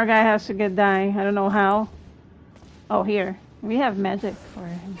and arrow guy has to get die. I don't know how. Oh, here. We have magic for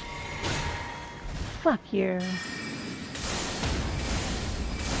him. Fuck you.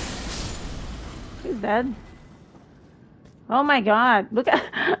 He's dead. Oh my god. Look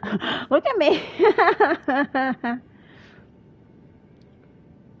at me.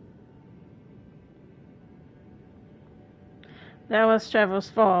 That was Trevor's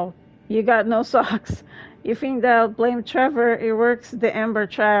fault. You got no socks. You think that I'll blame Trevor? It works the Ember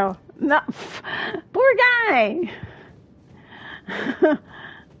trial. No, poor guy.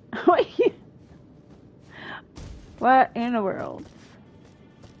 What in the world?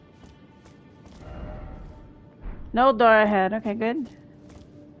 No door ahead. Okay, good.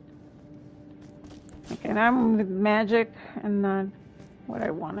 Okay, now I'm with magic and not what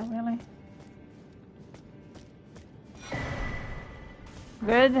I wanted, really.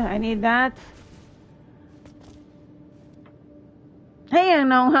 Good, I need that. Hey,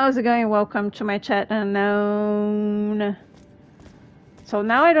 Unknown, how's it going? Welcome to my chat, Unknown. So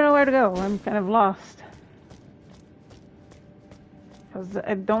now I don't know where to go. I'm kind of lost. Because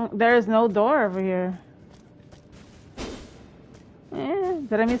there is no door over here.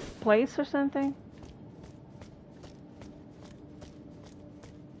 Did I misplace or something?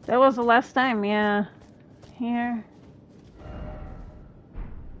 That was the last time, yeah. Here.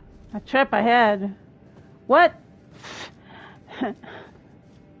 A trap ahead. What?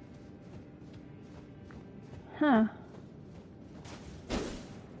 Huh.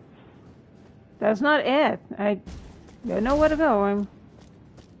 That's not it. I don't know where to go.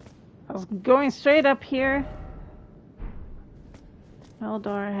 I was going straight up here. No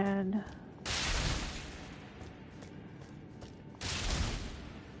door ahead.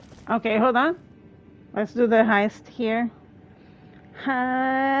 Okay, hold on. Let's do the heist here.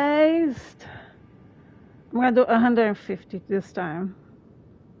 Heist. I'm gonna do 150 this time.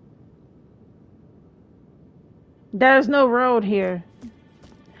 There's no road here.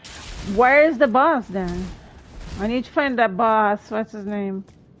 Where is the boss then? I need to find that boss. What's his name?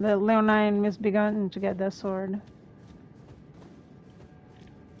 The Leonine Misbegotten to get that sword.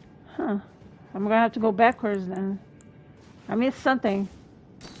 Huh. I'm gonna have to go backwards then. I missed something.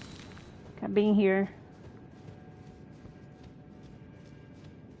 Got being here.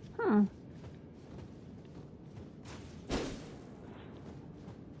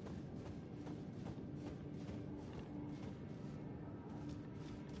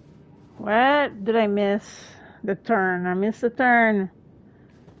 What did I miss? The turn. I missed the turn.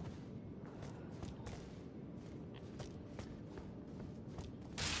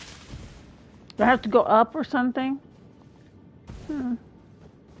 Do I have to go up or something?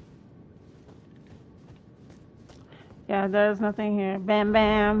 Yeah, there's nothing here. Bam,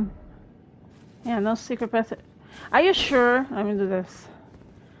 bam. Yeah, no secret passage. Are you sure? Let me do this.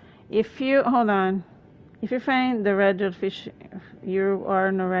 If you hold on, if you find the red jellyfish, you are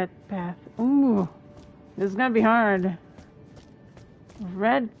on the red path. Ooh, this is gonna be hard.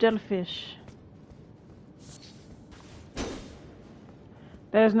 Red jellyfish.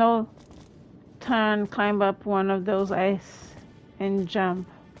 There's no turn. Climb up one of those ice and jump.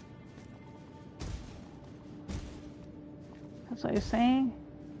 That's what you're saying?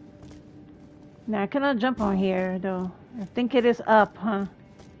 No, I cannot jump on here though. I think it is up, huh?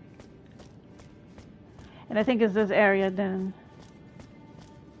 And I think it's this area then.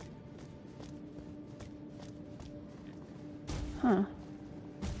 Huh.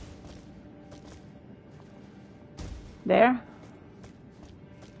 There?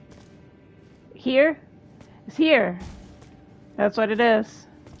 Here? It's here. That's what it is.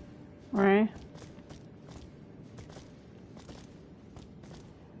 Right?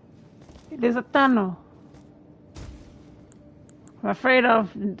 It is a tunnel. I'm afraid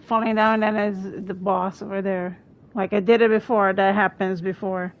of falling down and it's the boss over there. Like I did it before. That happens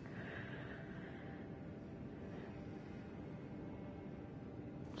before.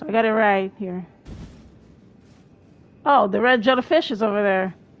 So I got it right here. Oh, the red jellyfish is over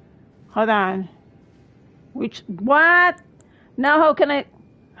there. Hold on. What? Now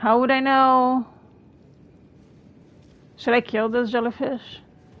how would I know? Should I kill this jellyfish?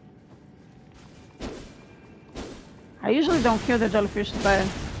 I usually don't kill the jellyfish, but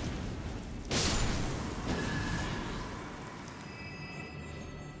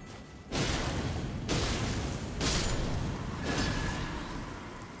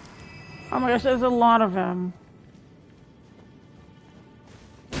oh my gosh, there's a lot of them.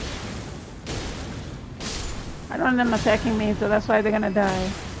 I don't want them attacking me, so that's why they're gonna die.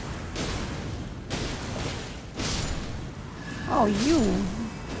 Oh, you.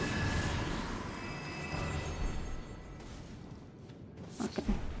 Okay,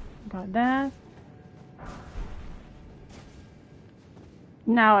 got that.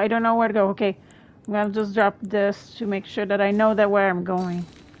 Now I don't know where to go. Okay, I'm gonna just drop this to make sure that I know that where I'm going.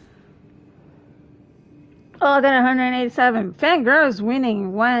 Oh, then 187. Fangirl is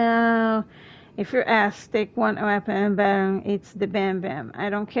winning. Wow. If you're asked, take one weapon and bam, it's the Bam Bam.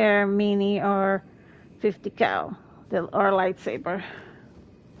 I don't care, mini or 50 cal or lightsaber.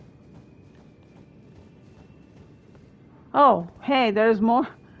 Oh, hey, there's more.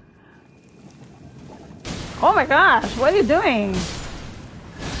 Oh my gosh, what are you doing?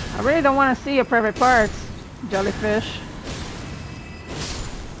 I really don't want to see your private parts, jellyfish.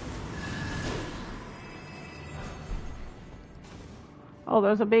 Oh,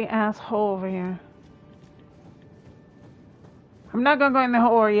 there's a big ass hole over here. I'm not gonna go in the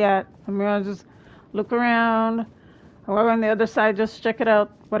hole yet. I'm gonna just look around. I'll go on the other side, just check it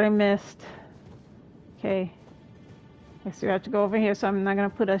out, what I missed. Okay. I still have to go over here, so I'm not gonna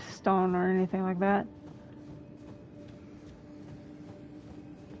put a stone or anything like that.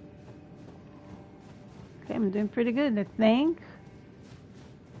 Okay, I'm doing pretty good, I think.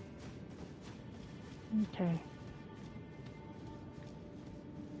 Okay.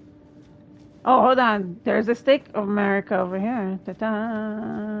 Oh, hold on. There's a Stick of America over here.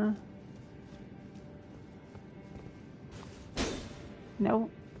 Ta-da!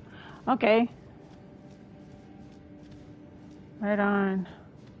 Nope. Okay. Right on.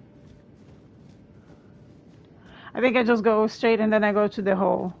 I think I just go straight and then I go to the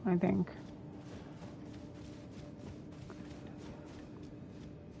hole, I think.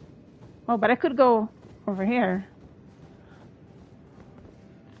 Oh, but I could go over here.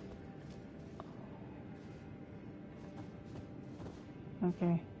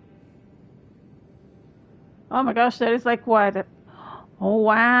 Okay. Oh my gosh, that is like what? Oh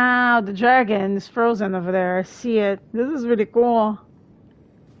wow, the dragon is frozen over there. I see it. This is really cool.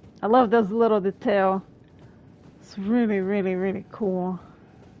 I love this little detail. It's really, really, really cool.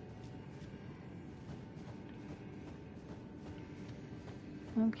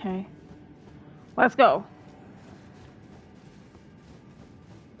 Okay. Let's go.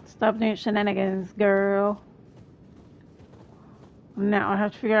 Stop doing shenanigans, girl. Now I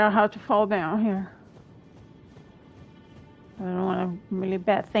have to figure out how to fall down here. I don't want really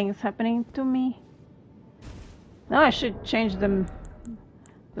bad things happening to me. No, I should change them.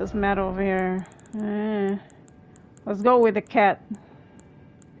 This metal over here. Let's go with the cat.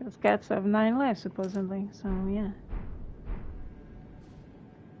 Because cats have 9 lives supposedly. So yeah.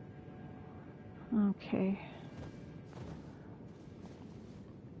 Okay.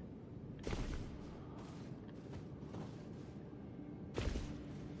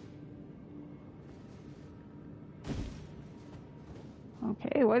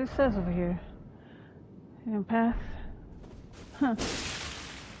 Okay, what it says over here? Hidden path. Huh.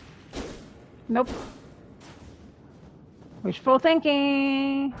 Nope. Wishful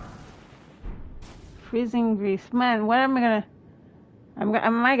thinking. Freezing grease. Man, what am I gonna... I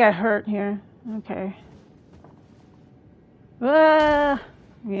might get hurt here. Okay. Yeah.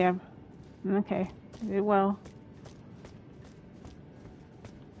 Okay. Did well.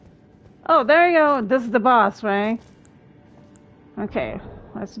 Oh, there you go. This is the boss, right? Okay.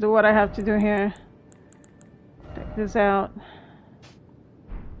 Let's do what I have to do here. Check this out.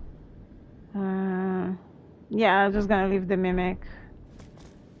 Yeah, I'm just gonna leave the mimic.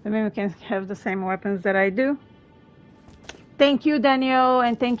 The mimic can have the same weapons that I do. Thank you, Daniel,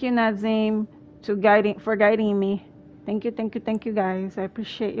 and thank you, Nazim, for guiding me. Thank you, guys. I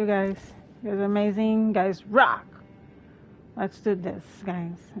appreciate you guys. You guys are amazing. You guys rock. Let's do this,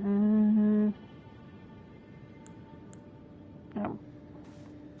 guys. Oh.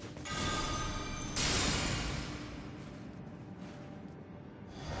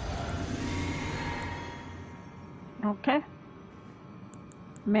 Okay.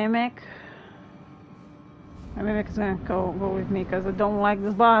 Mimic. My mimic is gonna go with me because I don't like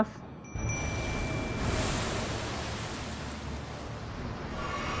this boss.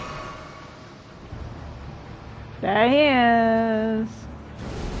 There he is.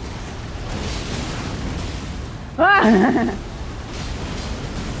 Ah!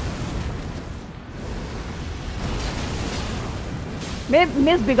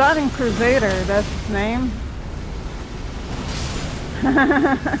 Misbegotten Crusader, that's his name.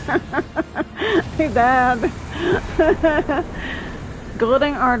 Hey, Dad.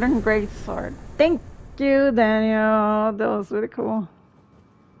 Golden Ardent Great Sword. Thank you, Daniel. That was really cool.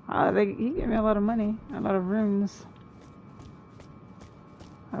 He gave me a lot of money, a lot of runes.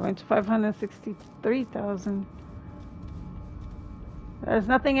 I went to 563,000. There's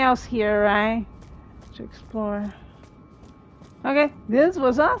nothing else here, right? To explore. Okay, this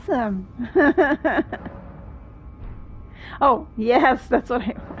was awesome. Oh, yes, that's what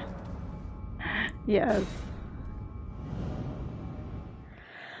I want. Yes.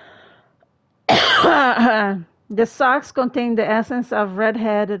 The socks contain the essence of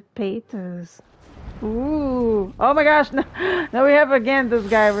red-headed patos. Ooh. Oh my gosh. Now we have again this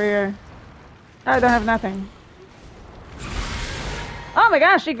guy over here. I don't have nothing. Oh my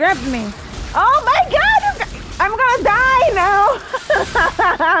gosh, he grabbed me. Oh my god, I'm gonna die now.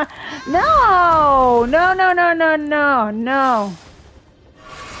 No. No.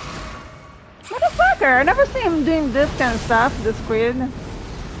 Motherfucker, I never see him doing this kind of stuff, this squid.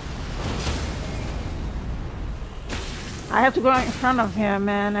 I have to go in front of him,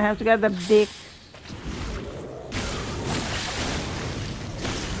 man. I have to get the big...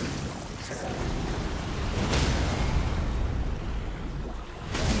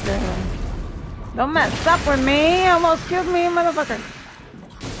 Don't mess up with me. Almost killed me, motherfucker.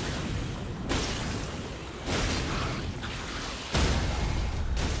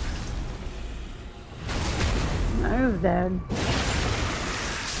 I was dead.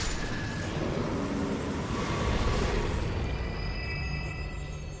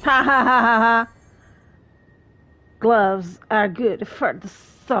 Ha ha ha ha ha. Gloves are good for the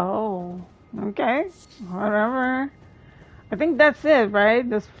soul. Okay, whatever. I think that's it, right?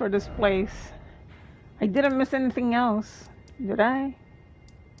 This for this place. I didn't miss anything else, did I?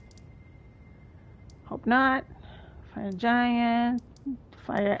 Hope not. Fire giant,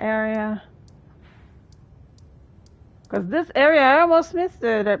 fire area. Because this area, I almost missed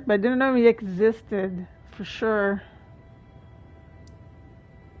it, but I didn't know it existed for sure.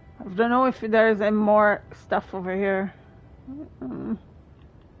 I don't know if there's any more stuff over here.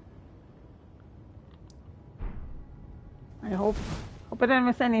 I hope I didn't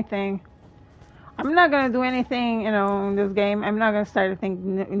miss anything. I'm not gonna do anything, you know, in this game. I'm not gonna start a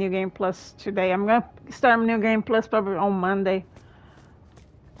thing new game plus today. I'm gonna start a new game plus probably on Monday.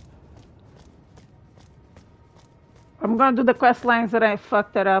 I'm gonna do the quest lines that I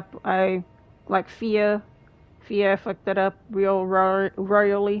fucked it up. I like Fia. I fucked it up real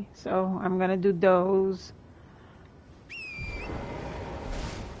royally, so I'm gonna do those.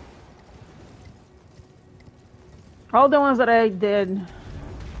 All the ones that I did.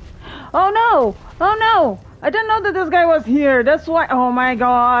 Oh no! Oh no! I didn't know that this guy was here. That's why. Oh my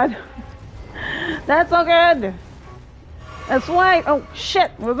god. That's so good. That's why. Oh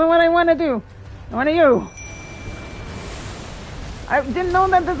shit! Wasn't what I want to do. I want you. I didn't know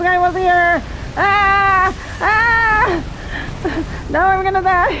that this guy was here. Ah! Ah! Now I'm gonna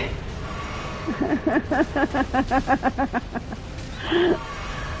die.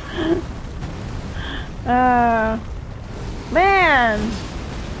 Man.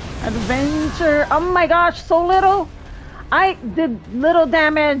 Adventure. Oh my gosh, so little. I did little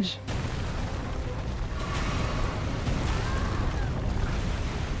damage.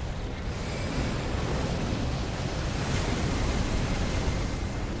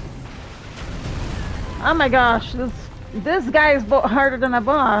 Oh my gosh, this guy is harder than a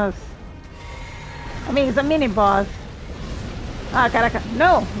boss. I mean, he's a mini boss. Ah, caraca.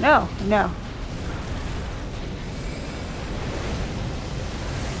 No.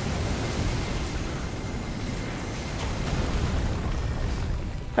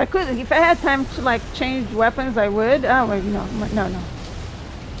 If I had time to like change weapons, I would. Oh wait, no.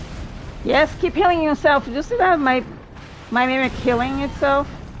 Yes, keep healing yourself. Just see that my mimic healing itself.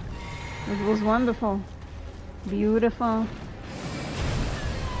 It was wonderful, beautiful.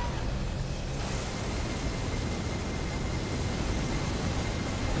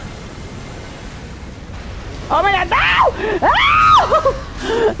 Oh my god, no!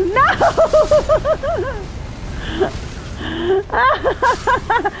 No!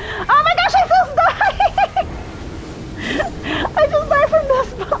 Oh my gosh, I just died! I just died from this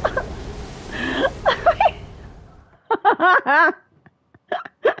spot.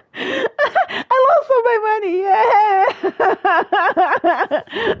 I lost all my money, yeah!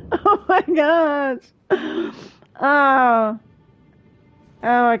 Oh my gosh.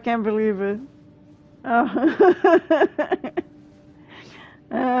 Oh, I can't believe it. Oh,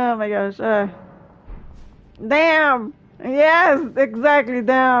 oh my gosh. Damn. Yes, exactly.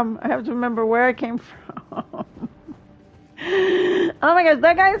 Damn. I have to remember where I came from. Oh my gosh,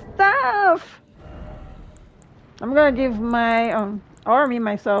 that guy's tough. I'm gonna give my army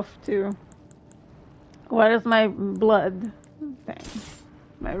myself to. What is my blood thing?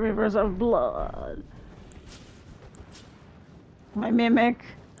 My rivers of blood. My mimic.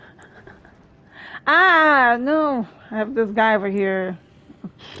 Ah, no. I have this guy over here.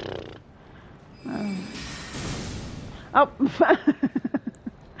 Oh.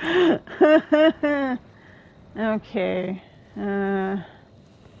 Okay. I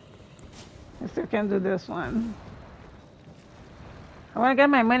still can't do this one. I want to get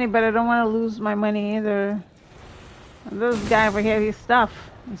my money, but I don't want to lose my money either. And this guy over here, he's tough.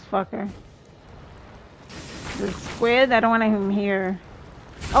 This fucker. This squid, I don't want him here.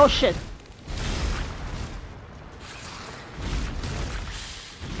 Oh shit.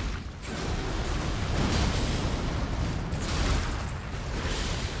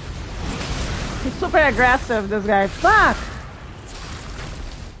 He's super aggressive, this guy. Fuck!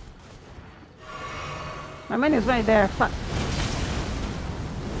 My money's right there. Fuck.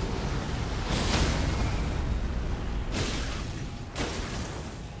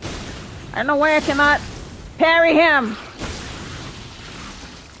 I don't know why I cannot parry him.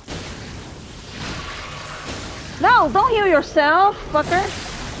 No, don't heal yourself, fucker.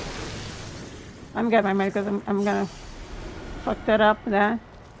 I'm getting my money because I'm gonna fuck that up. That.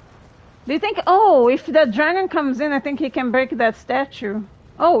 Do you think? Oh, if the dragon comes in, I think he can break that statue.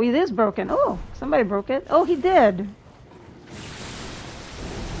 Oh, it is broken. Oh, somebody broke it. Oh, he did.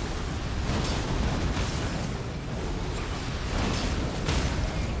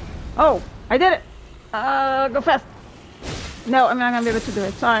 Oh, I did it. Go fast. No, I'm not gonna be able to do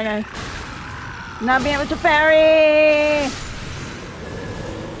it. Sorry, guys. Not being able to parry.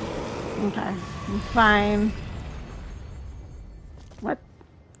 Okay, I'm fine. What?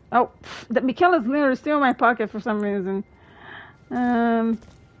 Oh, the Mikhail is literally still in my pocket for some reason.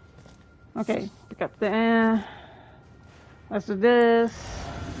 Okay, pick up the. Let's do this.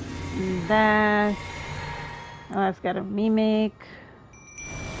 And that. Oh, I've got a mimic.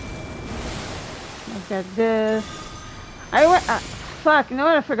 I've got this. Fuck, you know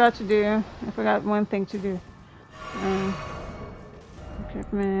what I forgot to do? I forgot one thing to do.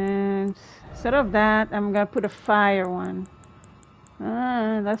 Equipment. Instead of that, I'm gonna put a fire one.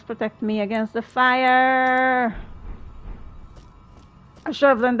 Let's protect me against the fire. I should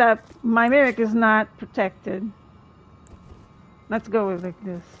have done that. My mimic is not protected. Let's go with like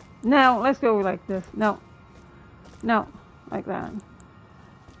this. No, let's go with like this. No. No, like that.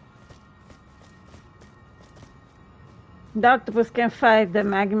 The octopus can fight the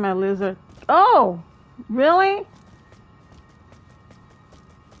magma lizard. Oh, really?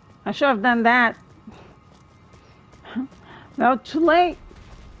 I should have done that. No, too late.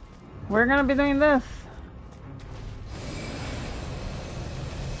 We're gonna be doing this.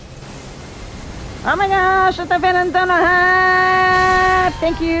 Oh my gosh, it's a Venom Donut!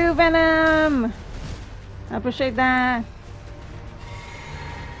 Thank you, Venom! I appreciate that.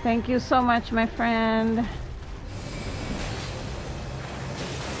 Thank you so much, my friend.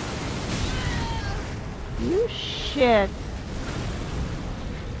 You shit.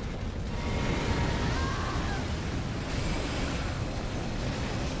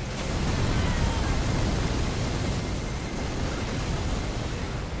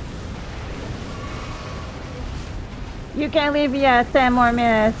 You can't leave yet. 10 more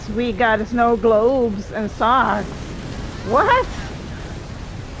minutes. We got snow globes and socks. What?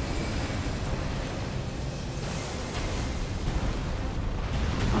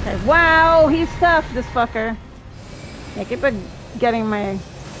 Okay. Wow, he's tough, this fucker. I keep getting my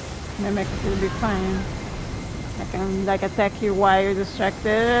mimic to be fine. I can like attack you while you're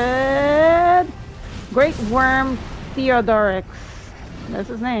distracted. Great Worm Theodorix. That's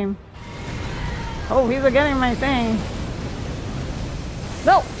his name. Oh, he's getting my thing.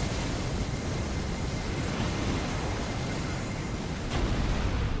 No!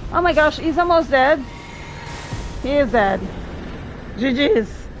 Oh my gosh, he's almost dead. He is dead. GG's.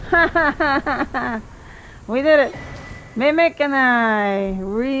 We did it. Mimic and I.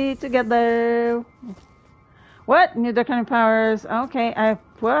 We together. What? New draconic powers. Okay,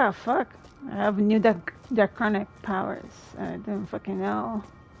 wow, fuck. I have new draconic powers. I didn't fucking know.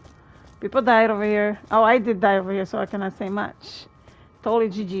 People died over here. Oh, I did die over here, so I cannot say much. Totally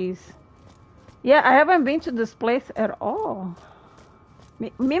GG's. Yeah, I haven't been to this place at all.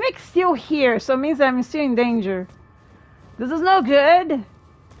 Mimic's still here, so it means I'm still in danger. This is no good.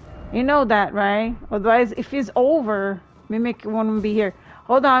 You know that, right? Otherwise, if it's over, Mimic won't be here.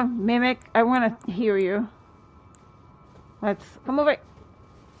 Hold on, Mimic. I want to hear you. Let's come over.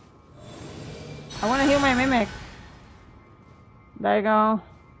 I want to heal my Mimic. There you go.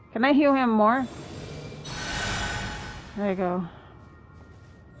 Can I heal him more? There you go.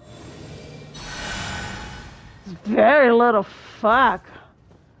 It's very little. Fuck.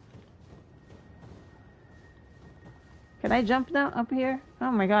 Can I jump down up here?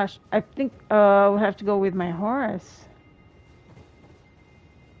 Oh my gosh. I think we'll have to go with my horse.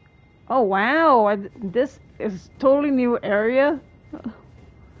 Oh wow. This is totally new area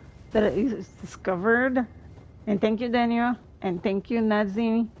that is discovered. And thank you, Daniel. And thank you,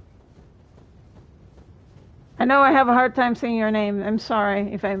 Nazi. I know I have a hard time saying your name. I'm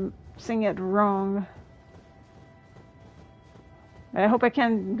sorry if I'm saying it wrong. I hope I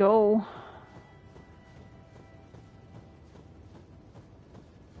can go.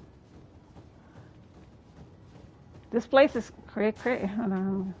 This place is crazy.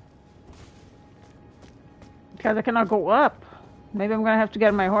 Because I cannot go up. Maybe I'm gonna have to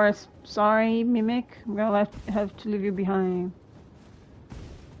get my horse. Sorry, Mimic. I'm gonna have to leave you behind.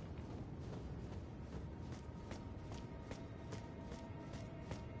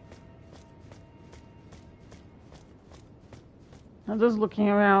 I'm just looking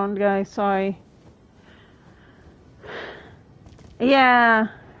around, guys. Sorry. Yeah.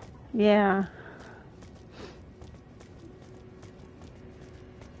 Yeah.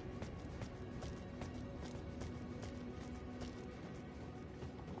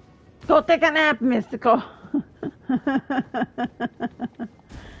 Go take a nap, Mystical.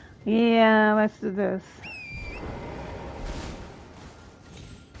 Yeah, let's do this.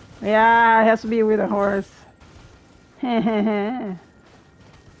 Yeah, it has to be with a horse.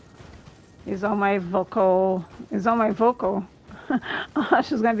 It's on my vocal. It's on my vocal. Oh,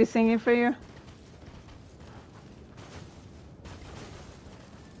 she's gonna be singing for you.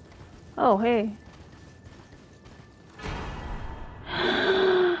 Oh, hey.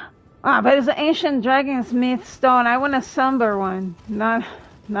 Ah, but it's an ancient dragonsmith stone. I want a somber one, not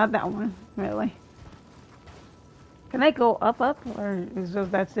that one, really. Can I go up, or is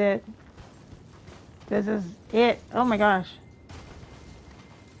just that's it? This is it. Oh my gosh.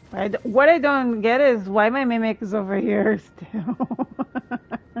 What I don't get is why my Mimic is over here still.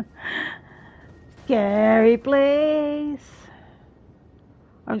 Scary place.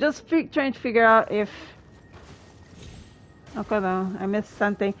 I'm just trying to figure out if... Okay, no, I missed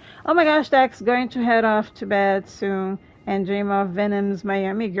something. Oh my gosh, Dex, going to head off to bed soon and dream of Venom's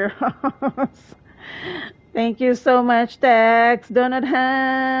Miami Girls. Thank you so much, Dex. Donut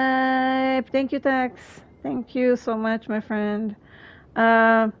Hype. Thank you, Dex. Thank you so much, my friend.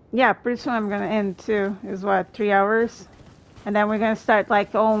 Yeah, pretty soon I'm gonna end too. Is what, 3 hours? And then we're gonna start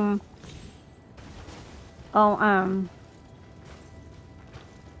like on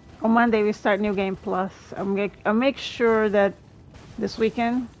Monday we start New Game Plus. I'll make sure that this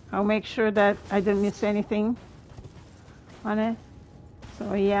weekend I'll make sure that I didn't miss anything on it.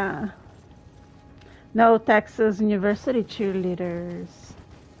 So yeah. No Texas University cheerleaders.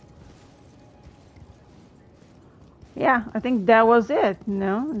 Yeah, I think that was it.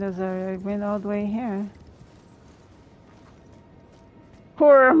 No, I went all the way here.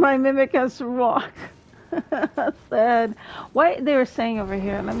 Poor my mimic has to walk. Sad. What they were saying over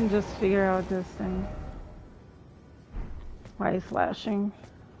here? Let me just figure out this thing. Why is flashing?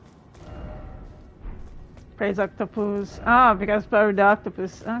 Praise octopus. Oh, because power the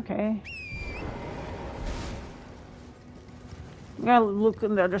octopus. Okay. I'm gonna look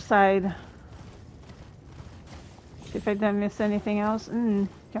on the other side. See if I didn't miss anything else. Can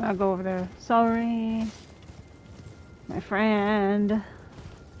I go over there? Sorry, my friend.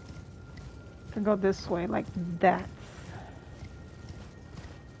 Can go this way like that.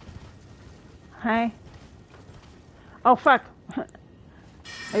 Hi. Oh fuck!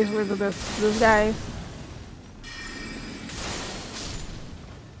 I usually do this. These guys.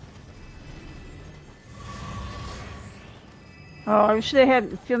 Oh, I wish they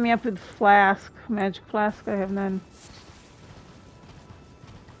had filled me up with flask, magic flask. I have none.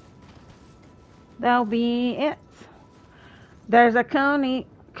 That'll be it. There's a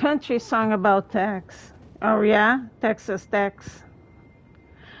country song about Tex. Oh yeah, Texas Tex.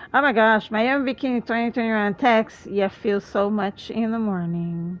 Oh my gosh, Miami Bikini 2021 Tex. Yeah, feel so much in the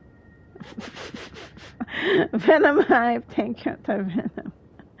morning. Venom hype. Thank you, Venom.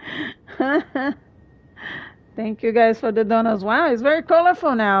 Thank you guys for the donuts. Wow, it's very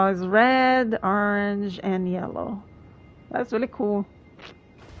colorful now. It's red, orange, and yellow. That's really cool.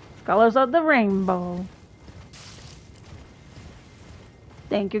 It's colors of the rainbow.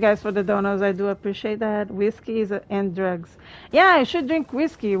 Thank you guys for the donuts. I do appreciate that. Whiskey and drugs. Yeah, I should drink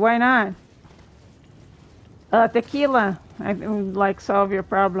whiskey. Why not? Tequila. I would like solve your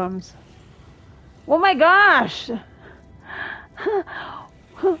problems. Oh my gosh!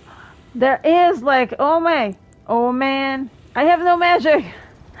 There is like, oh man, I have no magic.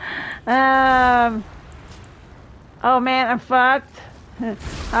 Oh man, I'm fucked.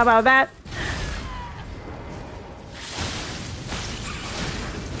 How about that?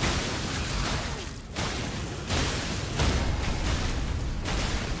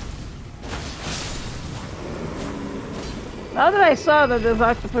 Now that I saw that this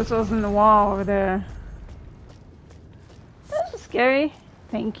octopus was in the wall over there. That's scary.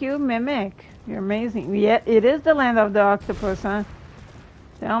 Thank you, Mimic. You're amazing. Yeah, it is the land of the octopus, huh?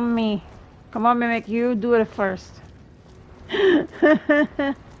 Tell me. Come on, Mimic, you do it first.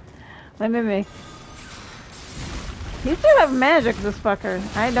 Let Mimic. He still have magic, this fucker.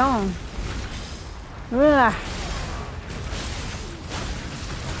 I don't. Ugh.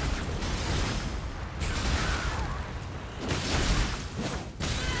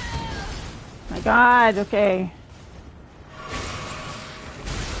 My God, okay.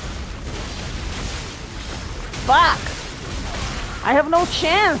 Fuck! I have no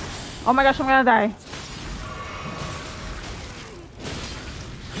chance! Oh my gosh, I'm gonna die.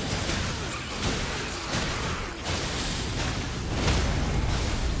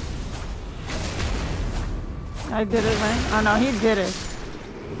 I did it, right? Oh no, he did it.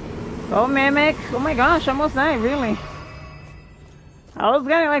 Oh, Mimic. Oh my gosh, I almost died, really. I was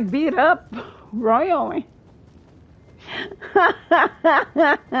getting like beat up royally.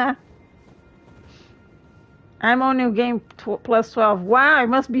 I'm on new game plus 12. Wow, it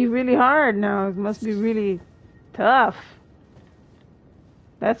must be really hard now. It must be really tough.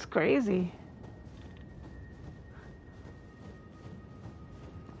 That's crazy.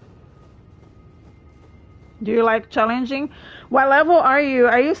 Do you like challenging? What level are you?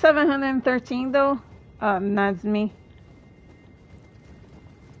 Are you 713 though? That's me.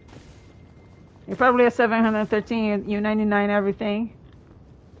 You're probably a 713. You 99 everything.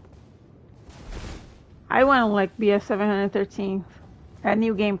 I want to like be a 713 at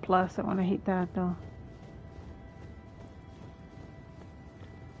New Game Plus. I want to hit that though.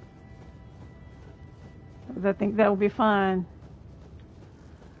 I think that will be fun.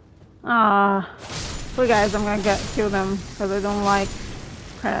 Ah, so guys, I'm gonna kill them because I don't like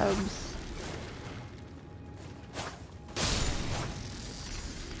crabs.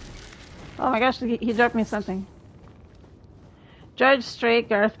 Oh my gosh, he dropped me something. George Strait,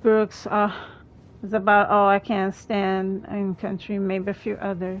 Garth Brooks, it's about all I can't stand in country, maybe a few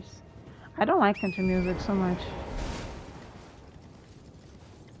others. I don't like country music so much.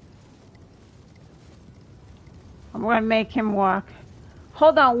 I'm gonna make him walk.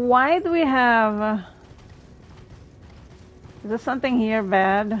 Hold on, why do we have... is there something here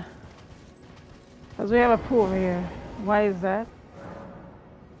bad? Because we have a pool over here. Why is that?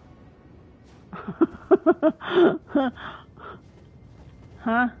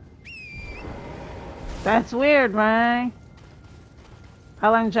 Huh? That's weird, right?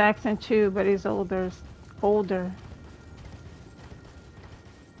 Alan Jackson too, but he's older.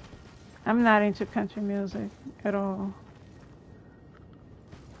 I'm not into country music at all.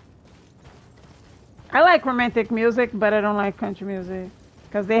 I like romantic music, but I don't like country music.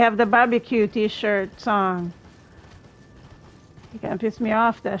 Because they have the barbecue t-shirt song. You can piss me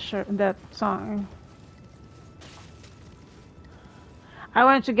off, that song. I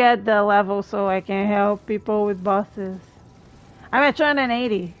want to get the level so I can help people with bosses. I'm at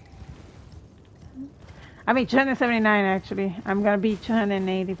 280. I mean 279 actually. I'm gonna be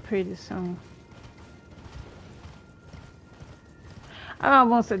 280 pretty soon. I'm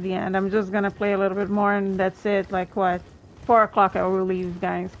almost at the end. I'm just gonna play a little bit more and that's it. Like what? 4 o'clock I will leave,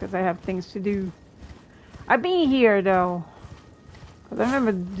 guys, because I have things to do. I've been here though. Because I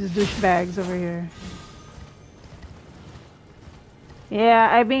remember these douchebags over here. Yeah,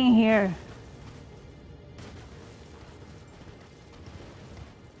 I've been here.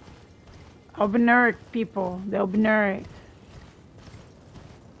 Obnuric people. The obnuric.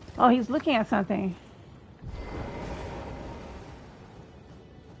 Oh, he's looking at something.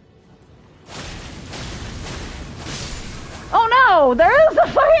 Oh no! There is a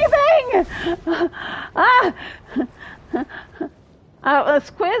fucking thing! Ah! A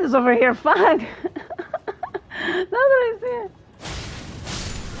squid is over here. Fuck! That's what I said.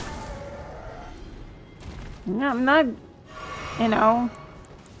 No, I'm not, you know.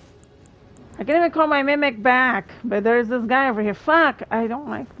 I can't even call my mimic back, but there's this guy over here. Fuck! I don't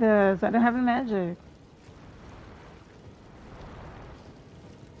like this. I don't have the magic.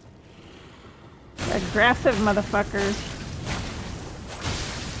 Aggressive motherfuckers.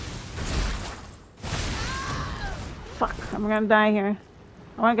 Fuck, I'm gonna die here.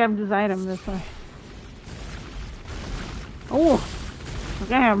 I wanna grab this item this way. Oh!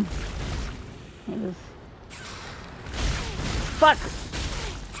 Look at him. Look at this. Fuck!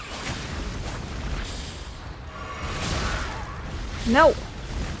 No!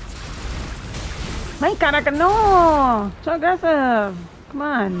 My caraca, no! So aggressive! Come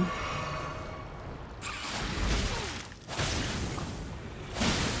on.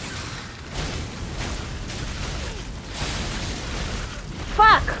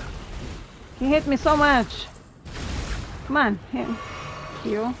 Fuck! He hit me so much. Come on, hit.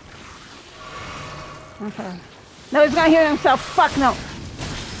 Heal. Okay. No, he's gonna heal himself. Fuck no.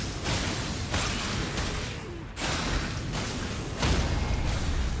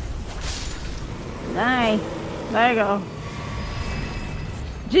 Die. There you go.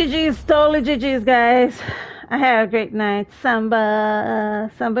 GG's, totally GG's, guys. I had a great night. Samba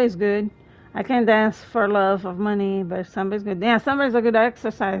is good. I can dance for love of money, but samba is good. Yeah, samba is a good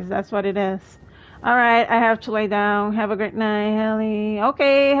exercise. That's what it is. All right, I have to lay down. Have a great night, Helly.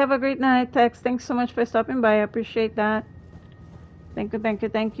 Okay, have a great night, Tex. Thanks so much for stopping by. I appreciate that. Thank you, thank you,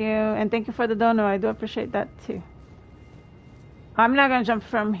 thank you. And thank you for the dono. I do appreciate that, too. I'm not going to jump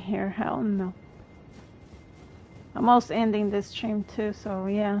from here. Hell no. I'm almost ending this stream, too, so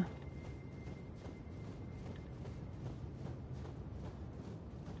yeah.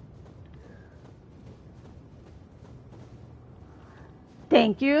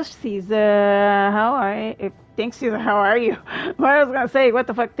 Thank you, Caesar. How are you? Thanks, Caesar. How are you? What I was gonna say, what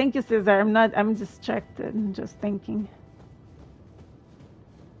the fuck? Thank you, Caesar. I'm distracted. I'm just thinking.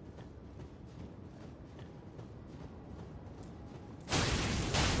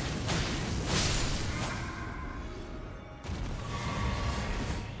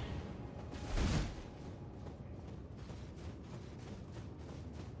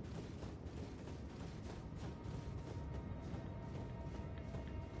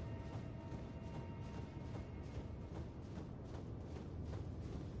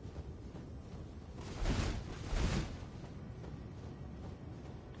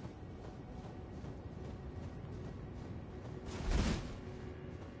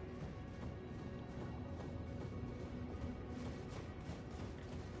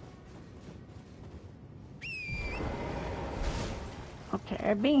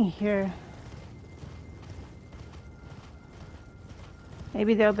 I've been here.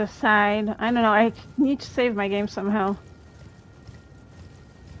 Maybe the other side. I don't know. I need to save my game somehow.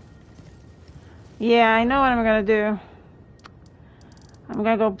 Yeah, I know what I'm gonna do. I'm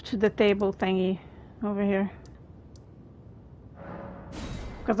gonna go to the table thingy over here.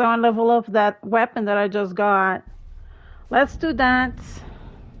 Because I want to level up that weapon that I just got. Let's do that.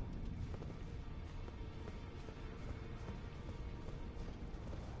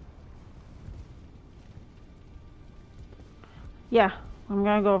 Yeah, I'm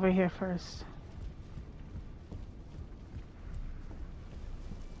gonna go over here first.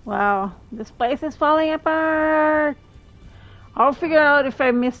 Wow, this place is falling apart. I'll figure out if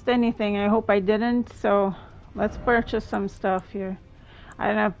I missed anything. I hope I didn't. So let's purchase some stuff here. I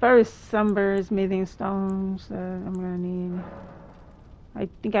have very sunburst smithing stones that I'm gonna need. I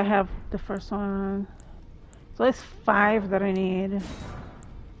think I have the first one. So it's 5 that I need.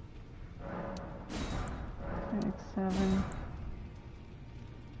 6, 7.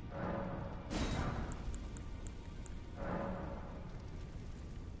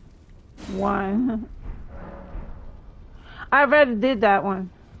 One. I already did that one.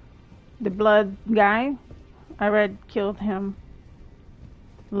 The blood guy. I already killed him.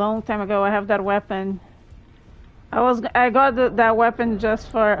 Long time ago. I have that weapon. I got that weapon just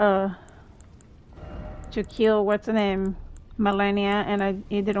for to kill what's the name, Millennia, and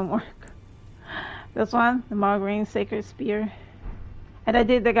it didn't work. This one, the Margreen Sacred Spear, and I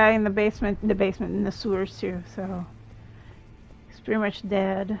did the guy in the basement, in the sewers too. So he's pretty much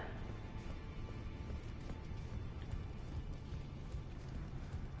dead.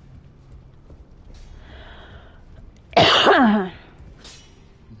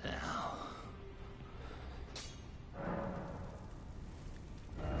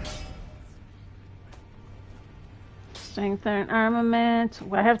 Strength and armament.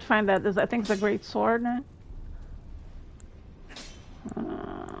 Well, I have to find that. I think it's a great sword.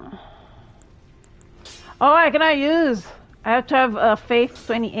 Oh, I cannot use. I have to have faith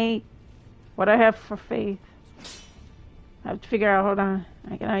 28. What I have for faith. I have to figure out. Hold on.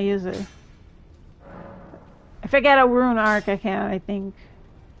 I cannot use it. If I get a rune arc, I can. I think.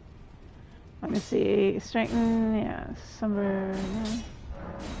 Let me see. Strengthen. Yeah. Somewhere. Yeah.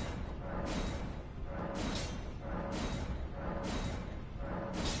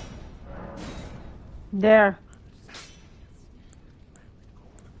 There.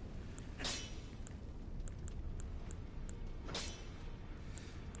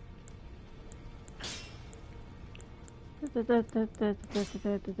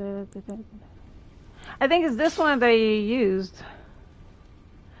 I think it's this one that you used.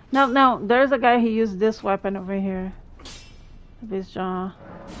 No, there's a guy who used this weapon over here. This jaw.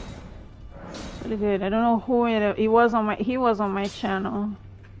 Really good. I don't know who he was on my channel.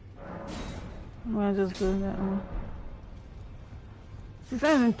 I'm gonna just do that one.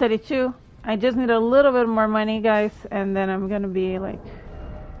 632. I just need a little bit more money, guys, and then I'm gonna be like,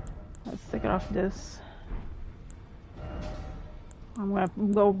 let's take off this. I'm gonna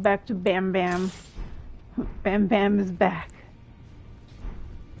go back to Bam Bam. Bam Bam is back.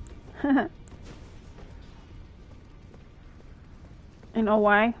 You know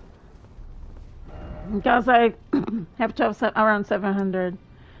why? Because I have to have around 700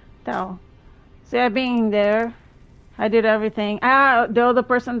 thou. See, I've been there. I did everything. The other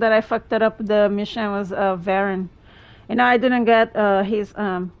person that I fucked it up the mission was Varen. You know, I didn't get his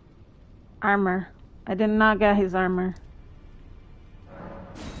armor. I did not get his armor.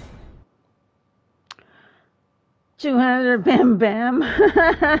 200 Bam Bam.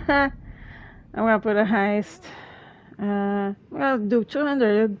 I'm gonna put a heist. I'm gonna do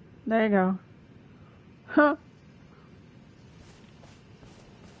 200. There you go. Huh.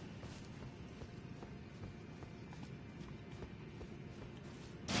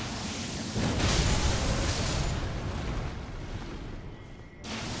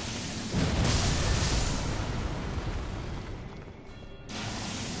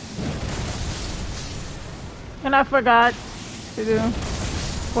 And I forgot to do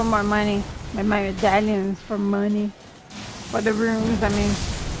for more money. My medallions for money. For the rooms, I mean.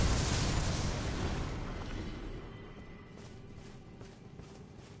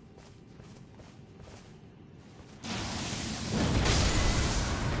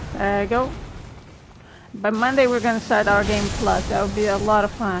 There you go. By Monday we're gonna start our game plus. That would be a lot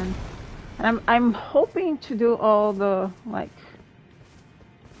of fun. And I'm hoping to do all the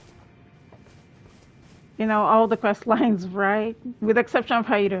all the quest lines right, with the exception of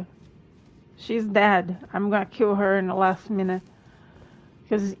Haida. She's dead. I'm gonna kill her in the last minute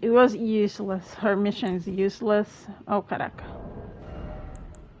because it was useless. Her mission is useless. Oh caraca.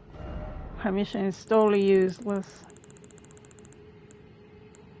 her mission is totally useless.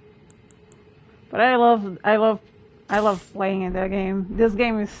 But I love playing in that game. This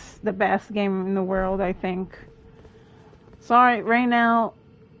game is the best game in the world, I think. Sorry, right now,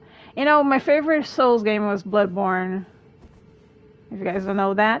 you know, my favorite Souls game was Bloodborne. If you guys don't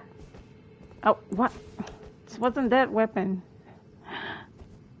know that. Oh, what? It wasn't that weapon.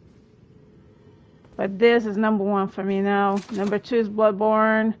 But this is number 1 for me now. Number 2 is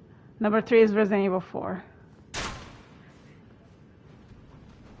Bloodborne. Number 3 is Resident Evil 4.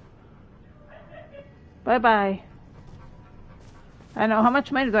 Bye-bye. I know, how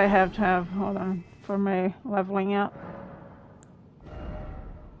much money do I have to have? Hold on, for my leveling up.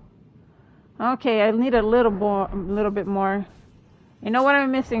 Okay, I need a little bit more. You know what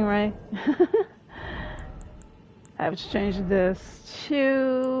I'm missing, right? I have to change this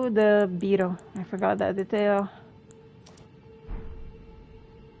to the beetle. I forgot that detail.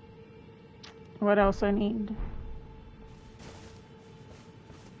 What else I need?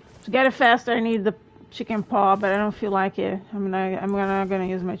 To get it faster, I need the chicken paw, but I don't feel like it. I'm gonna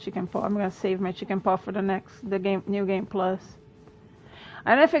use my chicken paw. I'm gonna save my chicken paw for the new game plus.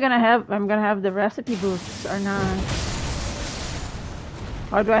 I don't know if I'm gonna have the recipe books or not.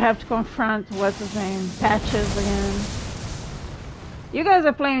 Or do I have to confront what's his name? Patches again. You guys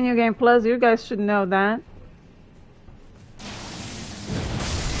are playing New Game Plus, you guys should know that.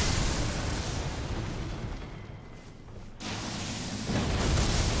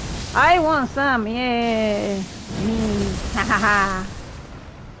 I want some, yay! Me, ha ha ha.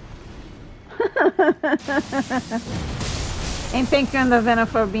 And thank you, Undervenom,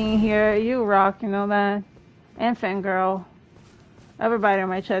 for being here. You rock, you know that. And Fangirl. Everybody in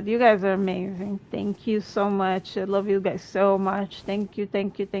my chat, you guys are amazing. Thank you so much. I love you guys so much. Thank you,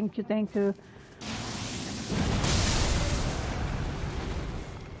 thank you, thank you, thank you.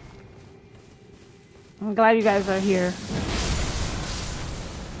 I'm glad you guys are here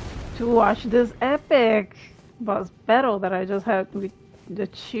to watch this epic boss battle that I just had with the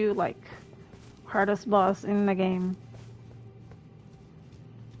two, like, hardest boss in the game.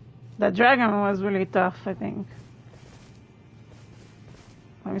 The dragon was really tough, I think.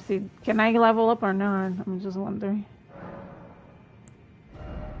 Let me see. Can I level up or not? I'm just wondering.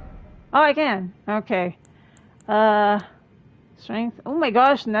 Oh, I can. Okay. Strength. Oh my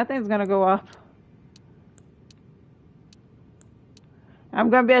gosh, nothing's gonna go up. I'm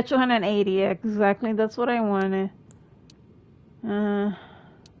gonna be at 280. Exactly. That's what I wanted.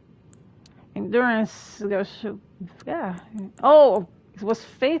 Endurance. Yeah. Oh, it was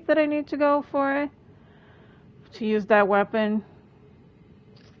faith that I need to go for it. To use that weapon.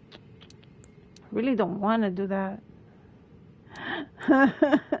 Really don't want to do that. But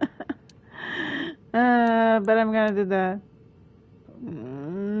I'm gonna do that.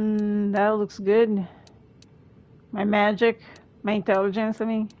 That looks good. My magic, my intelligence, I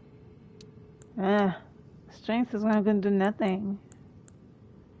mean. Strength is not gonna do nothing.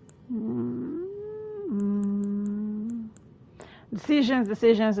 Decisions.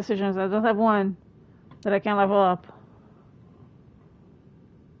 I don't have one that I can level up.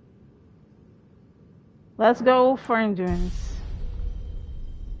 Let's go for endurance.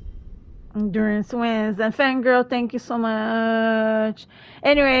 Endurance wins. And Fangirl, thank you so much.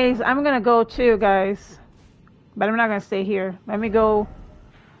 Anyways, I'm gonna go too, guys. But I'm not gonna stay here. Let me go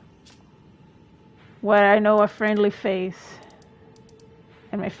where I know a friendly face.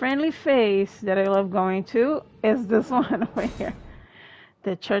 And my friendly face that I love going to is this one over here.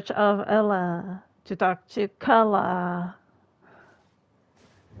 The Church of Ella. To talk to Kala.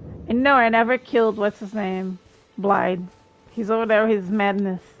 And no, I never killed, what's his name? Blythe. He's over there with his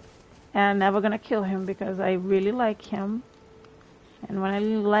madness. And I'm never gonna kill him because I really like him. And when I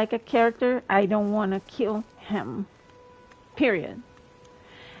like a character, I don't wanna kill him. Period.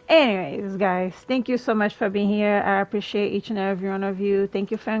 Anyways, guys, thank you so much for being here. I appreciate each and every one of you. Thank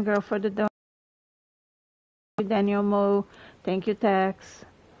you, Fangirl, for the donation. Daniel Mo. Thank you, Tex,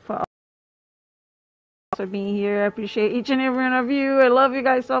 for being here. I appreciate each and every one of you. I love you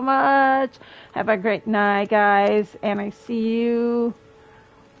guys so much. Have a great night, guys. And I see you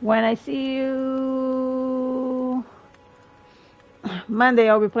when I see you Monday.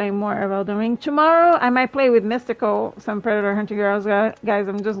 I'll be playing more of Elden Ring. Tomorrow I might play with Mystical, some Predator Hunting Girls. Guys,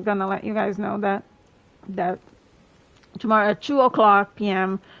 I'm just gonna let you guys know that tomorrow at 2:00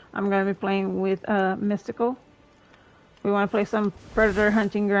 p.m. I'm gonna be playing with Mystical. We want to play some Predator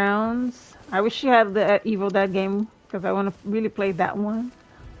Hunting Grounds. I wish you had the Evil Dead game because I want to really play that one.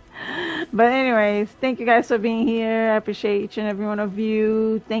 But anyways, thank you guys for being here. I appreciate each and every one of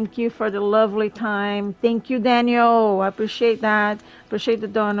you. Thank you for the lovely time. Thank you, Daniel. I appreciate that. Appreciate the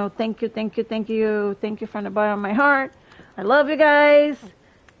Donald. Thank you, thank you, thank you. Thank you from the bottom of my heart. I love you guys.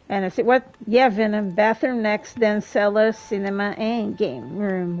 And I see what? Yeah, Venom. Bathroom next, then cellar, cinema, and game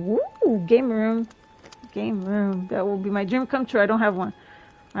room. Woo! Game room. Game room. That will be my dream come true. I don't have one.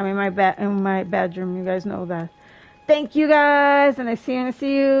 I'm in my bedroom. You guys know that. Thank you guys, and I see you and I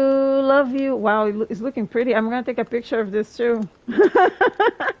see you. Love you. Wow, it's looking pretty. I'm gonna take a picture of this too.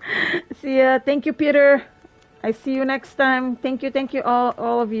 See ya. Thank you, Peter. I see you next time. Thank you,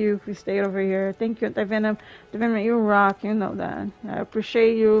 all of you who stayed over here. Thank you, Venom. Venom, you rock. You know that. I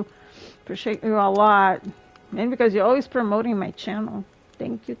appreciate you a lot, and because you're always promoting my channel.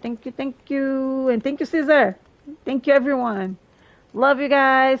 Thank you, and thank you, Caesar. Thank you, everyone. Love you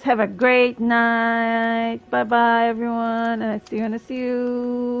guys. Have a great night. Bye bye, everyone. And I see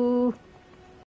you.